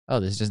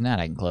 Oh, this is just Nat.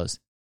 I can close.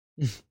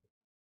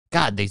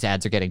 God, these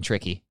ads are getting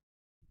tricky.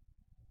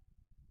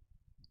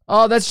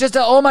 Oh, that's just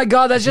oh my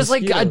god, that's just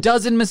like a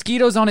dozen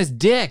mosquitoes on his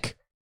dick.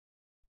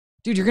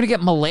 Dude, you're gonna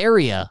get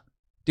malaria.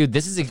 Dude,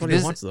 this is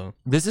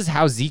this is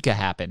how Zika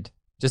happened.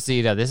 Just so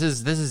you know, this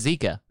is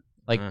Zika.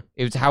 Like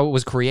it was how it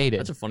was created.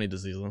 That's a funny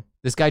disease though.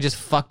 This guy just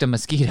fucked a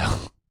mosquito.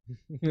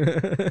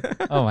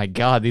 Oh my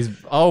god,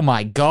 oh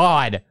my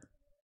god.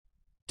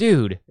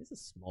 Dude. It's a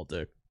small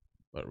dick,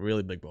 but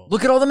really big balls.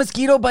 Look at all the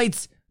mosquito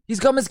bites.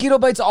 He's got mosquito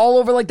bites all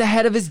over like the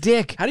head of his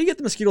dick. How do you get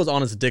the mosquitoes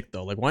on his dick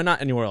though? Like why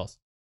not anywhere else?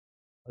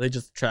 Are they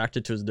just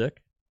attracted to his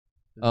dick?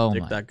 Is his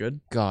dick that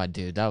good? God,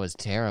 dude, that was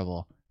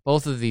terrible.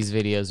 Both of these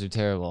videos are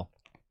terrible.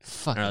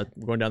 Fuck. All right,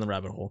 we're going down the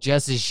rabbit hole.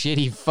 Jess's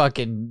shitty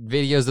fucking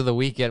videos of the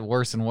week get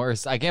worse and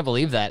worse. I can't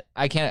believe that.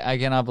 I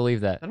cannot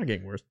believe that. They're not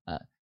getting worse.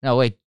 No,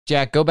 wait,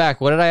 Jack, go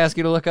back. What did I ask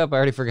you to look up? I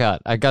already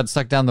forgot. I got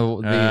stuck down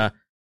the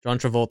John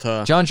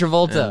Travolta. John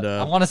Travolta. And,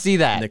 I want to see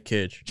that. Nick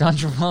Cage. John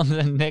Travolta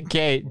and Nick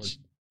Cage.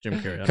 Jim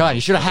Carrey. God,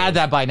 you should have had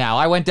that by now.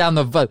 I went down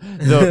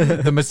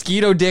the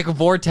mosquito dick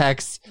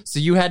vortex, so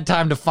you had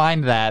time to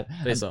find that.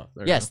 Face Off.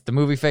 Yes, the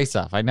movie Face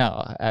Off. I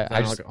know.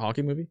 I just, like a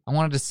hockey movie? I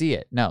wanted to see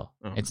it. No,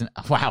 it's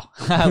wow.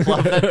 I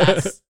love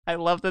that. I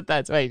love that.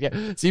 That's wait.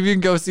 Yeah. See if you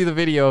can go see the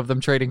video of them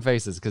trading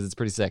faces because it's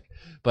pretty sick.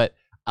 But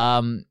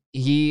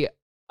it's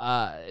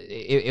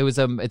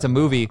a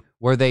movie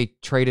where they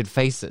traded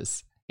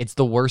faces. It's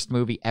the worst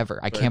movie ever.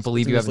 I can't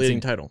believe you haven't seen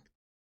it. Title.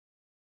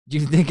 Do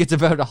you think it's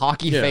about a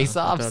hockey Yeah,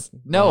 face-offs?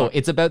 No,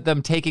 it's about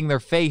them taking their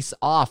face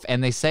off,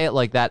 and they say it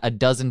like that a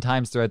dozen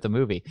times throughout the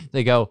movie.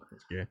 They go,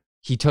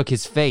 he took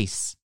his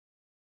face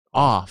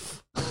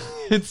off.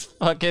 It's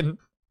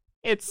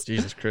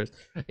Jesus Christ.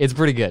 It's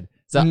pretty good.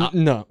 So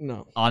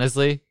No.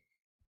 honestly,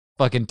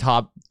 fucking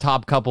top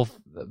couple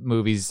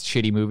movies,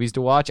 shitty movies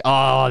to watch.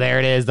 Oh, there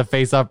it is, the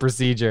face-off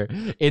procedure.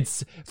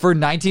 It's for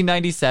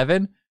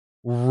 1997,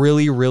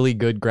 really, really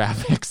good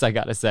graphics, I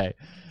gotta say.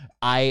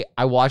 I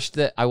watched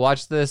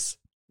this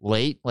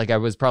late, like I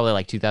was probably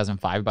like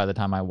 2005 by the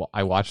time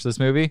I watched this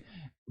movie,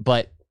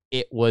 but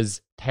it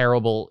was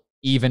terrible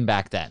even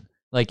back then.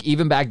 Like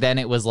even back then,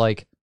 it was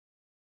like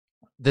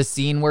the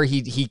scene where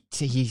he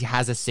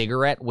has a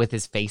cigarette with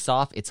his face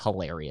off. It's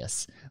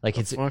hilarious. Like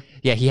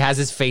he has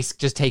his face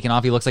just taken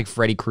off. He looks like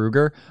Freddy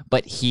Krueger,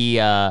 but he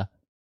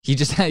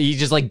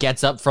just like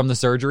gets up from the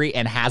surgery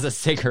and has a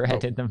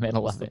cigarette in the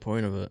middle of it. What's the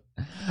point of it?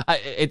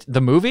 It's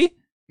the movie.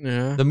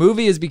 Yeah. The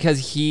movie is because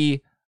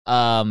he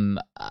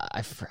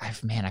I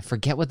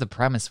forget what the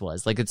premise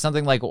was. Like it's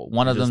something like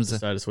one of them's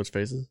decided to switch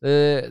faces.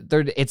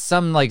 It's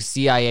some like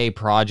CIA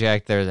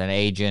project. There's an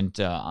agent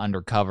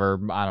undercover.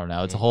 I don't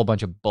know. It's a whole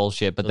bunch of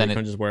bullshit. But So then they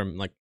couldn't just wear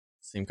like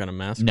same kind of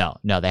mask. No,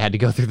 they had to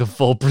go through the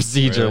full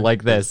procedure Really?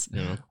 like this,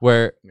 Yeah.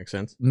 where Makes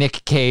sense.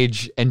 Nick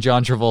Cage and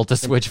John Travolta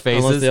switch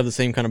faces. Unless they have the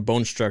same kind of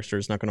bone structure,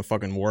 it's not going to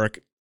fucking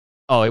work.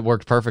 Oh, it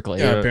worked perfectly.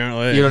 Yeah,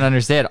 apparently. You don't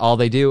understand.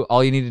 All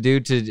you need to do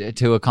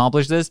to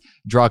accomplish this,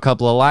 draw a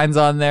couple of lines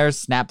on there,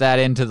 snap that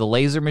into the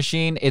laser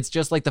machine. It's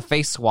just like the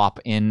face swap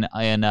in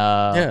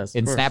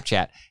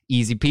Snapchat.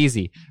 Easy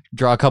peasy.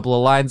 Draw a couple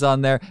of lines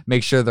on there,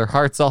 make sure their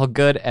heart's all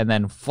good, and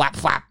then flap.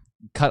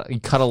 Cut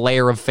a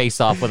layer of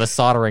face off with a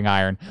soldering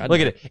iron.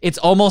 Look at it. It's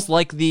almost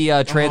like the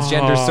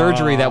transgender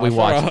surgery that we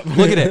watched.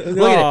 Look at it.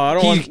 Look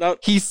at it.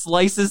 He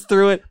slices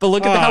through it, but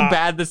look at how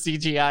bad the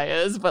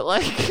CGI is. But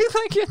like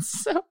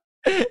it's so.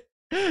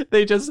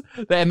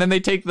 And then they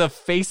take the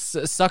face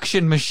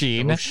suction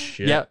machine. Oh,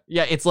 shit. Yeah.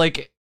 It's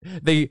like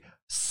they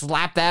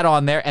slap that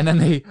on there, and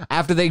then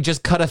after they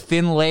just cut a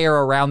thin layer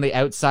around the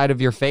outside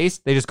of your face,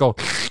 they just go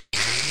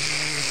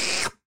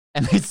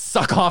and they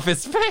suck off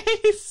his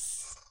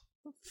face.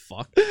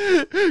 Fuck.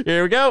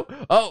 Here we go.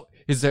 Oh,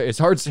 his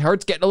heart's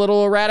getting a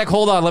little erratic.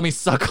 Hold on, let me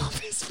suck off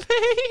his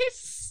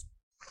face.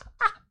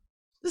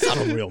 This is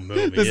not a real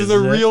movie. This is a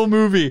real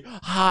movie.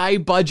 High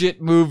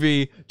budget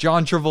movie.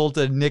 John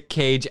Travolta, Nick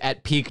Cage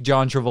at peak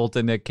John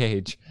Travolta, Nick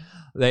Cage.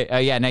 Now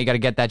you got to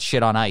get that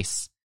shit on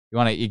ice.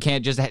 You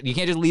can't just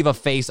leave a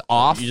face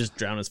off. You just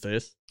drown his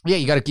face. Yeah,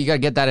 you got to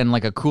get that in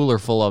like a cooler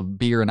full of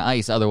beer and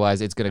ice.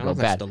 Otherwise, it's gonna go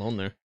bad. Still on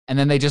there. And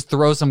then they just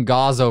throw some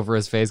gauze over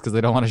his face because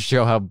they don't want to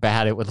show how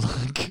bad it would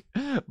look.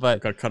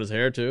 But got to cut his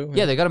hair too.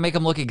 Yeah, they got to make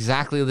him look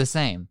exactly the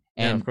same.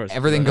 And of course.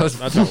 everything goes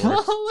That's how it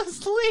works.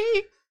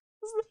 flawlessly.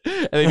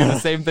 And they do the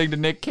same thing to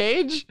Nick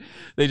Cage.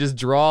 They just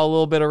draw a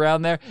little bit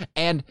around there.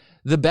 And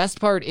the best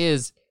part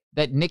is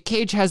that Nick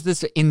Cage has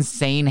this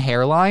insane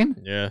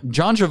hairline. Yeah.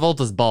 John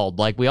Travolta's bald.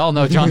 Like, we all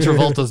know John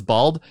Travolta's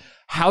bald.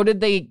 How did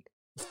they...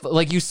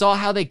 Like, you saw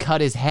how they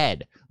cut his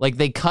head. Like,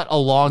 they cut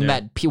along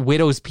that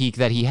widow's peak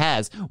that he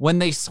has. When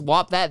they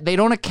swap that, they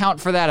don't account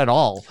for that at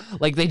all.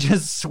 Like, they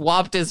just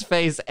swapped his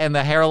face and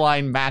the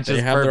hairline matches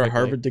They have perfectly. their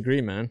Harvard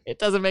degree, man. It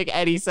doesn't make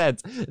any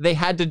sense. They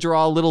had to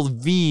draw a little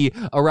V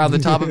around the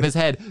top of his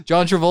head.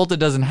 John Travolta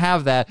doesn't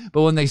have that,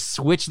 but when they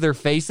switch their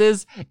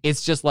faces,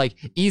 it's just like,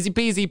 easy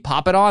peasy,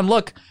 pop it on,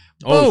 look.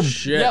 Boom. Oh,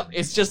 shit. Yep,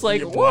 it's just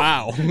like,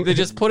 wow. They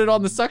just put it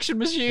on the suction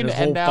machine, His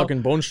and whole now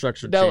fucking bone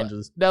structure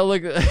changes. Now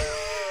look.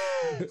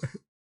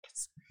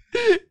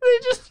 They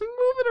just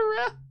move it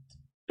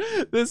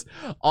around. This,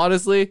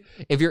 honestly,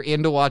 if you're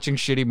into watching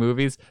shitty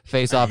movies,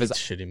 Face Off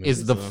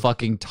is the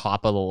fucking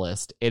top of the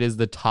list. It is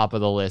the top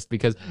of the list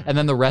because, and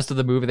then the rest of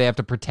the movie they have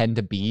to pretend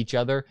to be each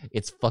other.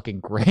 It's fucking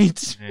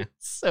great. Yeah.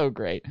 It's so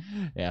great.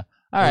 Yeah.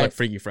 All It's right. like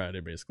Freaky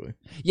Friday, basically.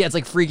 Yeah, it's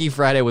like Freaky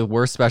Friday with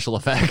worse special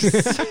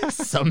effects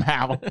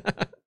somehow.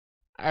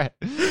 All right.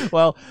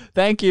 Well,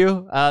 thank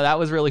you. That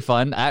was really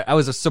fun. I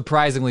was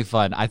surprisingly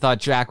fun. I thought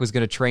Jack was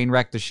going to train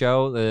wreck the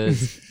show.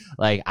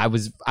 Like I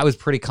was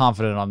pretty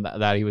confident on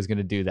that he was going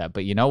to do that.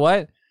 But you know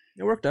what?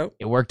 It worked out.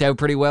 It worked out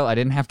pretty well. I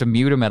didn't have to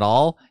mute him at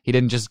all. He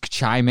didn't just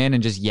chime in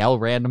and just yell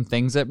random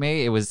things at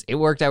me. It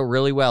worked out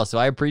really well. So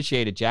I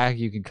appreciate it, Jack.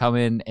 You can come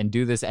in and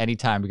do this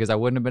anytime because I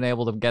wouldn't have been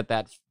able to get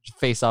that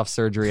face-off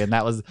surgery, and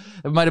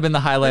it might have been the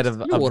highlight of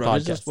the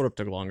podcast. It just would have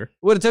took longer.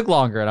 Would have took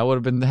longer, and I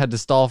would have had to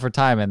stall for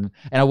time, and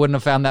I wouldn't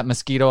have found that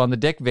mosquito on the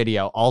dick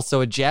video.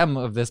 Also a gem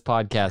of this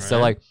podcast. Right. So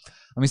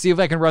let me see if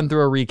I can run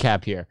through a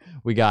recap here.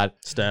 We got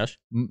stash.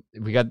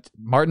 We got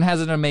Martin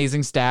has an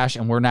amazing stash,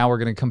 and we're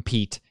going to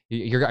compete.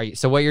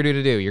 So what you're going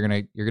to do? You're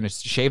gonna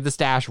shave the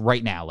stash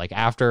right now, like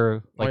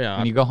after,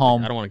 when you go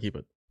home. I don't want to keep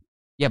it.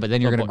 Yeah, but then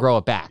you're gonna grow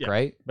it back,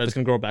 right? But it's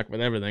gonna grow back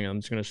with everything.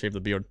 I'm just gonna shave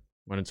the beard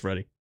when it's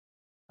ready.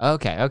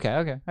 Okay. I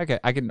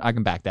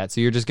can back that.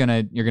 So you're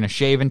gonna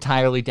shave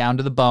entirely down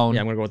to the bone. Yeah,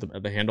 I'm gonna go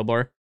with the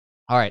handlebar.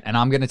 All right, and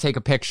I'm gonna take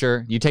a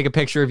picture. You take a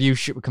picture of you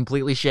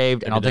completely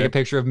shaved, and I'll take a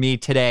picture of me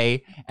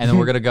today, and then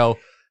we're gonna go.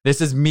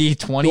 This is me.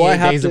 28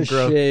 days of growth. Do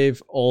I have to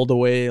shave all the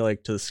way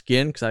like to the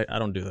skin? Because I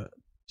don't do that.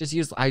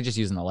 I just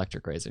use an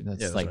electric razor.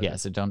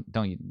 That's so don't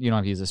you don't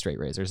have to use a straight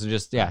razor. So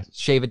just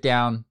shave it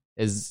down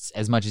as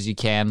much as you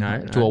can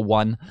a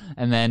 1,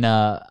 and then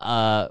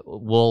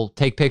we'll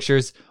take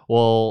pictures.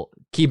 We'll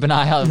keep an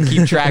eye out,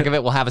 keep track of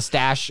it. We'll have a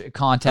stash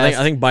contest.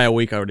 I think by a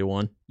week I already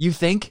won. You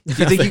think? You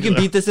think you can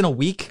beat this in a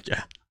week?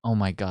 Yeah. Oh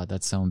my god,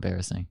 that's so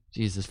embarrassing.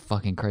 Jesus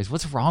fucking Christ.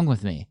 What's wrong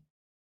with me?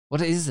 What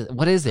is it?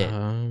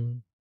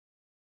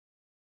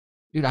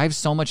 Dude, I have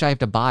so much I have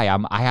to buy.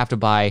 I have to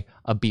buy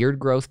a beard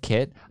growth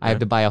kit. I have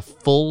to buy a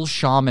full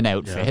shaman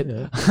outfit.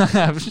 You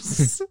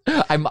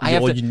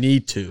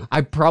need to. I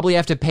probably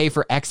have to pay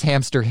for X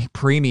Hamster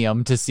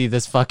Premium to see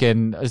this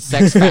fucking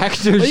Sex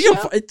Factor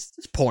show. It's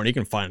porn. You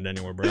can find it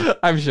anywhere, bro.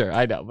 I'm sure.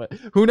 I know, but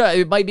who knows?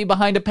 It might be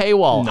behind a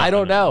paywall. I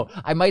don't know.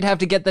 I might have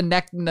to get the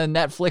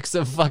Netflix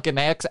of fucking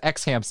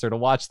X Hamster to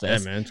watch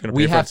this. Yeah, man. It's gonna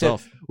pay for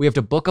itself. We have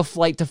to book a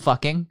flight to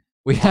fucking.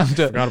 We have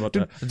to. Forgot about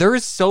that. There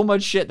is so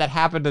much shit that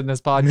happened in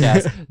this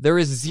podcast. There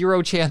is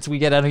zero chance we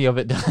get any of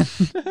it done.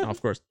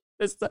 Of course.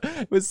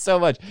 It was so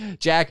much.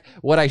 Jack,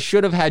 what I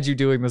should have had you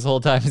doing this whole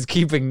time is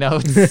keeping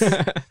notes.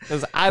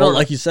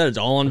 Like you said, it's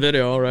all on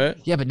video, right?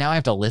 Yeah, but now I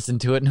have to listen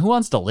to it. And who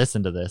wants to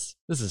listen to this?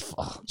 This is...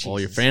 all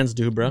your fans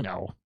do, bro.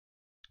 No.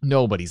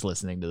 Nobody's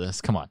listening to this.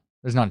 Come on.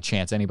 There's not a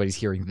chance anybody's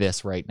hearing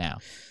this right now.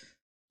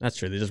 That's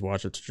true. They just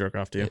watch it to jerk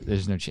off to you.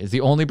 There's no chance.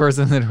 The only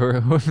person that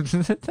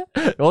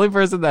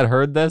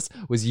heard this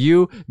was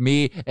you,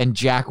 me, and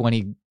Jack when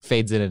he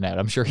fades in and out.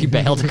 I'm sure he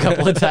bailed a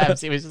couple of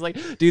times. He was just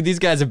like, dude, these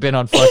guys have been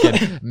on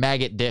fucking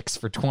maggot dicks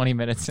for 20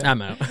 minutes.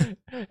 I'm out.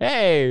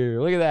 Hey,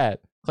 look at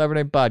that. Clever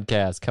Name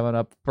Podcast coming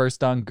up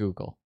first on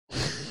Google.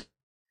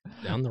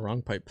 Down the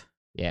wrong pipe.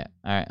 Yeah.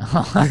 All right.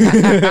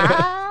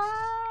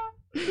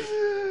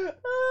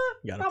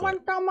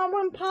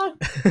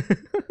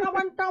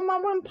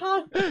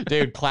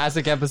 Dude,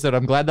 classic episode.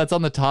 I'm glad that's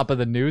on the top of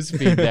the news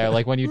feed there.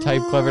 Like when you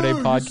type Clever Name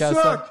Podcast.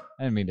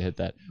 I didn't mean to hit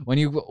that.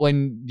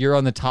 When you're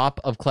on the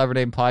top of Clever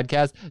Name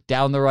Podcast,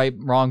 down the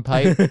wrong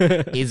pipe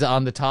is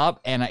on the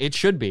top, and it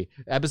should be.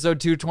 Episode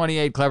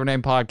 228, Clever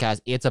Name Podcast.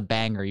 It's a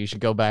banger. You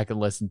should go back and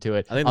listen to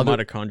it. I think the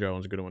mitochondria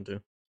one's a good one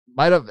too.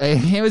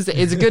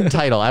 It's a good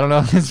title. I don't know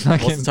if it's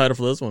fucking... What's the title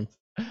for this one?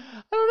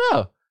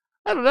 I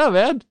don't know,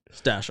 man.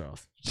 Stash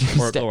off.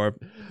 Or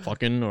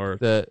fucking, or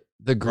the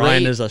great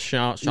Ryan is a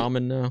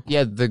shaman now.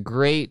 Yeah, the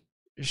great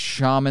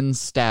shaman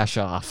stash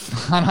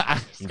off.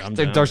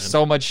 There's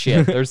so much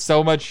shit. There's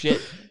so much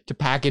shit to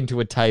pack into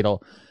a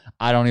title.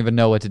 I don't even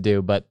know what to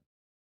do, but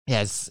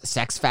yes,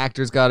 Sex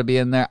Factor's got to be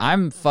in there.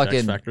 I'm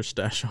fucking Sex Factor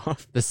stash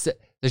off.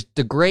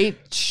 The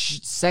great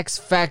Sex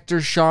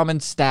Factor shaman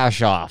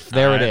stash off.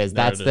 There it is.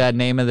 That's the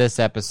name of this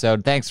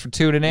episode. Thanks for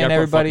tuning in,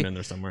 everybody. In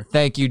there somewhere.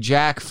 Thank you,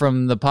 Jack,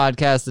 from the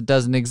podcast that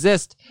doesn't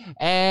exist.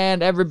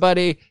 And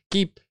everybody,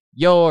 keep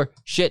your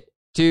shit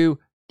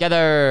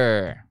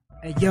together.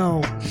 Hey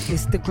yo,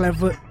 it's the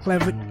clever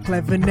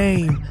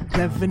name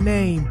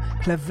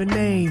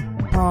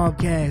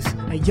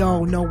podcast. Hey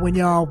yo, know when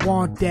y'all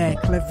want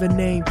that clever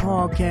name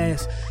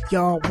podcast.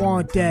 Y'all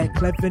want that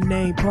clever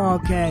name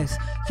podcast.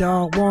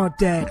 Y'all want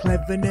that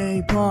clever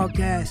name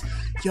podcast.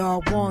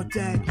 Y'all want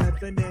that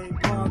clever name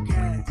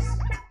podcast.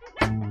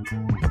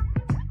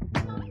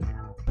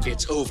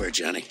 It's over,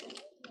 Johnny.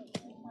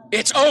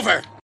 It's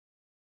over.